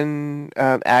magic when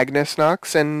Agnes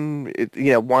knocks, and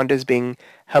Wanda's being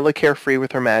hella carefree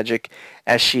with her magic,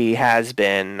 as she has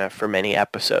been for many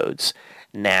episodes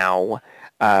now.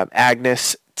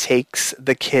 Agnes takes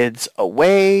the kids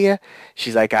away.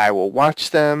 She's like, I will watch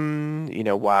them,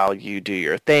 while you do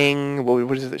your thing.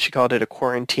 What is it? She called it a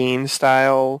quarantine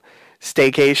style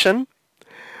staycation,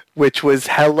 which was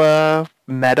hella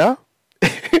meta.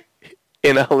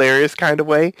 In a hilarious kind of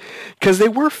way, because they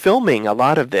were filming a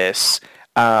lot of this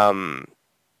during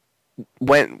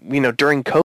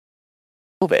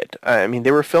COVID. I mean,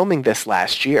 they were filming this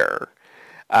last year.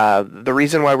 The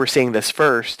reason why we're seeing this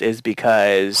first is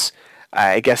because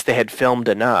I guess they had filmed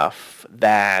enough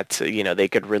that they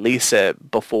could release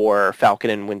it before Falcon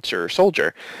and Winter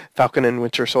Soldier. Falcon and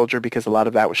Winter Soldier, because a lot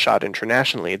of that was shot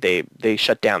internationally, they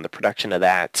shut down the production of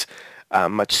that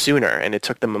much sooner, and it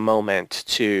took them a moment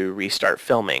to restart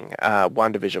filming.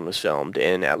 WandaVision was filmed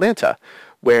in Atlanta,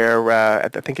 where I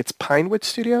think it's Pinewood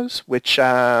Studios, which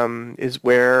is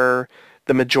where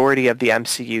the majority of the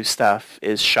MCU stuff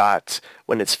is shot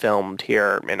when it's filmed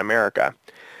here in America,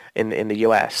 in the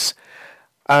U.S.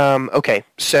 Okay,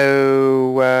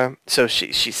 so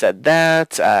she said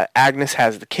that. Agnes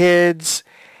has the kids,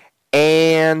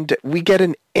 and we get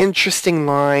an interesting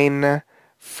line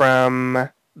from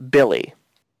Billy.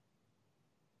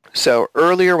 So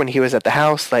earlier when he was at the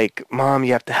house, like, Mom,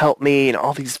 you have to help me, and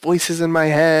all these voices in my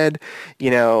head,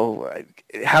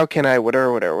 how can I,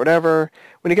 whatever.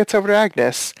 When he gets over to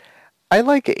Agnes, I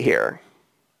like it here.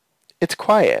 It's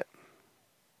quiet.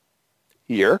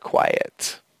 You're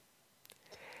quiet.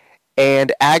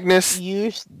 And Agnes...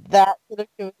 That should have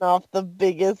given off the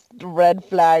biggest red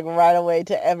flag right away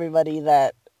to everybody,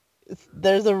 that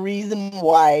there's a reason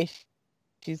why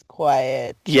she's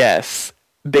quiet. Yes,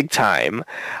 big time.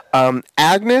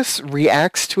 Agnes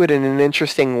reacts to it in an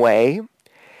interesting way.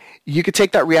 You could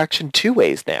take that reaction two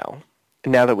ways now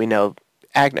that we know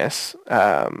Agatha.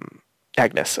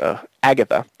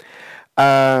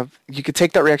 You could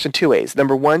take that reaction two ways.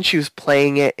 Number one, she was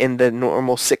playing it in the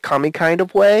normal sitcom-y kind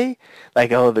of way,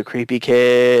 like, oh, the creepy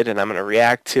kid, and I'm going to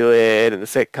react to it, and the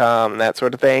sitcom, and that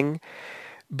sort of thing.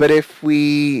 But if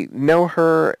we know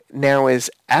her now as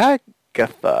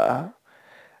Agatha,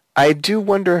 I do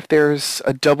wonder if there's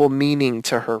a double meaning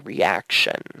to her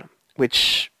reaction,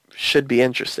 which should be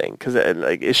interesting, because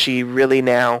is she really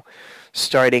now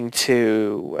starting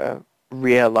to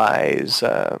realize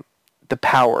the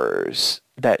powers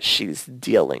that she's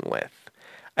dealing with?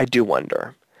 I do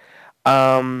wonder.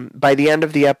 By the end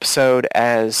of the episode,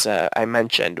 as I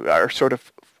mentioned, our sort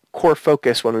of core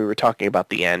focus when we were talking about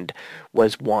the end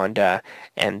was Wanda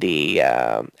and the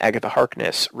Agatha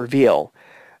Harkness reveal.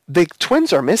 the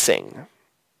twins are missing.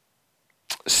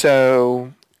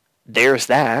 So there's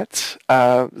that.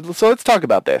 So let's talk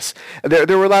about this.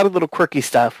 There were a lot of little quirky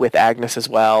stuff with Agnes as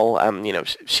well.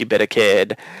 She bit a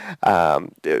kid.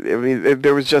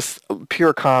 There was just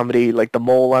pure comedy, like the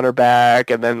mole on her back,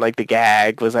 and then like the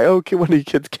gag was like, "Okay, one of you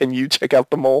kids, can you check out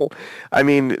the mole?" I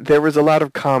mean, there was a lot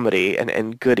of comedy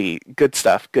and good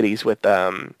stuff, goodies with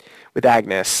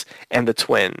Agnes and the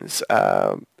twins.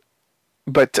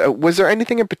 But was there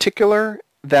anything in particular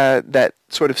that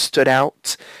sort of stood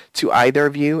out to either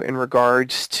of you in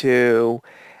regards to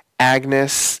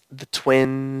Agnes, the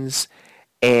twins,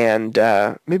 and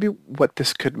maybe what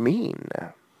this could mean?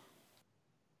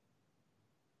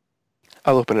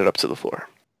 I'll open it up to the floor.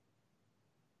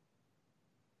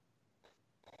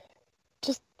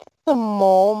 Just the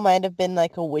mole might have been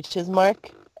like a witch's mark,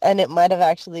 and it might have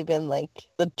actually been like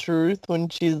the truth when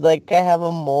she's like, I have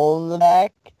a mole in the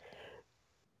back.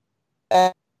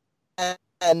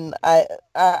 And I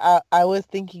was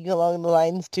thinking along the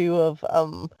lines too of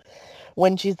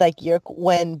when she's like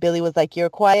when Billy was like, you're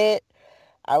quiet,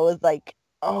 I was like,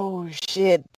 oh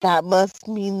shit, that must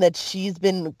mean that she's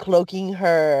been cloaking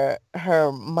her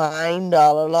mind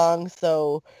all along,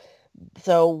 so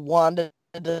Wanda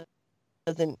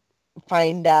doesn't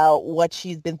find out what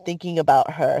she's been thinking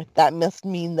about her. That must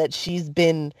mean that she's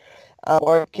been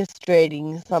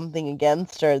orchestrating something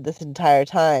against her this entire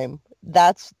time.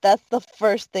 That's the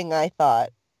first thing I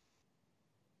thought.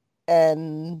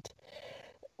 And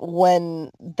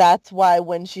that's why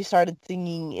when she started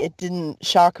singing, it didn't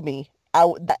shock me.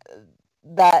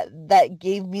 That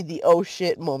gave me the oh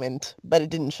shit moment, but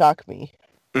it didn't shock me.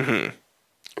 Mm-hmm.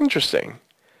 Interesting.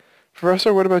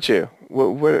 Professor, what about you?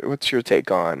 What's your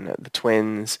take on the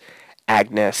twins,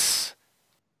 Agnes?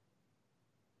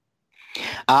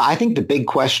 I think the big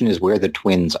question is where the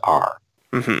twins are.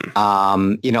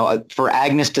 Mm-hmm. For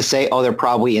Agnes to say, "Oh, they're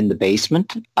probably in the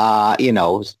basement,"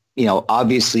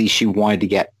 obviously she wanted to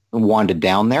get Wanda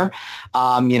down there.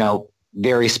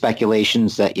 Various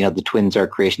speculations that the twins are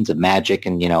creations of magic,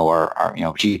 and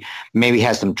she maybe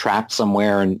has them trapped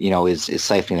somewhere, and is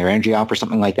siphoning their energy off or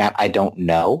something like that. I don't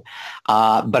know,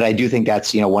 but I do think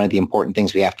that's one of the important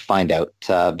things we have to find out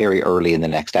very early in the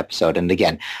next episode. And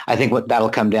again, I think what that'll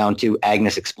come down to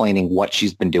Agnes explaining what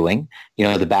she's been doing,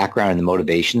 the background and the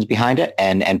motivations behind it,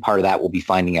 and part of that will be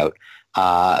finding out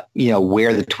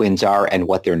where the twins are and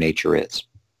what their nature is.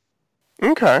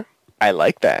 Okay. I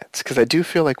like that, because I do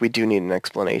feel like we do need an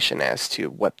explanation as to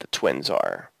what the twins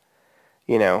are.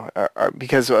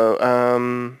 Because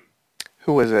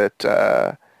who was it?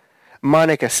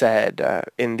 Monica said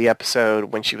in the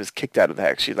episode when she was kicked out of the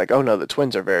hex, she's like, "Oh no, the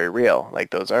twins are very real. Like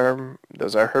those are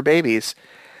her babies."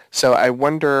 So I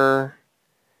wonder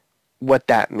what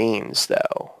that means,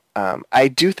 though. I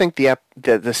do think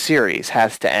the series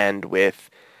has to end with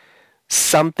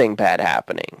something bad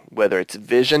happening, whether it's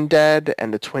Vision dead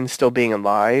and the twins still being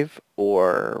alive,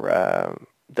 or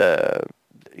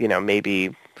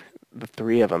maybe the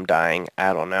three of them dying.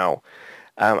 I don't know.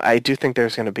 I do think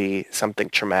there's going to be something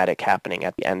traumatic happening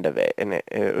at the end of it, and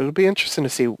it'll be interesting to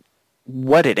see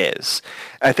what it is.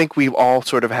 I think we all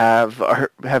sort of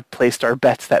have placed our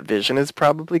bets that Vision is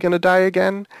probably going to die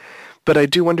again, but I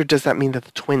do wonder, does that mean that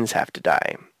the twins have to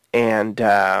die? And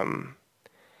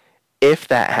if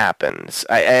that happens,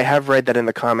 I have read that in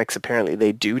the comics apparently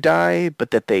they do die,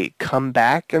 but that they come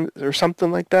back or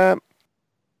something like that.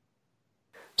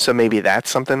 So maybe that's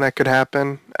something that could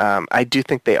happen. I do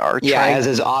think they are trying. Yeah, as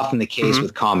is often the case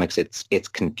with comics, it's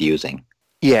confusing.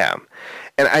 Yeah,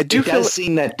 and I do feel it does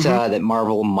seem that that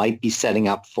Marvel might be setting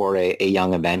up for a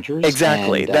Young Avengers.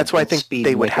 Exactly. And, that's why I think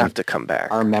they would have to come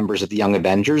back. Are members of the Young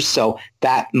Avengers, so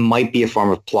that might be a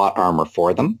form of plot armor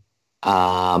for them.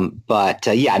 I'm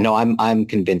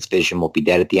convinced Vision will be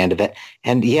dead at the end of it.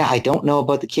 And yeah, I don't know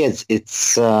about the kids.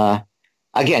 It's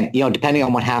again, depending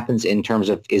on what happens in terms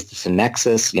of, is this a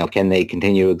nexus? Can they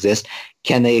continue to exist?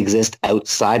 Can they exist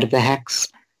outside of the hex?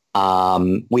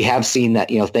 We have seen that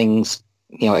things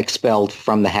expelled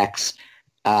from the hex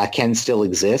can still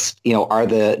exist. Are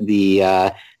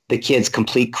the kids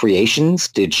complete creations?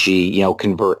 Did she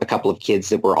convert a couple of kids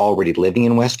that were already living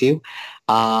in Westview?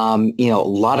 A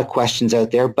lot of questions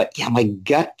out there, but yeah, my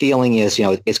gut feeling is,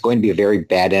 it's going to be a very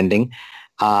bad ending.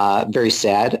 Very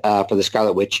sad for the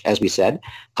Scarlet Witch, as we said.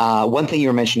 One thing you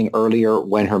were mentioning earlier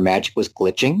when her magic was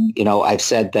glitching, I've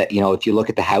said that, if you look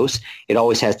at the house, it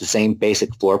always has the same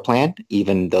basic floor plan,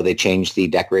 even though they changed the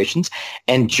decorations.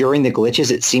 And during the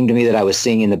glitches, it seemed to me that I was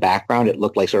seeing in the background, it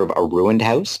looked like sort of a ruined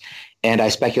house. And I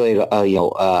speculated,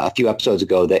 a few episodes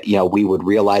ago that, we would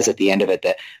realize at the end of it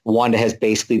that Wanda has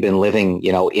basically been living,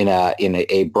 in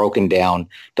a broken down,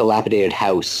 dilapidated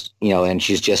house, and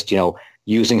she's just,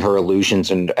 using her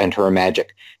illusions and her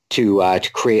magic to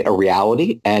create a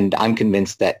reality. And I'm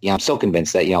convinced that, I'm still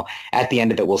convinced that, at the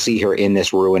end of it, we'll see her in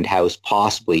this ruined house,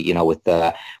 possibly,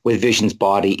 with Vision's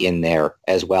body in there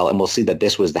as well. And we'll see that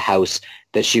this was the house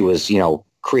that she was,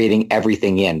 creating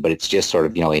everything in, but it's just sort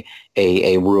of,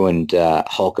 a ruined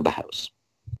hulk of a house.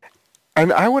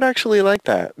 And I would actually like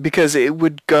that, because it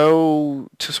would go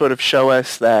to sort of show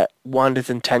us that Wanda's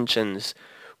intentions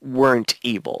weren't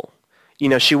evil.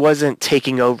 She wasn't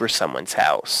taking over someone's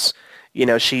house.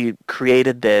 She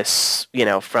created this,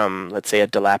 from, let's say, a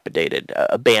dilapidated,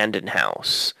 abandoned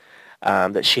house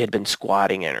that she had been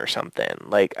squatting in or something.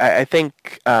 Like, I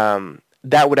think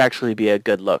that would actually be a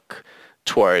good look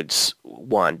towards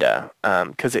Wanda,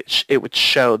 because it would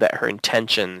show that her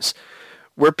intentions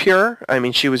were pure. I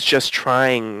mean, she was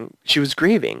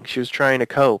grieving. She was trying to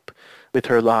cope with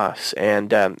her loss.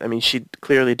 And, she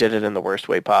clearly did it in the worst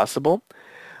way possible.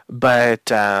 But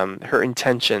her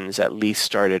intentions at least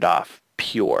started off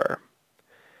pure.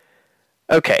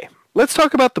 Okay, let's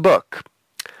talk about the book.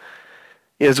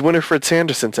 As Winifred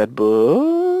Sanderson said,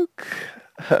 book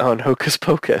on Hocus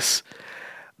Pocus.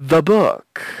 The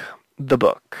book. The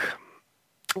book.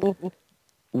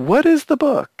 What is the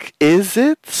book? Is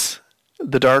it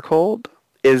The Darkhold?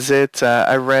 Is it,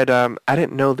 I read, I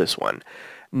didn't know this one,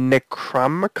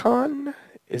 Necronomicon?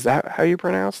 Is that how you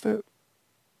pronounced it?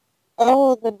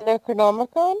 Oh, the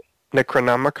Necronomicon?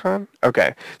 Necronomicon?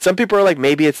 Okay. Some people are like,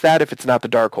 maybe it's that if it's not the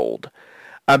Darkhold.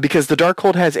 Because the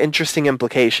Darkhold has interesting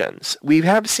implications. We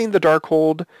have seen the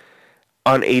Darkhold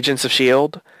on Agents of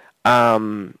S.H.I.E.L.D.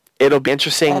 It'll be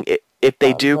interesting if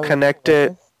they do connect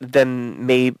it, then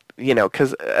maybe,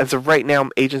 because as of right now,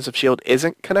 Agents of S.H.I.E.L.D.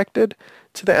 isn't connected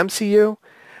to the MCU.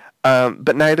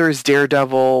 But neither is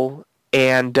Daredevil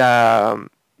and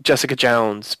Jessica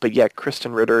Jones. But yet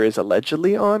Kristen Ritter is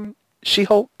allegedly on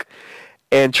She-Hulk.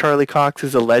 And Charlie Cox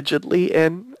is allegedly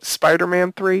in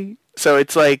Spider-Man 3. So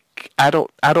it's like, I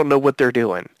don't know what they're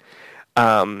doing.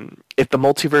 If the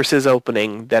multiverse is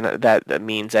opening, then that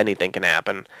means anything can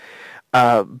happen.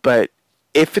 But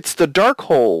if it's the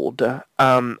Darkhold,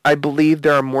 I believe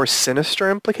there are more sinister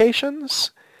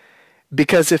implications.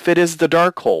 Because if it is the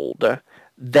Darkhold,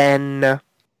 then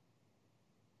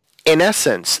in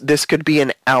essence, this could be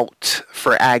an out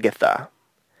for Agatha.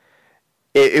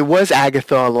 It was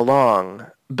Agatha all along,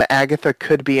 but Agatha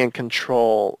could be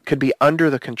under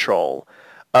the control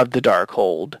of the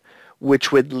Darkhold,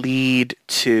 which would lead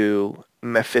to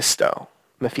Mephisto,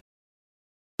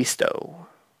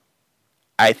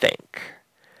 I think.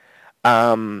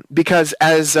 Because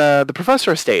as the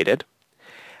professor stated,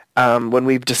 when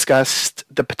we've discussed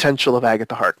the potential of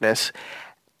Agatha Harkness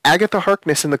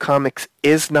in the comics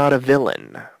is not a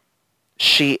villain.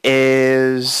 She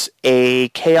is a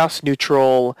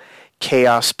chaos-neutral,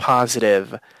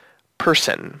 chaos-positive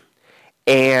person.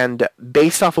 And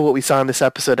based off of what we saw in this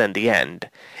episode and the end,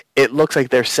 it looks like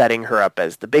they're setting her up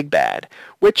as the big bad.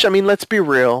 Which, let's be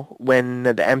real, when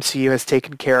the MCU has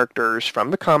taken characters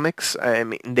from the comics,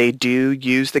 they do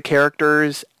use the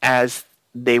characters as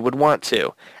they would want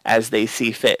to, as they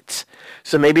see fit.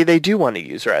 So maybe they do want to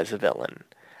use her as a villain.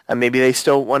 Maybe they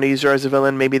still want to use her as a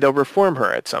villain. Maybe they'll reform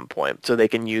her at some point so they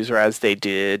can use her as they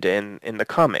did in the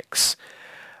comics.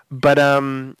 But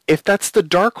if that's the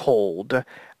Darkhold,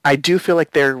 I do feel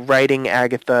like they're writing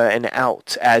Agatha an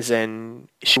out, as in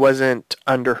she wasn't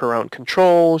under her own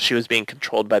control. She was being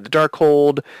controlled by the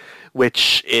Darkhold,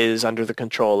 which is under the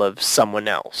control of someone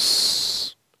else.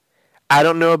 I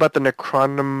don't know about the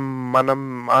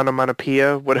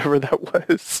Necronomicon, whatever that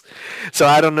was. So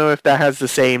I don't know if that has the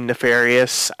same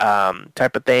nefarious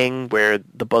type of thing where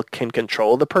the book can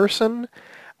control the person.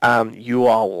 You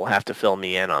all will have to fill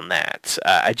me in on that.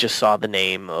 I just saw the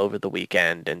name over the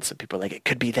weekend, and some people are like, it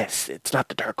could be this. It's not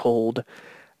the Darkhold.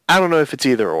 I don't know if it's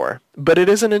either or. But it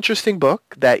is an interesting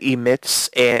book that emits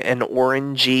an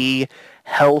orangey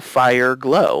hellfire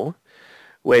glow,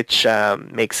 which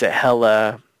makes it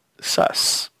hella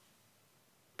sus.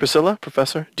 Priscilla,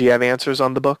 Professor, do you have answers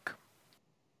on the book?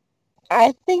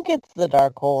 I think it's the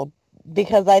Darkhold,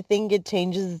 because I think it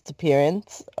changes its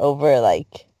appearance over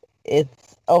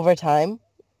time.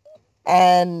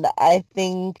 And I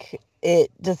think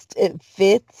it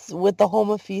fits with the whole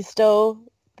Mephisto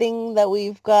thing that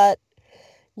we've got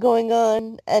going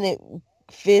on, and it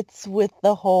fits with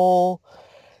the whole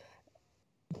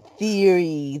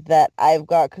theory that I've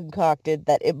got concocted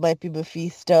that it might be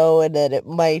Mephisto and that it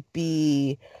might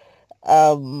be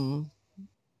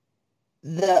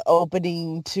the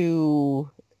opening to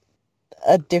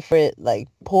a different, like,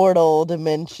 portal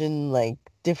dimension, like,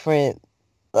 different,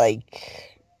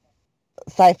 like,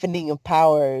 siphoning of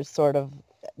powers sort of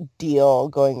deal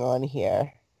going on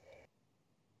here.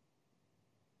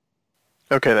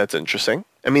 Okay, that's interesting.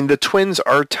 I mean, the twins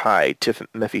are tied to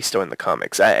Mephisto in the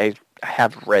comics. I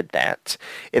have read that.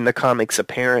 In the comics,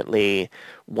 apparently,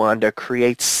 Wanda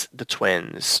creates the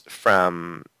twins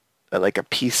from like a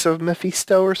piece of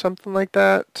Mephisto or something like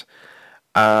that.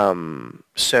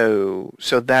 So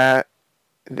that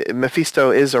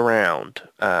Mephisto is around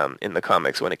in the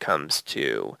comics when it comes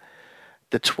to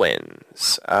the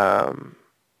twins.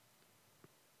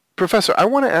 Professor, I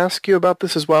want to ask you about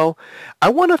this as well. I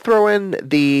want to throw in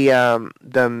the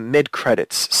mid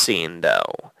credits scene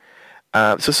though.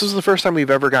 So this is the first time we've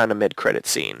ever gotten a mid credit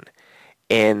scene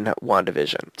in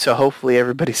WandaVision. So hopefully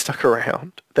everybody stuck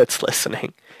around that's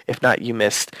listening. If not, you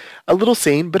missed a little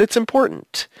scene, but it's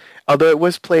important. Although it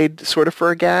was played sort of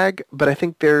for a gag, but I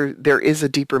think there is a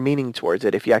deeper meaning towards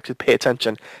it if you actually pay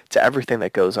attention to everything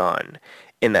that goes on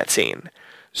in that scene.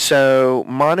 So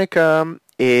Monica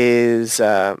is,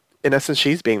 in essence,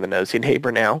 she's being the nosy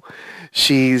neighbor now.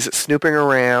 She's snooping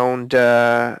around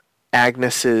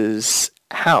Agnes's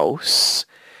house.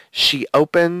 She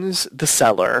opens the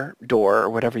cellar door, or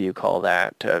whatever you call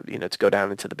that, to go down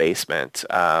into the basement,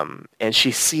 and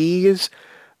she sees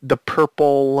the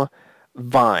purple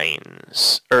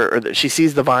vines, or she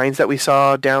sees the vines that we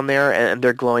saw down there, and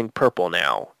they're glowing purple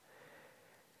now.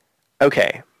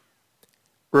 Okay.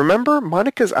 Remember,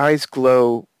 Monica's eyes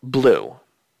glow blue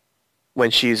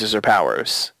when she uses her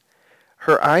powers.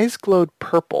 Her eyes glowed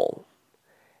purple,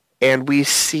 and we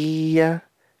see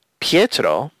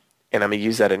Pietro, and I'm going to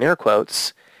use that in air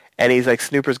quotes, and he's like,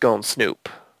 Snooper's going Snoop.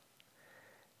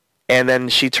 And then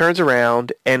she turns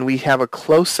around, and we have a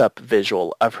close-up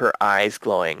visual of her eyes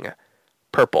glowing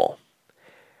purple.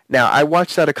 Now, I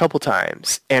watched that a couple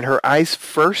times, and her eyes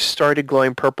first started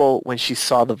glowing purple when she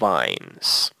saw the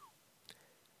vines.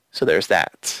 So there's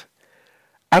that.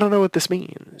 I don't know what this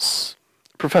means.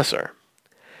 Professor,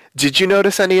 did you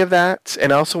notice any of that?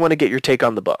 And I also want to get your take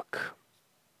on the book.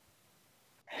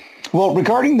 Well,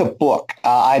 regarding the book,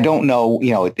 I don't know,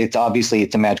 it's obviously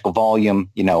it's a magical volume,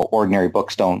 ordinary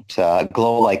books don't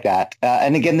glow like that.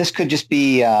 And again, this could just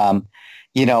be, my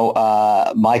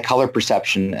color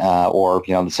perception or,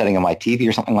 the setting of my TV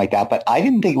or something like that. But I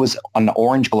didn't think it was an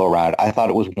orange glow around it. I thought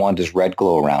it was Wanda's red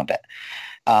glow around it,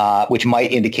 which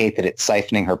might indicate that it's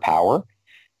siphoning her power,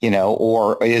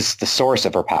 or is the source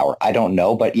of her power. I don't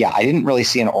know. But yeah, I didn't really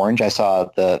see an orange. I saw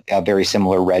a very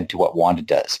similar red to what Wanda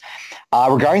does.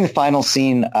 Regarding the final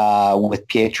scene with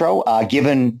Pietro,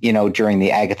 given, during the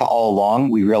Agatha all along,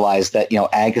 we realized that,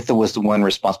 Agatha was the one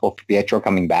responsible for Pietro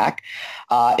coming back.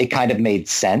 It kind of made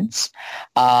sense.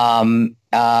 The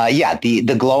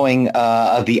glowing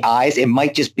of the eyes, it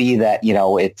might just be that,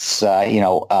 it's,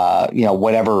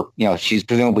 whatever, she's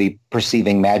presumably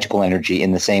perceiving magical energy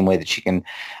in the same way that she can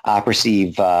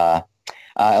perceive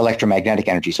electromagnetic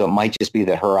energy. So it might just be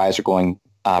that her eyes are going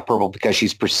purple because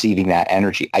she's perceiving that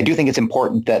energy. I do think it's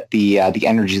important that the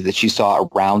energy that she saw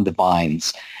around the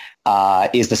vines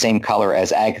is the same color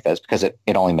as Agatha's, because it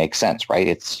only makes sense, right?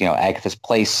 It's Agatha's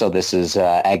place, so this is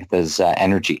Agatha's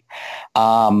energy.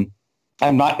 I'm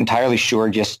not entirely sure.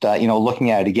 Just looking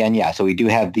at it again, yeah. So we do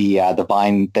have the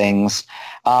vine things.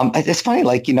 It's funny,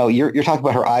 like you're talking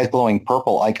about her eyes glowing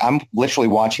purple. Like I'm literally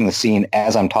watching the scene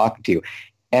as I'm talking to you,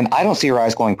 and I don't see her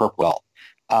eyes glowing purple at all.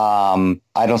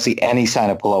 I don't see any sign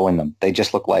of glow in them. They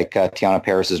just look like Tiana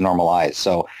Paris's normal eyes.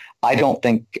 So I don't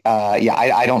think,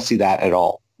 I don't see that at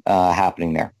all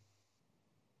happening there.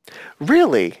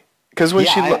 Really? Because when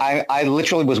I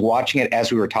literally was watching it as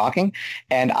we were talking,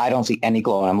 and I don't see any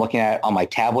glow. And I'm looking at it on my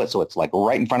tablet, so it's like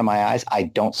right in front of my eyes. I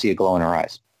don't see a glow in her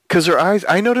eyes. Because her eyes,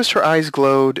 I noticed her eyes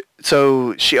glowed.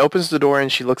 So she opens the door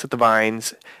and she looks at the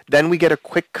vines. Then we get a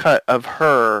quick cut of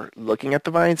her looking at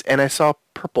the vines, and I saw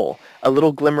purple, a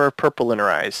little glimmer of purple in her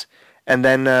eyes. And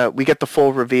then we get the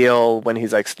full reveal when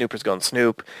he's like, Snooper's going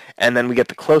Snoop. And then we get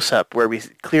the close-up where we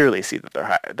clearly see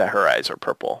that her eyes are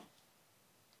purple.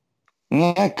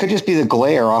 Yeah, it could just be the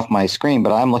glare off my screen,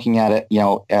 but I'm looking at it,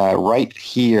 right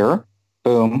here.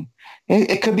 Boom.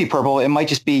 It could be purple. It might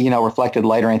just be, reflected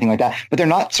light or anything like that. But they're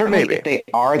not, certainly Maybe. If they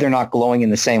are, they're not glowing in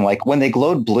the same. Like when they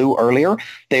glowed blue earlier,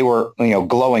 they were,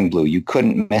 glowing blue. You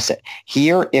couldn't miss it.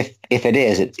 Here, if it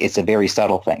is, it's a very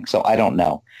subtle thing. So I don't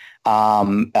know.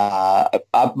 Again,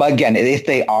 if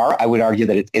they are, I would argue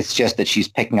that it's just that she's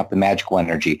picking up the magical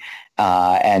energy.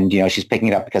 And, she's picking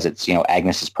it up because it's,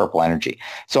 Agnes's purple energy.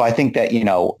 So I think that,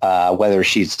 whether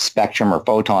she's spectrum or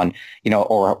photon,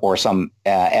 or some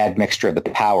admixture of the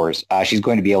powers, she's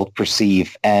going to be able to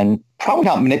perceive and probably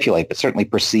not manipulate, but certainly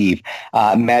perceive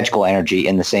magical energy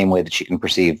in the same way that she can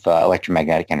perceive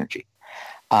electromagnetic energy.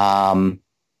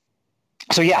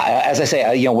 So yeah, as I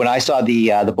say, when I saw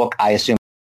the book, I assumed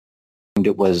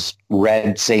it was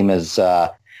red, same as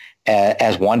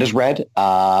Wanda's red.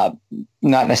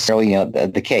 Not necessarily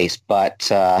the case, but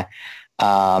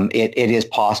it is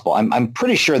possible. I'm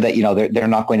pretty sure that they're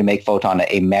not going to make Photon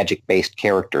a magic based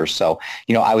character. So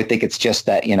I would think it's just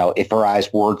that if her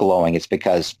eyes were glowing, it's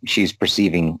because she's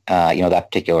perceiving that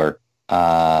particular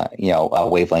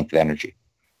wavelength of energy.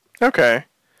 Okay.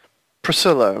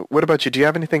 Priscilla, what about you? Do you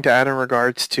have anything to add in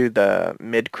regards to the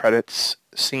mid-credits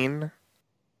scene?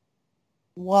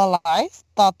 Well, I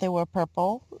thought they were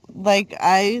purple. Like,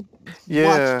 I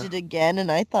watched it again,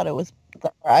 and I thought her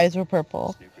eyes were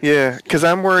purple. Yeah, because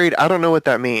I'm worried. I don't know what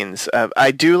that means.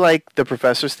 I do like the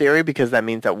professor's theory because that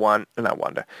means that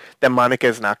that Monica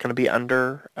is not going to be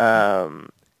under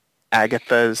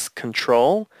Agatha's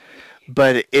control.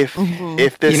 But if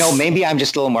this, maybe I'm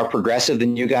just a little more progressive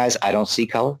than you guys. I don't see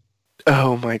color.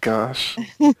 Oh my gosh.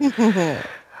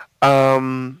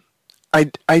 I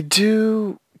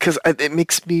do, because it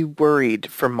makes me worried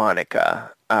for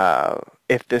Monica.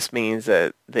 If this means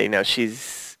that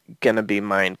she's gonna be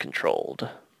mind controlled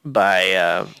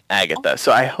by Agatha,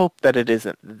 so I hope that it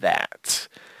isn't that.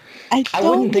 I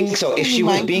wouldn't think so. If she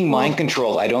was being mind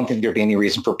controlled, I don't think there'd be any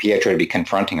reason for Pietro to be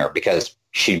confronting her because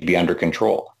she'd be under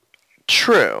control.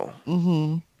 True.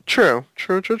 Mm-hmm. True.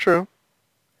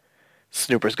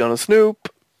 Snooper's gonna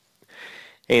snoop.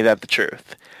 Ain't that the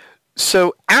truth?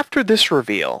 So after this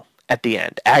reveal at the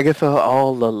end, Agatha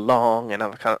all along and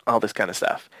all this kind of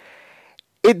stuff,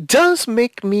 it does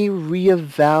make me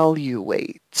reevaluate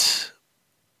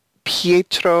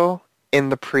Pietro in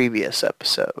the previous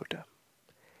episode.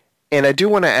 And I do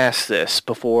want to ask this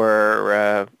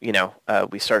before,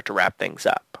 we start to wrap things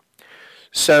up.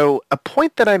 So a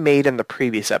point that I made in the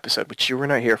previous episode, which you were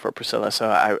not here for, Priscilla, so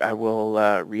I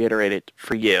will reiterate it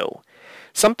for you.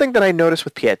 Something that I noticed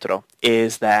with Pietro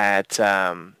is that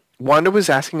Wanda was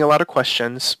asking a lot of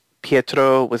questions.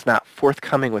 Pietro was not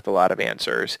forthcoming with a lot of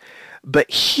answers,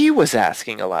 but he was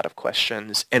asking a lot of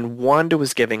questions, and Wanda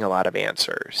was giving a lot of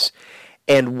answers.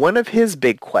 And one of his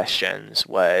big questions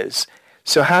was,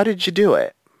 so how did you do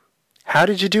it? How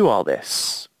did you do all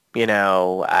this?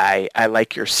 I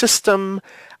like your system.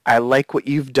 I like what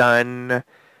you've done.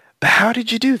 But how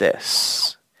did you do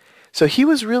this? So he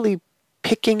was really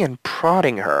picking and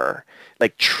prodding her,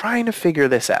 like trying to figure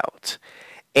this out.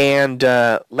 And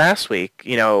last week,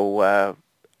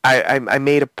 I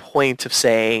made a point of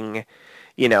saying,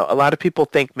 a lot of people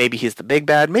think maybe he's the big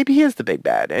bad. Maybe he is the big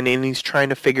bad. And he's trying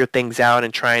to figure things out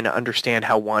and trying to understand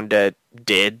how Wanda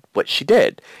did what she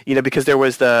did. Because there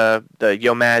was the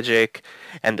Yo Magic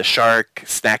and the shark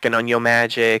snacking on Yo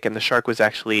Magic, and the shark was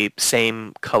actually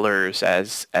same colors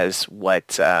as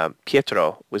what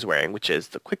Pietro was wearing, which is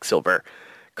the Quicksilver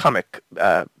comic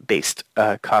based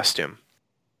costume.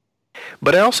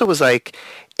 But I also was like,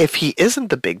 if he isn't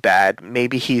the big bad,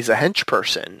 maybe he's a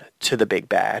henchperson to the big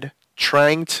bad,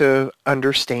 trying to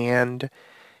understand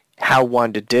how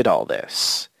Wanda did all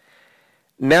this.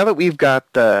 Now that we've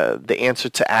got the answer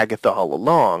to Agatha all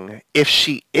along, if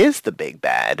she is the big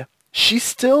bad, she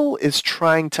still is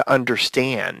trying to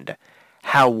understand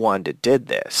how Wanda did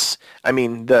this. I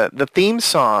mean, the theme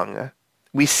song,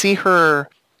 we see her,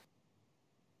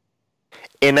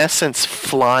 in essence,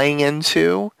 flying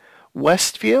into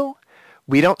Westview.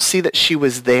 We don't see that she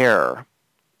was there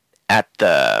at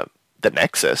the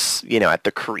Nexus, at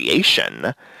the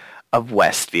creation of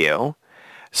Westview.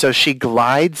 So she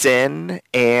glides in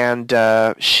and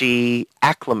she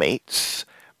acclimates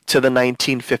to the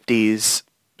 1950s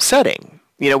setting.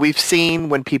 We've seen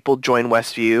when people join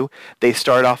Westview, they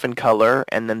start off in color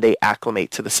and then they acclimate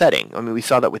to the setting. I mean, we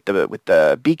saw that with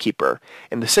the beekeeper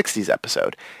in the 60s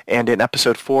episode. And in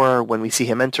episode 4, when we see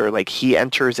him enter, like he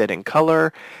enters it in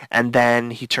color and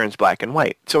then he turns black and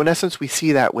white. So in essence, we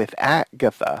see that with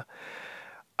Agatha.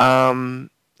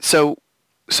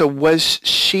 So was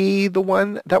she the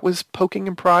one that was poking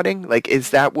and prodding? Like,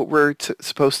 is that what we're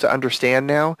supposed to understand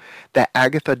now? That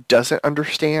Agatha doesn't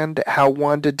understand how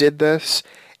Wanda did this,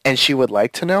 and she would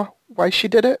like to know why she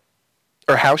did it?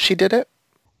 Or how she did it?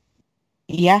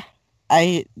 Yeah,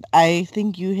 I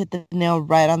think you hit the nail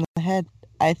right on the head.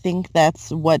 I think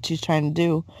that's what she's trying to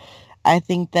do. I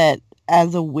think that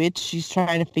as a witch, she's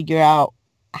trying to figure out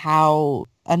how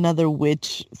another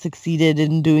witch succeeded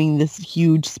in doing this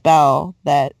huge spell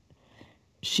that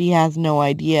she has no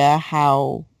idea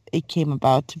how it came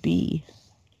about to be,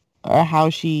 or how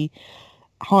she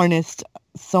harnessed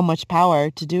so much power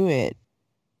to do it.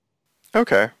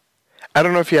 Okay. I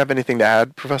don't know if you have anything to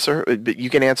add, Professor, but you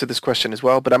can answer this question as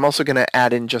well, but I'm also going to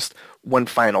add in just one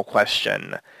final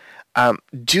question.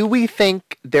 Do we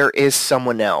think there is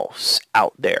someone else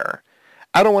out there?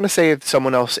 I don't want to say it's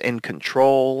someone else in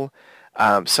control,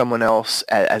 someone else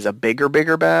as a bigger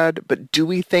bad, but do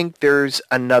we think there's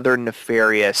another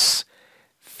nefarious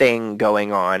thing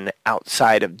going on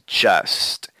outside of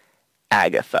just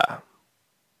Agatha?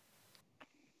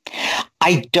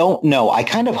 I don't know. I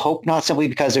kind of hope not, simply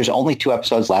because there's only 2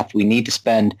 episodes left. We need to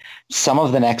spend some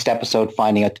of the next episode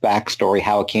finding out the backstory,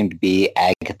 how it came to be,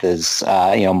 Agatha's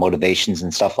motivations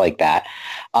and stuff like that.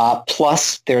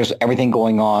 Plus, there's everything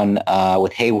going on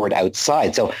with Hayward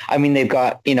outside. So, I mean, they've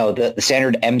got the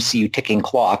standard MCU ticking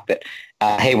clock that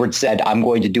Hayward said, "I'm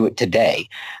going to do it today."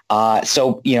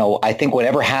 So, I think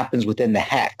whatever happens within the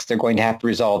hex, they're going to have to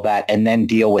resolve that and then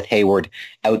deal with Hayward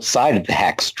outside of the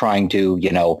hex, trying to,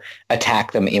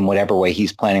 attack them in whatever way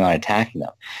he's planning on attacking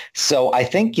them. So I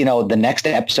think, the next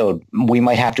episode, we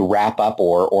might have to wrap up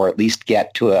or at least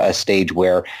get to a stage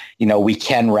where, we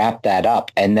can wrap that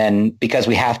up. And then because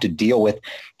we have to deal with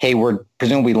Hayward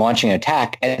presumably launching an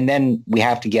attack, and then we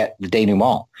have to get the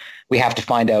denouement. We have to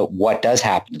find out what does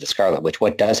happen to the Scarlet Witch,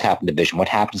 what does happen to Vision, what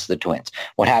happens to the twins,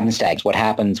 what happens to Agnes, what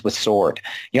happens with Sword.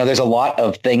 There's a lot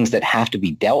of things that have to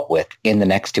be dealt with in the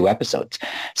next 2 episodes.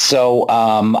 So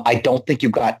I don't think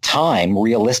you've got time,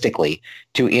 realistically,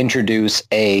 to introduce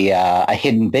a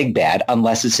hidden big bad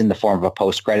unless it's in the form of a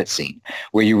post-credit scene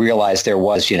where you realize there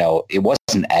was, it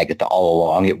wasn't Agatha all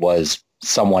along. It was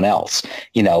someone else,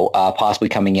 possibly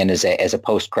coming in as a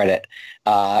post-credit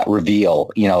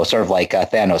reveal, sort of like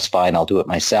Thanos, fine, I'll do it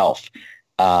myself.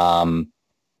 So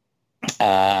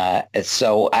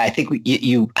I think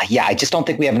I just don't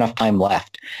think we have enough time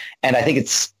left. And I think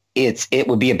it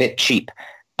would be a bit cheap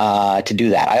to do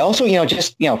that. I also,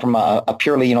 from a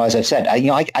purely, as I've said, I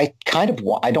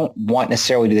don't want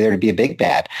necessarily there to be a big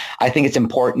bad. I think it's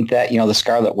important that, the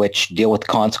Scarlet Witch deal with the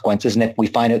consequences. And if we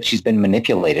find out she's been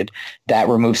manipulated, that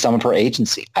removes some of her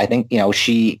agency. I think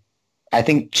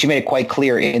she made it quite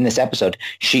clear in this episode,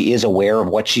 she is aware of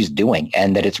what she's doing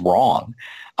and that it's wrong.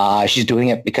 She's doing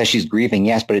it because she's grieving,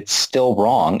 yes, but it's still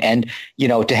wrong. And,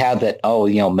 to have that,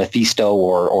 Mephisto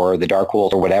or the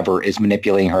Darkhold or whatever is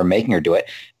manipulating her, making her do it,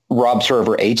 robs her of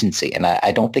her agency. And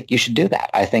I don't think you should do that.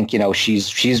 I think, she's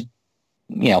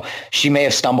she may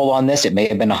have stumbled on this. It may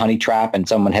have been a honey trap and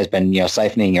someone has been,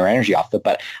 siphoning your energy off it.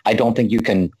 But I don't think you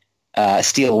can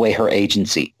steal away her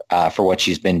agency for what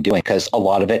she's been doing, because a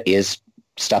lot of it is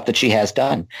stuff that she has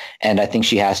done. And I think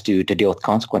she has to deal with the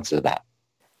consequences of that.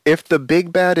 If the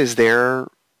big bad is there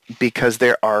because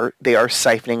they are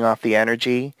siphoning off the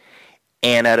energy,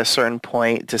 and at a certain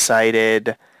point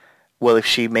decided, well, if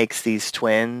she makes these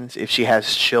twins, if she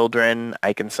has children,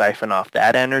 I can siphon off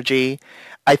that energy,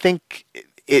 I think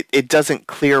it doesn't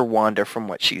clear Wanda from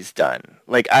what she's done.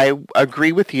 Like, I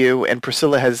agree with you, and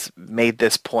Priscilla has made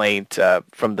this point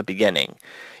from the beginning.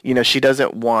 She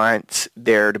doesn't want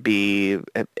there to be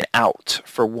an out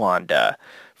for Wanda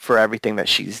for everything that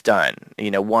she's done.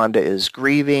 Wanda is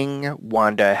grieving.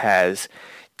 Wanda has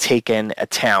taken a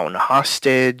town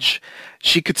hostage.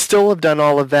 She could still have done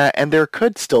all of that, and there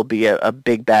could still be a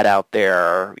big bad out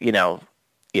there,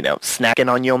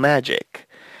 snacking on your magic.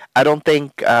 I don't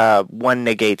think one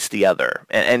negates the other,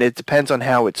 and it depends on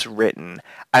how it's written.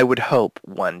 I would hope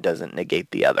one doesn't negate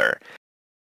the other.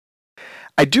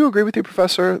 I do agree with you,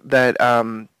 Professor, that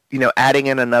adding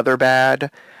in another bad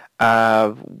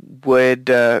would,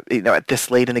 at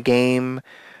this late in the game,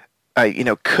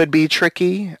 could be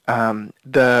tricky.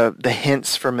 The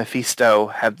hints for Mephisto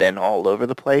have been all over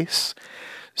the place.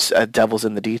 Devil's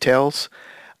in the details.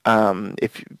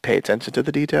 If you pay attention to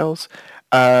the details,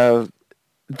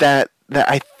 that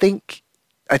I think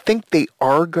they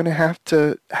are going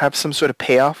to have some sort of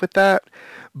payoff with that.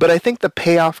 But I think the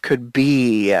payoff could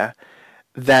be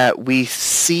that we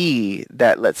see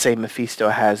that, let's say, Mephisto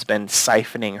has been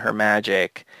siphoning her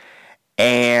magic,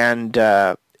 and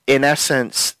in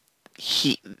essence,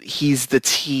 he's the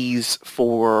tease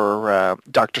for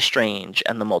Doctor Strange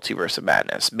and the Multiverse of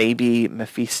Madness. Maybe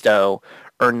Mephisto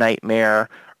or Nightmare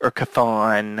or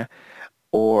Chthon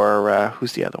or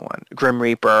who's the other one? Grim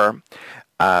Reaper.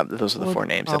 Those are the 4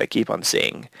 names that I keep on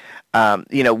seeing.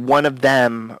 One of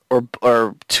them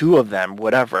or 2 of them,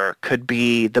 whatever, could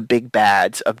be the big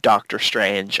bads of Doctor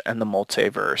Strange and the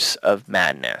Multiverse of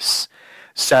Madness.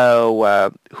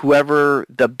 So whoever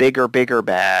the bigger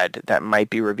bad that might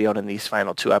be revealed in these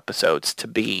final 2 episodes to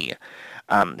be,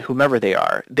 whomever they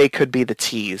are, they could be the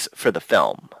tease for the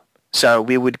film. So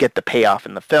we would get the payoff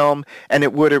in the film, and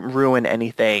it wouldn't ruin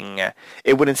anything.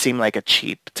 It wouldn't seem like a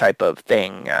cheap type of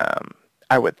thing,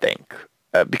 I would think,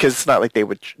 because it's not like they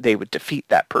would defeat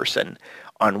that person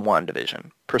on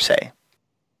WandaVision per se.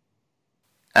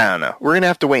 I don't know. We're going to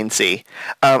have to wait and see.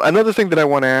 Another thing that I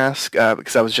want to ask,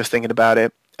 because I was just thinking about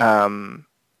it,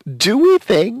 do we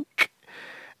think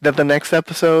that the next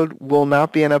episode will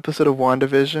not be an episode of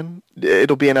WandaVision?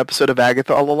 It'll be an episode of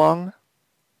Agatha All Along?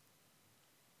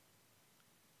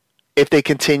 If they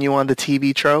continue on the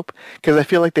TV trope? Because I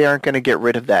feel like they aren't going to get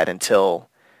rid of that until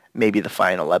maybe the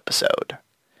final episode.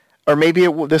 Or maybe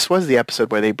this was the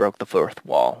episode where they broke the fourth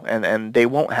wall, and they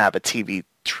won't have a TV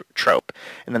trope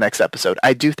in the next episode.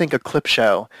 I do think a clip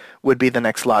show would be the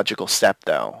next logical step,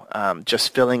 though,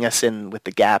 just filling us in with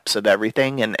the gaps of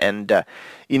everything. And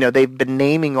they've been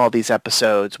naming all these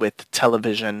episodes with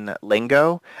television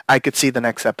lingo. I could see the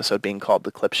next episode being called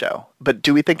the clip show. But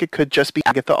do we think it could just be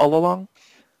Agatha All Along?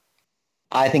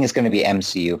 I think it's going to be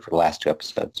MCU for the last 2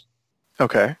 episodes.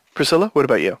 Okay. Priscilla, what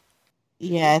about you?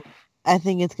 Yeah, I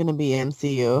think it's going to be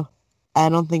MCU. I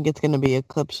don't think it's going to be a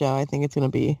clip show. I think it's going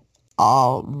to be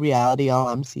all reality,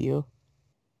 all MCU.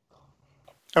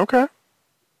 Okay.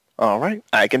 All right.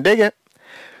 I can dig it.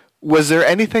 Was there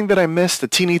anything that I missed? A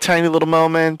teeny tiny little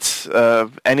moment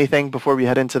of anything before we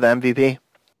head into the MVP?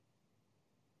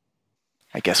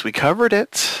 I guess we covered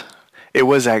it. It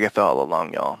was Agatha All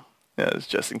Along, y'all.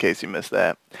 Just in case you missed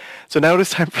that. So now it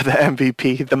is time for the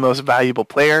MVP, the most valuable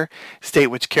player. State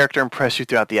which character impressed you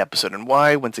throughout the episode and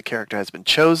why. Once a character has been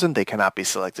chosen, they cannot be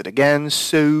selected again.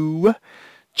 So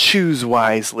choose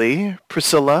wisely.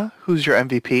 Priscilla, who's your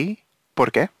MVP? ¿Por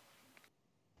qué?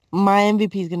 My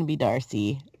MVP is going to be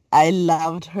Darcy. I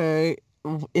loved her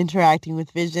interacting with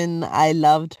Vision. I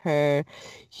loved her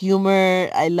humor.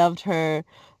 I loved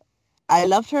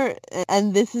her,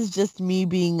 and this is just me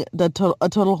being a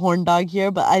total horn dog here,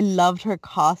 but I loved her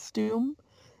costume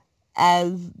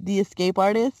as the escape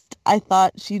artist. I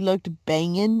thought she looked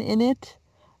banging in it.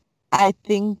 I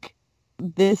think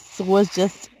this was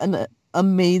just an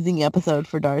amazing episode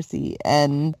for Darcy,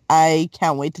 and I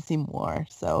can't wait to see more.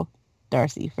 So,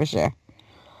 Darcy, for sure.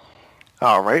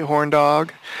 All right, horn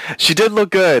dog. She did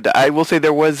look good. I will say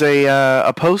there was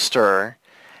a poster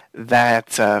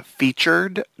that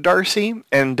featured Darcy,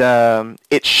 and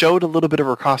it showed a little bit of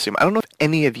her costume. I don't know if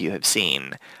any of you have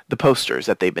seen the posters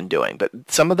that they've been doing, but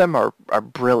some of them are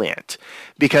brilliant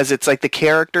because it's like the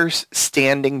characters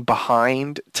standing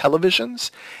behind televisions,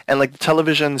 and like the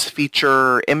televisions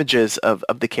feature images of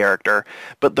the character,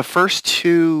 but the first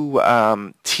 2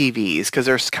 TVs, because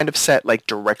they're kind of set like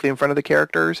directly in front of the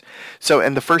characters,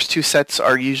 and the first 2 sets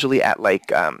are usually at like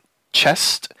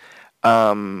chest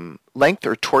length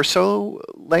or torso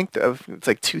length of, it's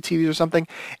like 2 TVs or something,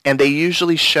 and they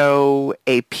usually show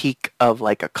a peek of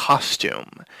like a costume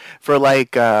for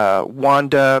like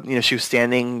Wanda. She was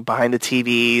standing behind the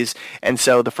TVs, and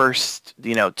so the first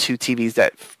 2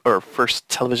 TVs or first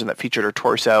television that featured her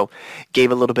torso gave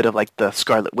a little bit of like the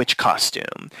Scarlet Witch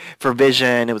costume. For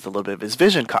Vision, it was a little bit of his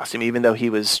Vision costume, even though he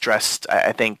was dressed,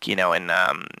 I think, in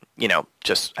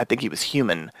I think he was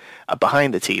human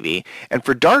behind the TV. And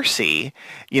for Darcy,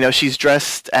 she's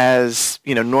dressed as,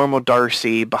 normal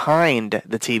Darcy behind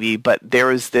the TV, but there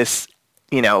was this,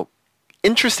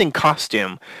 interesting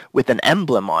costume with an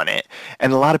emblem on it.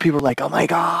 And a lot of people were like, oh my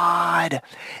God,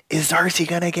 is Darcy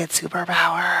going to get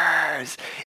superpowers?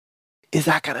 Is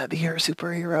that going to be her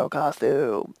superhero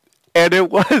costume? And it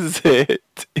wasn't.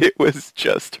 It was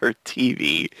just her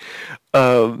TV,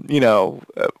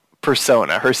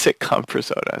 persona, her sitcom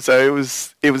persona. So it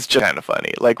was just kind of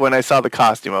funny. Like when I saw the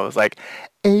costume, I was like,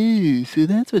 oh, so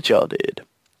that's what y'all did.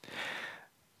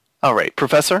 All right,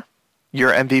 Professor,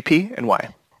 your MVP and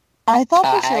why? I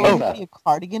thought for sure it was going to be a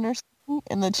cardigan or something,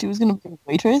 and that she was going to be a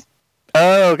waitress.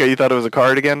 Oh, okay, you thought it was a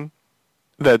cardigan?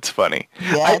 That's funny.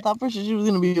 Yeah, I thought for sure she was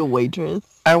going to be a waitress.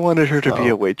 I wanted her to be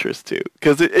a waitress too,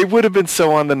 because it would have been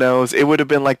so on the nose. It would have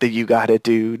been like the "you got it,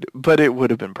 dude," but it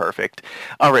would have been perfect.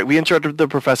 All right, we interrupted the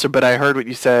professor, but I heard what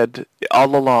you said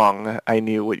all along. I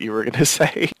knew what you were going to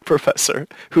say, Professor.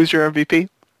 Who's your MVP?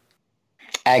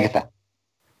 Agatha.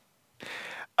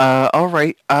 All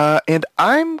right, and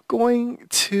I'm going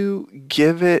to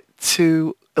give it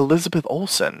to Elizabeth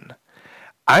Olsen.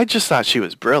 I just thought she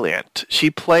was brilliant.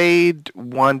 She played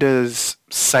Wanda's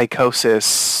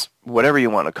psychosis, whatever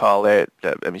you want to call it.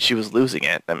 I mean, she was losing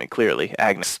it. I mean, clearly,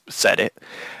 Agnes said it.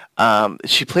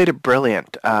 She played it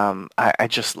brilliant. I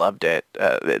just loved it.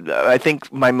 I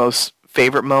think my most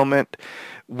favorite moment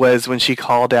was when she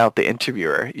called out the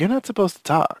interviewer. You're not supposed to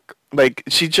talk. Like,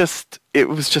 it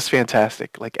was just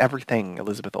fantastic. Like, everything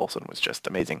Elizabeth Olsen was just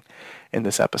amazing in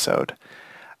this episode.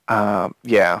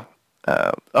 Yeah.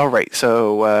 All right,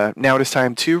 so now it is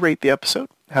time to rate the episode.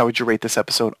 How would you rate this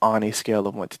episode on a scale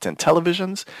of 1 to 10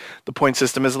 televisions? The point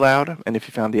system is allowed, and if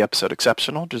you found the episode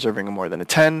exceptional, deserving of more than a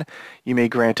 10, you may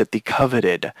grant it the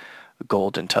coveted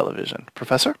golden television.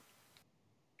 Professor?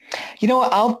 You know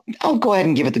what? I'll go ahead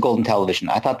and give it the golden television.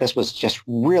 I thought this was just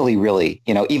really, really,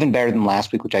 even better than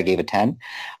last week, which I gave a 10.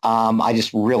 I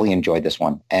just really enjoyed this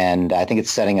one, and I think it's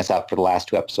setting us up for the last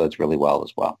 2 episodes really well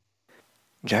as well.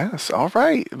 Yes, all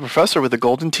right. Professor with the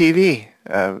golden TV.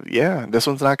 Yeah, this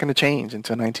one's not going to change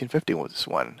until 1950 was this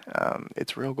one.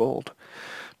 It's real gold.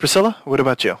 Priscilla, what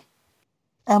about you?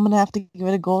 I'm going to have to give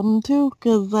it a golden too,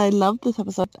 because I loved this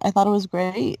episode. I thought it was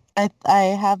great. I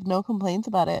have no complaints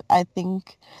about it. I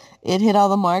think it hit all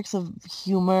the marks of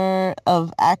humor,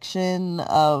 of action,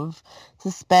 of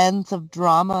suspense, of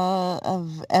drama,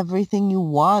 of everything you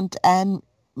want, and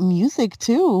music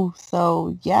too.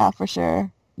 So yeah, for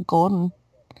sure. Golden.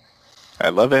 I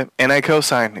love it. And I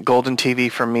co-sign Golden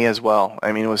TV for me as well.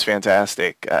 I mean, it was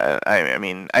fantastic. I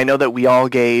mean, I know that we all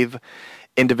gave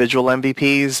individual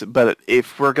MVPs, but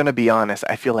if we're going to be honest,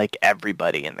 I feel like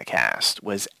everybody in the cast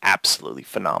was absolutely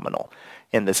phenomenal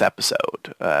in this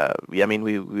episode. I mean,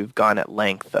 we've gone at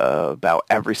length about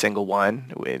every single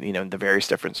one, in the various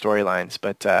different storylines,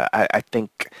 but I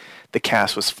think the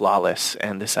cast was flawless,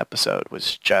 and this episode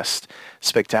was just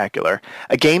spectacular.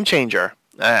 A game changer.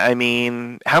 I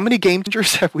mean, how many game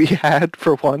changers have we had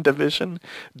for WandaVision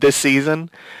this season?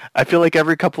 I feel like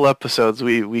every couple episodes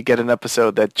we get an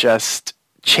episode that just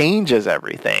changes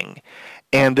everything.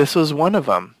 And this was one of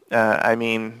them. I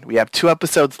mean, we have 2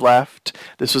 episodes left.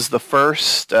 This was the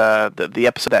first, the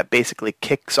episode that basically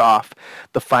kicks off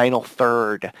the final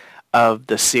third of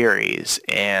the series.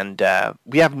 And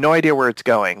we have no idea where it's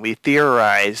going. We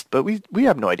theorized, but we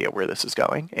have no idea where this is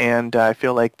going. And I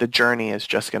feel like the journey is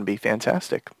just going to be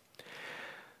fantastic.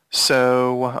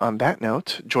 So on that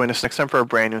note, join us next time for a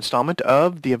brand new installment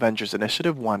of the Avengers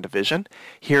Initiative WandaVision.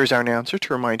 Here's our announcer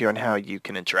to remind you on how you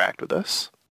can interact with us.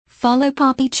 Follow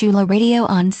Poppy Chulo Radio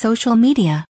on social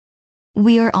media.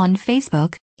 We are on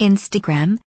Facebook,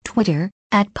 Instagram, Twitter,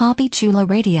 at Poppy Chulo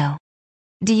Radio.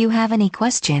 Do you have any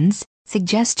questions,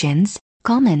 suggestions,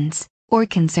 comments, or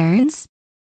concerns?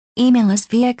 Email us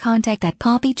via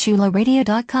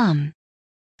contact@poppychuloradio.com.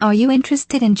 Are you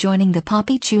interested in joining the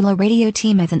Poppy Chulo Radio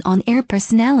team as an on-air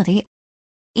personality?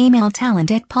 Email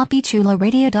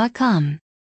talent@poppychuloradio.com.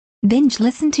 Binge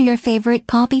listen to your favorite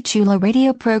Poppy Chulo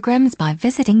Radio programs by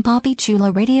visiting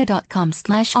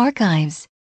poppychuloradio.com/archives.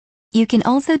 You can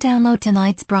also download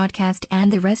tonight's broadcast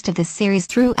and the rest of the series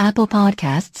through Apple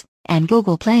Podcasts and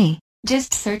Google Play.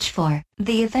 Just search for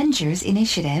The Avengers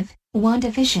Initiative,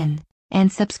 WandaVision,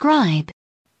 and subscribe.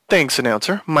 Thanks,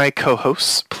 announcer. My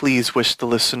co-hosts, please wish the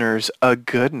listeners a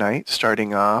good night,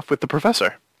 starting off with the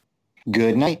Professor.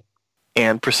 Good night.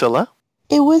 And Priscilla.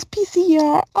 It was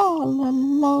PCR all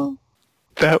along.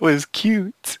 That was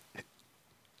cute.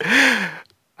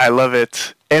 I love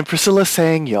it. And Priscilla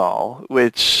sang y'all,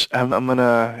 which I'm going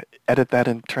to edit that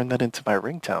and turn that into my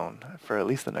ringtone for at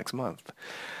least the next month.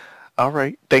 All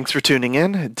right. Thanks for tuning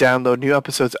in. Download new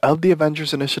episodes of the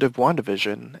Avengers Initiative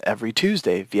WandaVision every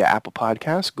Tuesday via Apple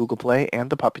Podcasts, Google Play, and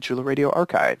the Poppy Chulo Radio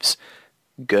archives.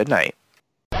 Good night.